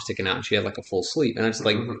her arm sticking out, and she had like a full sleeve. And I just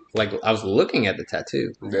like I was looking at the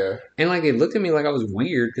tattoo, yeah. and like they looked at me like I was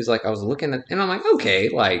weird because like I was looking at, and I'm like, okay,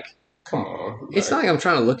 like Come on, it's not like I'm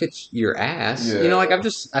trying to look at your ass, yeah. like I'm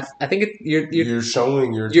just I think You're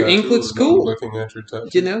showing your your ink tattoo, looks and I'm cool, looking at your you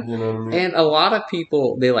tattoo. know. You know what I mean? And a lot of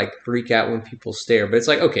people they like freak out when people stare, but it's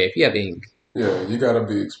like okay, if you have ink, Yeah, you gotta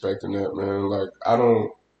be expecting that, man. Like I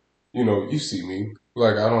don't, you see me.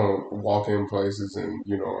 Like I don't walk in places and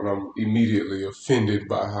I'm immediately offended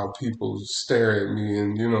by how people stare at me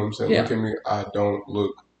and what I'm saying, look yeah, at me. I don't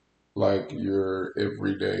look like your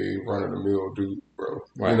everyday run of the mill dude, bro.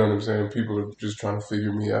 You right. know what I'm saying? People are just trying to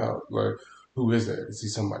figure me out. Like, who is that? Is he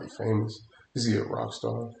somebody famous? Is he a rock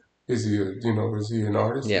star? Is he an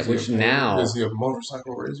artist? Yeah, Is he a which painter? now Is he a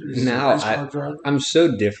motorcycle racer? Is he a now race car driver? I'm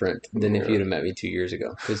so different than if Yeah, you'd have met me 2 years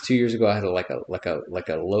ago. Because 2 years ago I had like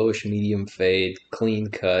a lowish medium fade, clean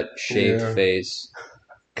cut, shaved yeah. face,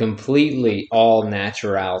 completely all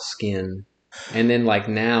natural skin, and then like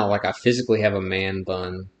now like I physically have a man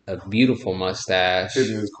bun, a beautiful It mustache.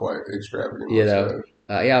 is quite extravagant You know,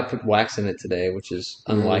 mustache. yeah, I put wax in it today, which is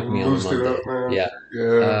Yeah, unlike me on a boost it up, Monday. man. Yeah.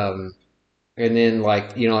 Yeah, Um, And then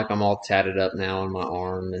like like I'm all tatted up now on my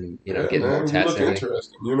arm, and Yeah, getting more man, you tats look and everything.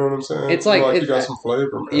 interesting. You know what I'm saying? It's You like like you got some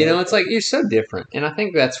flavor, man. it's like you're so different, and I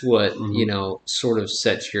think that's what Hmm. sort of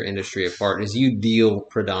sets your industry apart is you deal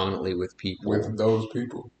predominantly with people With those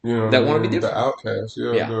people, you know what I that want to be mean? The different. outcasts,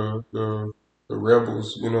 yeah, Yeah, the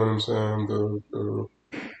rebels. You know what I'm saying?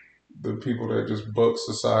 The people that just buck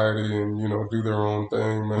society and do their own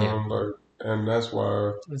thing, yeah. man. Like, and that's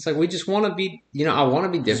why It's like we just want to be, I want to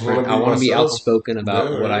be I just want different. to I be want to be myself. outspoken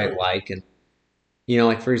about Yeah, what I yeah. like, and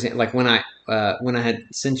like for example, like when I had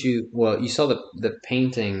sent you, well, you saw the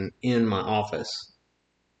painting in my office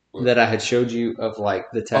But, that I had showed you of like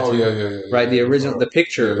the oh tattoo, yeah, yeah, yeah, right? yeah. The The original, the yeah,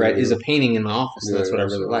 picture, right, is yeah, a painting in my office, and yeah, that's what I yeah.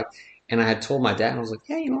 really So like. And I had told my dad, I was like,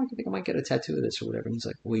 yeah, I think I might get a tattoo of this or whatever. And he's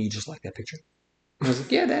like, well, you just like that picture? And I was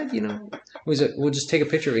like, yeah, Dad, He's like, well, just take a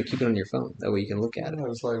picture of it and keep it on your phone. That way you can look at it. yeah,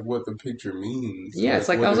 it's like what the picture means, Yeah, it's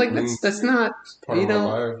like like I what was it like, means. that's not, It's part of my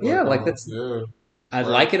life. yeah, Like like I'm, that's yeah, I right,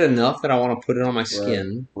 like it enough that I want to put it on my right,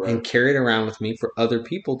 skin right, and carry it around with me for other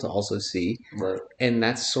people to also see. right. And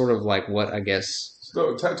that's sort of like what I guess.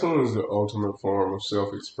 So tattooing is the ultimate form of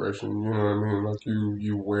self-expression. You know what I mean? Like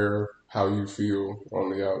you wear how you feel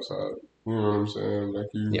on the outside. You know what I'm saying? Like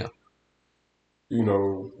Yeah,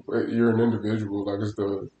 you're an individual. Like it's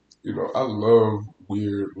I love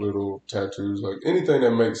weird little tattoos. Like anything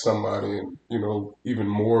that makes somebody, even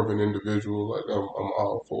more of an individual. Like I'm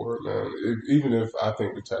all for it, man. Even if I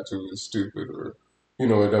think the tattoo is stupid or, it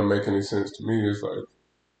doesn't make any sense to me. It's like,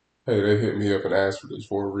 hey, they hit me up and asked for this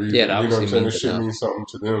for a yeah, it reason. You know what obviously I'm saying? means This shit enough. means something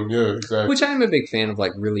to them. Yeah, Which exactly. I am a big fan of,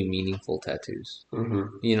 like really meaningful tattoos. Hmm.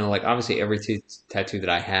 Like obviously every tattoo that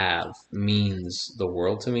I have means the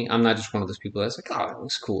world to me. I'm not just one of those people that's like, oh, that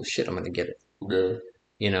looks cool as shit. I'm gonna get it. Yeah.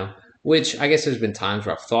 You know, which I guess there's been times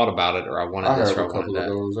where I've thought about it, or I wanted I this, have or a I wanted couple of that.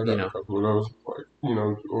 those. I You got a know, couple of those,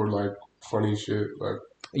 like, or like funny shit. Like,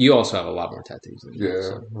 you also have a lot more tattoos than me, yeah,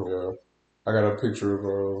 so yeah. I got a picture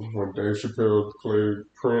of when Dave Chappelle played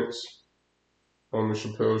Prince on the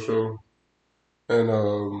Chappelle show, and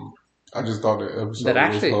I just thought the that episode was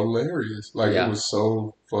actually, hilarious. Like, it yeah. was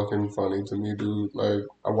so fucking funny to me, dude. Like,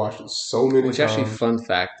 I watched it so many Which actually, times. fun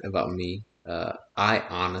fact about me, I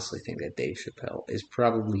honestly think that Dave Chappelle is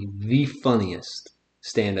probably the funniest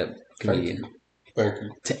stand-up Thank comedian you, thank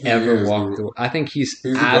you. to He ever is, walk dude. the. I think he's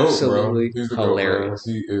He's the goat, bro. absolutely He's the goat, man. hilarious.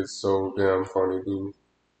 He is so damn funny, dude.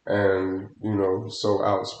 And so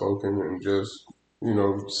outspoken and just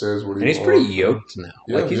says what he And he's pretty wants. And yoked now.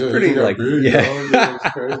 Like yeah, he's yeah, he pretty done like got big, yeah. dog. Yeah, it's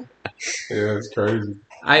crazy. Yeah, it's crazy.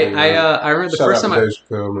 But yeah, I remember the shout first out to time I Dave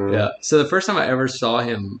Chappelle, yeah. man. So the first time I ever saw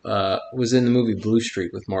him was in the movie Blue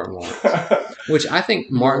Street with Martin Lawrence, which I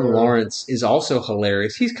think Martin Man, Lawrence is also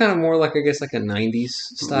hilarious. He's kind of more like I guess like a '90s yeah,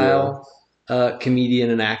 style comedian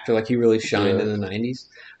and actor. Like he really shined yeah, in the '90s.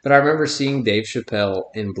 But I remember seeing Dave Chappelle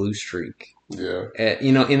in Blue Streak, yeah,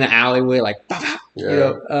 in the alleyway, like pow, pow,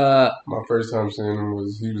 yeah. My first time seeing him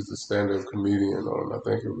was he was the stand-up comedian on, I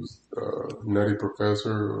think it was Nutty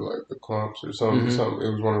Professor or like The Clumps or something. hmm Something.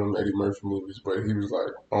 It was one of them Eddie Murphy movies, but he was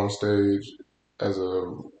like on stage as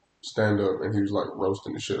a stand-up, and he was like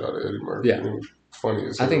roasting the shit out of Eddie Murphy, yeah. and it was funny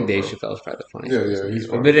as I think hell, Dave bro. Chappelle is probably the funniest Yeah, person yeah, to he's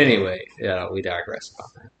do it. funny, But man. anyway, yeah, we digress about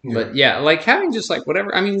that. Yeah, But yeah, like having just like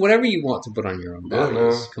whatever. I mean, whatever you want to put on your own yeah, body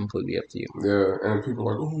is man. completely up to you. Yeah, and people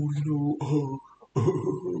are like, oh,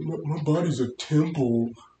 my body's a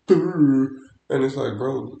temple. And it's like,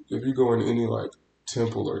 bro, if you go in any like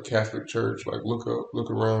temple or Catholic church, like look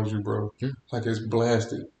around you, bro. Hmm. Like it's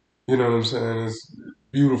blasted. You know what I'm saying? It's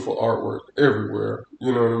beautiful artwork everywhere.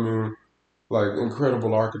 You know what I mean? Like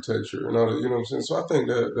incredible architecture and all that. You know what I'm saying? So I think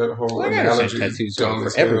that whole Well, I understand analogy is tattoos aren't dumb for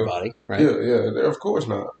as hell. everybody, right? Yeah, yeah, of course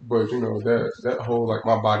not. But that whole like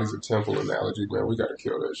my body's a temple analogy, man. We gotta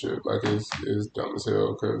kill that shit. Like it's dumb as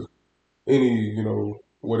hell because any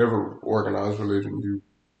whatever organized religion you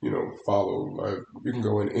follow, like you can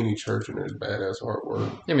go in any church and there's badass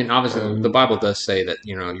artwork. I mean, obviously, the And Bible does say that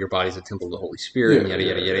your body's a temple of the Holy Spirit yeah, and yada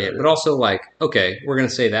yada yeah, yada yeah, yada. But yeah, also, like, okay, we're gonna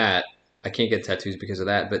say that I can't get tattoos because of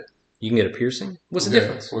that, but you can get a piercing. What's the yeah.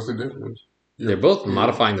 difference? What's the difference? They're You're both you're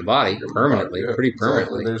modifying the body you're permanently, yeah, pretty exactly.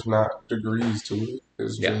 permanently. There's not degrees to it.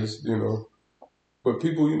 It's Yeah. just but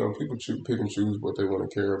people pick and choose what they want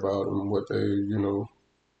to care about and what the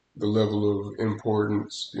level of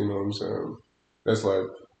importance. You know what I'm saying? That's like,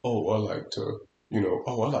 oh, I like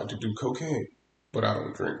to do cocaine, but I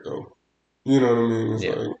don't drink though. You know what I mean? It's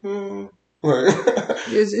Yeah. like, like,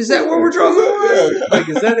 Is that where we're drawing the line? yeah, Like,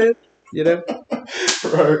 is that it? You know? yeah.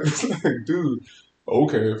 Right. It's like, dude,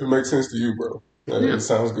 okay, if it makes sense to you, bro. It Yeah.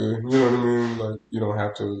 sounds good. You know what I mean? Like, you don't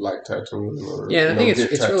have to like tattooing or, Yeah, and I think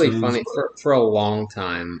get it's really tattoos, funny but for a long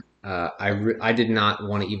time. I did not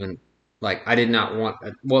want to even. Like I did not want.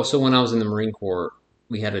 Well, so when I was in the Marine Corps,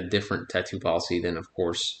 we had a different tattoo policy than, of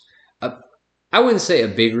course. Uh, I wouldn't say a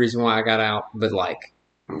big reason why I got out, but like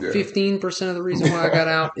Yeah. 15% of the reason why I got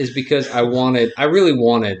out is because I really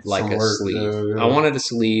wanted like Some a work. sleeve. Yeah, I yeah. wanted a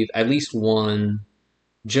sleeve, at least one,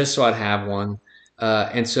 just so I'd have one.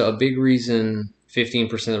 And so a big reason,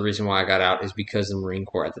 15% of the reason why I got out is because the Marine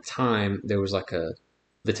Corps at the time, there was like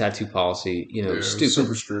the tattoo policy, Yeah, it's stupid.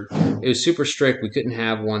 super strict. It was super strict. We couldn't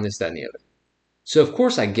have one, this, that, and the other. So of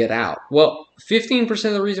course I get out. Well, 15%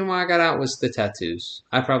 of the reason why I got out was the tattoos.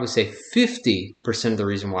 I'd probably say 50% of the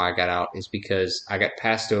reason why I got out is because I got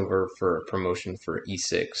passed over for a promotion for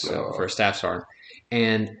E6, so for a staff sergeant.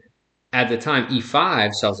 And at the time,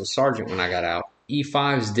 E5, so I was a sergeant when I got out,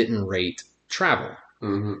 E5s didn't rate travel,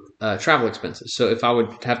 travel expenses. So if I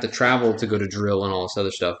would have to travel to go to drill and all this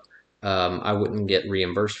other stuff, I wouldn't get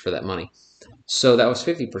reimbursed for that money. So that was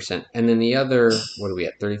 50%. And then the other, what are we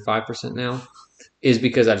at, 35% now? Is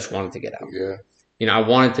because I just wanted to get out. Yeah. I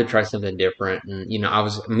wanted to try something different, and I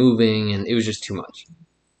was moving, and it was just too much.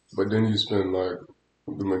 But then you spend like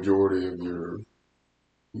the majority of your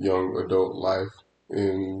young adult life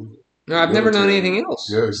in No, the I've never known military. anything else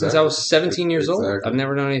Yeah, since I exactly. was 17 years old. I've Exactly.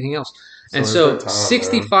 never known anything else. So And it's that so time,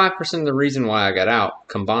 man. 65% of the reason why I got out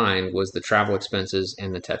combined was the travel expenses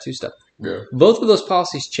and the tattoo stuff. Yeah. Both of those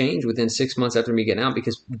policies changed within 6 months after me getting out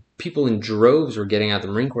because people in droves were getting out of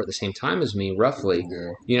the Marine Corps at the same time as me, roughly.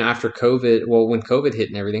 Yeah. After COVID, well, when COVID hit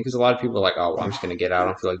and everything, because a lot of people are like, oh, well, I'm just going to get out. I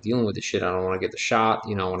don't feel like dealing with this shit. I don't want to get the shot.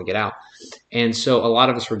 I want to get out. And so a lot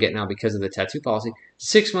of us were getting out because of the tattoo policy.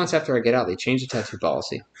 6 months after I get out, they changed the tattoo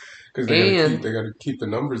policy. Because And they gotta keep the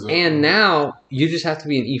numbers up. and now you just have to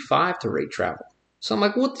be an E5 to rate travel. So I'm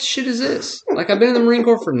like, what the shit is this? Like, I've been in the Marine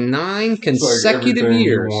Corps for 9 It's like consecutive everything you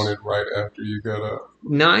years. wanted right after you got out.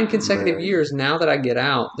 9 consecutive Man. years. Now that I get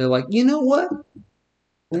out, they're like, you know what?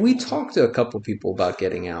 We talked to a couple people about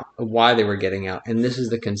getting out, why they were getting out, and this is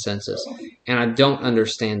the consensus. And I don't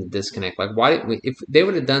understand the disconnect. Like, why didn't we? If they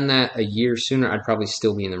would have done that a year sooner, I'd probably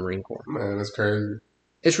still be in the Marine Corps. Man, that's crazy.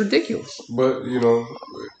 It's ridiculous. But you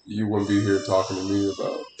wouldn't be here talking to me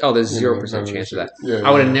about. Oh, there's None 0% of chance of shit. that. Yeah,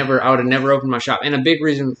 I would have yeah. never. I would have never opened my shop. And a big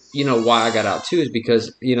reason, why I got out too, is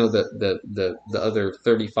because the other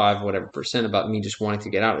 35 whatever percent about me just wanting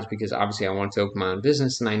to get out is because obviously I wanted to open my own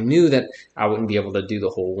business, and I knew that I wouldn't be able to do the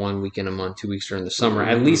whole 1 weekend a month, 2 weeks during the summer,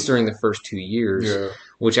 at least during the first 2 years. Yeah.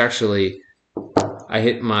 Which actually, I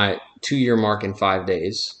hit my 2-year mark in 5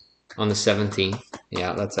 days. On the 17th.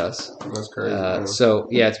 Yeah, that's us. That's crazy. So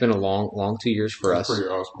yeah, it's been a long 2 years for That's us. pretty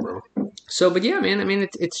awesome, bro. So, but yeah, man. I mean,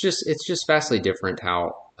 it's just vastly different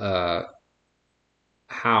how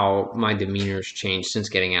my demeanor's changed since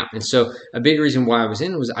getting out. And so, a big reason why I was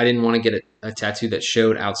in was I didn't want to get a tattoo that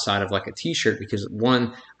showed outside of like a T-shirt because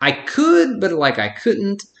one, I could, but like I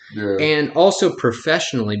couldn't. Yeah. And also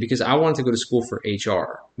professionally, because I wanted to go to school for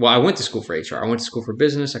HR. Well, I went to school for HR. I went to school for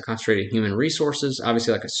business. I concentrated in human resources.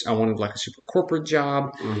 Obviously, I wanted like a super corporate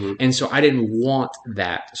job. And so I didn't want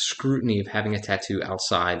that scrutiny of having a tattoo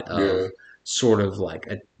outside of sort of like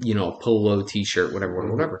a polo T-shirt,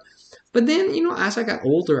 whatever. But then, as I got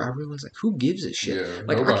older, I realized like, who gives a shit? Yeah,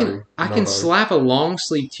 like nobody. I can slap a long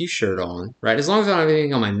sleeve T-shirt on, right? As long as I don't have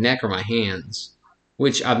anything on my neck or my hands.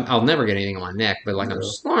 Which I'll never get anything on my neck, but like I'm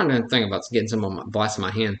starting to think about getting some on my blasting my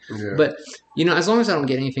hand. Yeah. But as long as I don't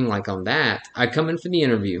get anything like on that, I come in for the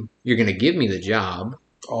interview. You're gonna give me the job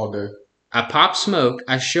All day. I pop smoke.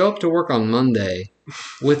 I show up to work on Monday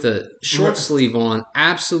with a short sleeve on,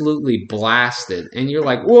 absolutely blasted, and you're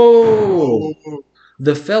like, whoa.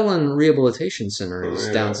 The Felon Rehabilitation Center is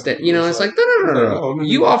downstairs. It's like, no.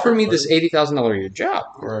 You offer me this $80,000 a year job.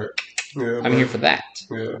 Right. Yeah, I'm here for that.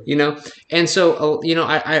 Yeah. And so,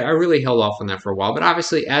 I really held off on that for a while. But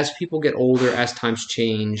obviously, as people get older, as times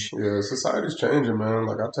change. Yeah, society's changing, man.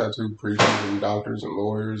 Like, I tattoo preachers and doctors and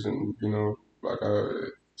lawyers, and, like,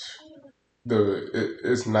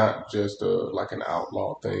 it's not just like an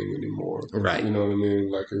outlaw thing anymore. Right. You know what I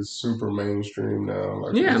mean? Like, it's super mainstream now.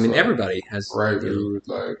 Like, Yeah, I mean, like, everybody has. right, dude.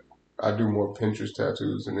 Like, I do more Pinterest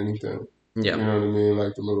tattoos than anything. Yeah. You know what I mean?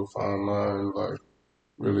 Like, the little fine line, like,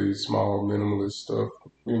 really small minimalist stuff.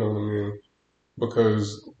 You know what I mean?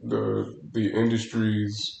 Because the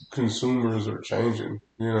industry's consumers are changing.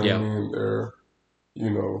 You know what I mean? They're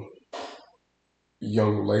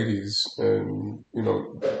young ladies, and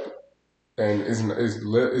and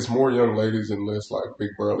it's more young ladies and less like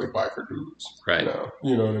big burly biker dudes. Right. Now,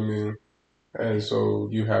 you know what I mean? And so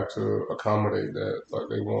you have to accommodate that. Like,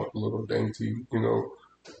 they want little dainty,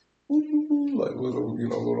 like little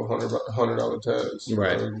 $100 tags.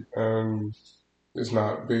 Right. And it's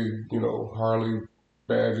not big, Harley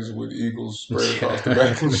badges with eagles spread across the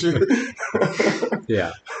back and shit.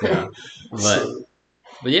 Yeah, yeah. But So,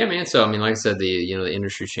 But yeah, man. So I mean, like I said, the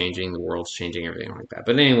industry's changing, the world's changing, everything like that.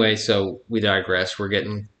 But anyway, so we digress. We're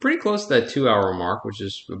getting pretty close to that 2 hour mark, which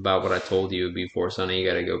is about what I told you before. Sonny, you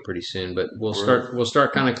got to go pretty soon. But we'll right.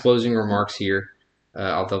 start kind of closing remarks here.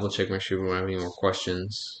 I'll double check, make sure we don't have any more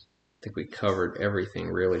questions. I think we covered everything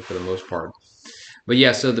really for the most part. But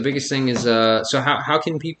yeah, so the biggest thing is so how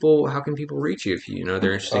can people reach you if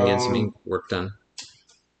they're interested in getting some Um, work done?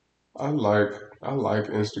 I like I like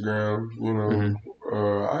Instagram. Hmm.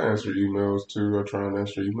 I answer emails too. I try and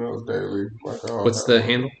answer emails daily. Like I'll What's have the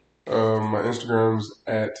handle? my Instagram's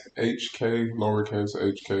at HK lowercase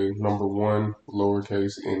HK number one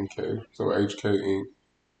lowercase NK. So HK Inc.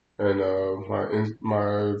 And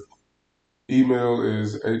my email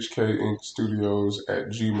is HK1NK Studios at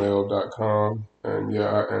gmail.com. And yeah,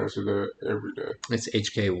 I answer that every day. It's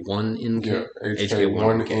HK1NK. Yeah,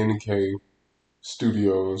 HK1NK. HK1NK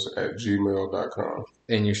Studios at gmail.com.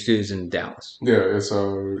 And your studio's in Dallas. Yeah,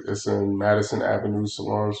 it's in Madison Avenue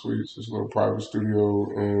Salon Suites. It's a little private studio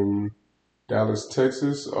in Dallas,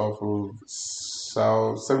 Texas, off of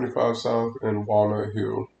South 75 South and Walnut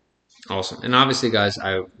Hill. Awesome. And obviously, guys,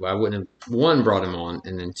 I wouldn't have one brought him on,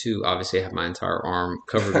 and then two, obviously, I have my entire arm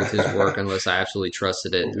covered with his work unless I absolutely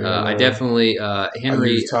trusted it. Yeah, I man. definitely I use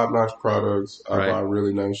Henry. top-notch products. I Right. buy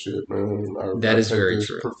really nice shit, man. That I is take very this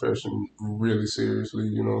true. profession really seriously.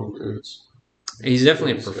 He's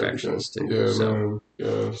definitely a It's everything. perfectionist too. Yeah, So, man. Yeah.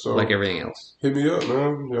 like So everything else. hit me up,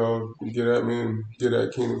 man. Y'all get at me and get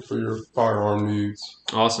at Keenan for your firearm needs.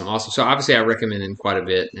 Awesome, awesome. So obviously, I recommend him quite a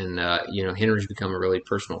bit, and Henry's become a really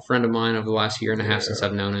personal friend of mine over the last year and a half since Yeah,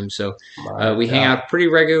 I've known him. So my we hang guy. out pretty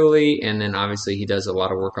regularly, and then obviously he does a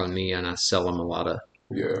lot of work on me, and I sell him Yeah, a lot of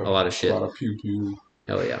a lot shit. of pew pew.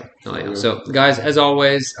 Hell yeah. Hell So yeah. yeah, So, guys, as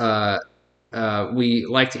always, we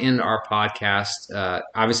like to end our podcast.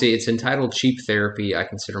 Obviously, it's entitled Cheap Therapy. I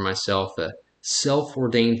consider myself a self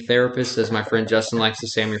ordained therapist, as my friend Justin likes to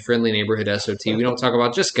say. I'm your friendly neighborhood SOT. We don't talk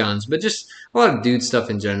about just guns, but just a lot of dude stuff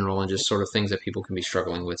in general and just sort of things that people can be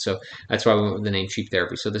struggling with. So, that's why we went with the name Cheap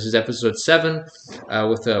Therapy. So, this is episode 7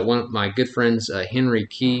 with one of my good friends, Henry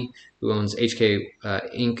Key, who owns HK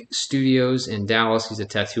Studios in Dallas. He's a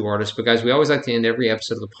tattoo artist. But guys, we always like to end every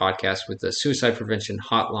episode of the podcast with a suicide prevention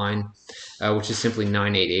hotline, which is simply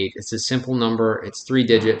 988. It's a simple number. It's 3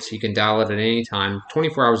 digits. You can dial it at any time,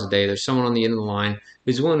 24 hours a day. There's someone on the end of the line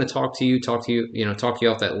who's willing to talk to you, talk you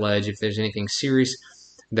off that ledge. If there's anything serious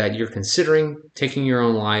that you're considering taking your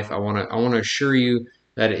own life, I want to assure you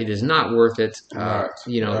that it is not worth it. not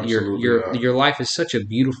Your absolutely your not. your life is such a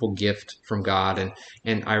beautiful gift from God,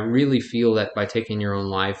 and I really feel that by taking your own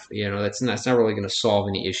life, that's not really going to solve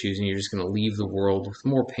any issues, and you're just going to leave the world with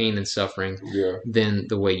more pain and suffering Yeah, than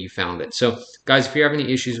the way you found it. So, guys, if you have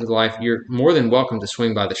any issues with life, you're more than welcome to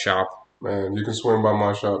swing by the shop. man. You can swing by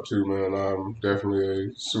my shop too, man. I'm definitely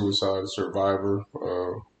a suicide survivor.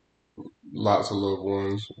 Lots of loved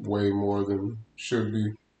ones, way more than should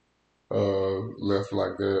be left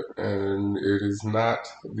like that, and it is not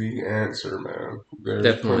the answer, man. There's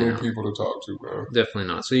Definitely plenty of not. people to talk to, man. Definitely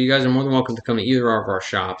not. So you guys are more than welcome to come to either of our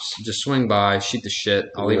shops. Just swing by, shoot the shit.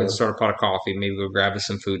 I'll even Yeah, start a pot of coffee. Maybe go grab us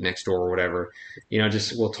some food next door or whatever.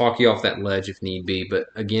 Just we'll talk you off that ledge if need be. But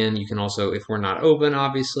again, you can also, if we're not open,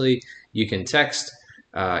 obviously, you can text,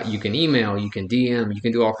 you can email, you can DM, you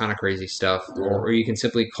can do all kind of crazy stuff, yeah, or you can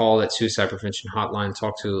simply call that suicide prevention hotline,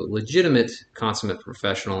 talk to a legitimate, consummate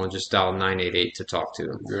professional, and just dial 988 to talk to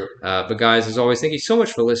them. yeah. But guys, as always, thank you so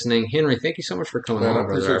much for listening. Henry, thank you so much for coming Man, I on,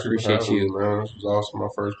 brother. I appreciate you for appreciate having me, you. man. This was awesome. My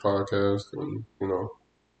first podcast, and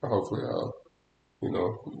hopefully I'll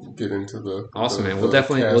get into Awesome, man. We'll the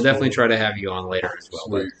definitely casting try to have you on later as well.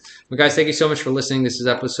 But, suite. guys, thank you so much for listening. This is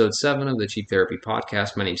episode 7 of the Cheap Therapy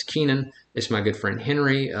Podcast. My name's Keenan. It's my good friend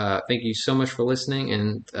Henry. Thank you so much for listening,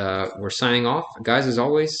 and we're signing off, guys. As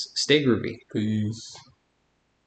always, stay groovy. Peace.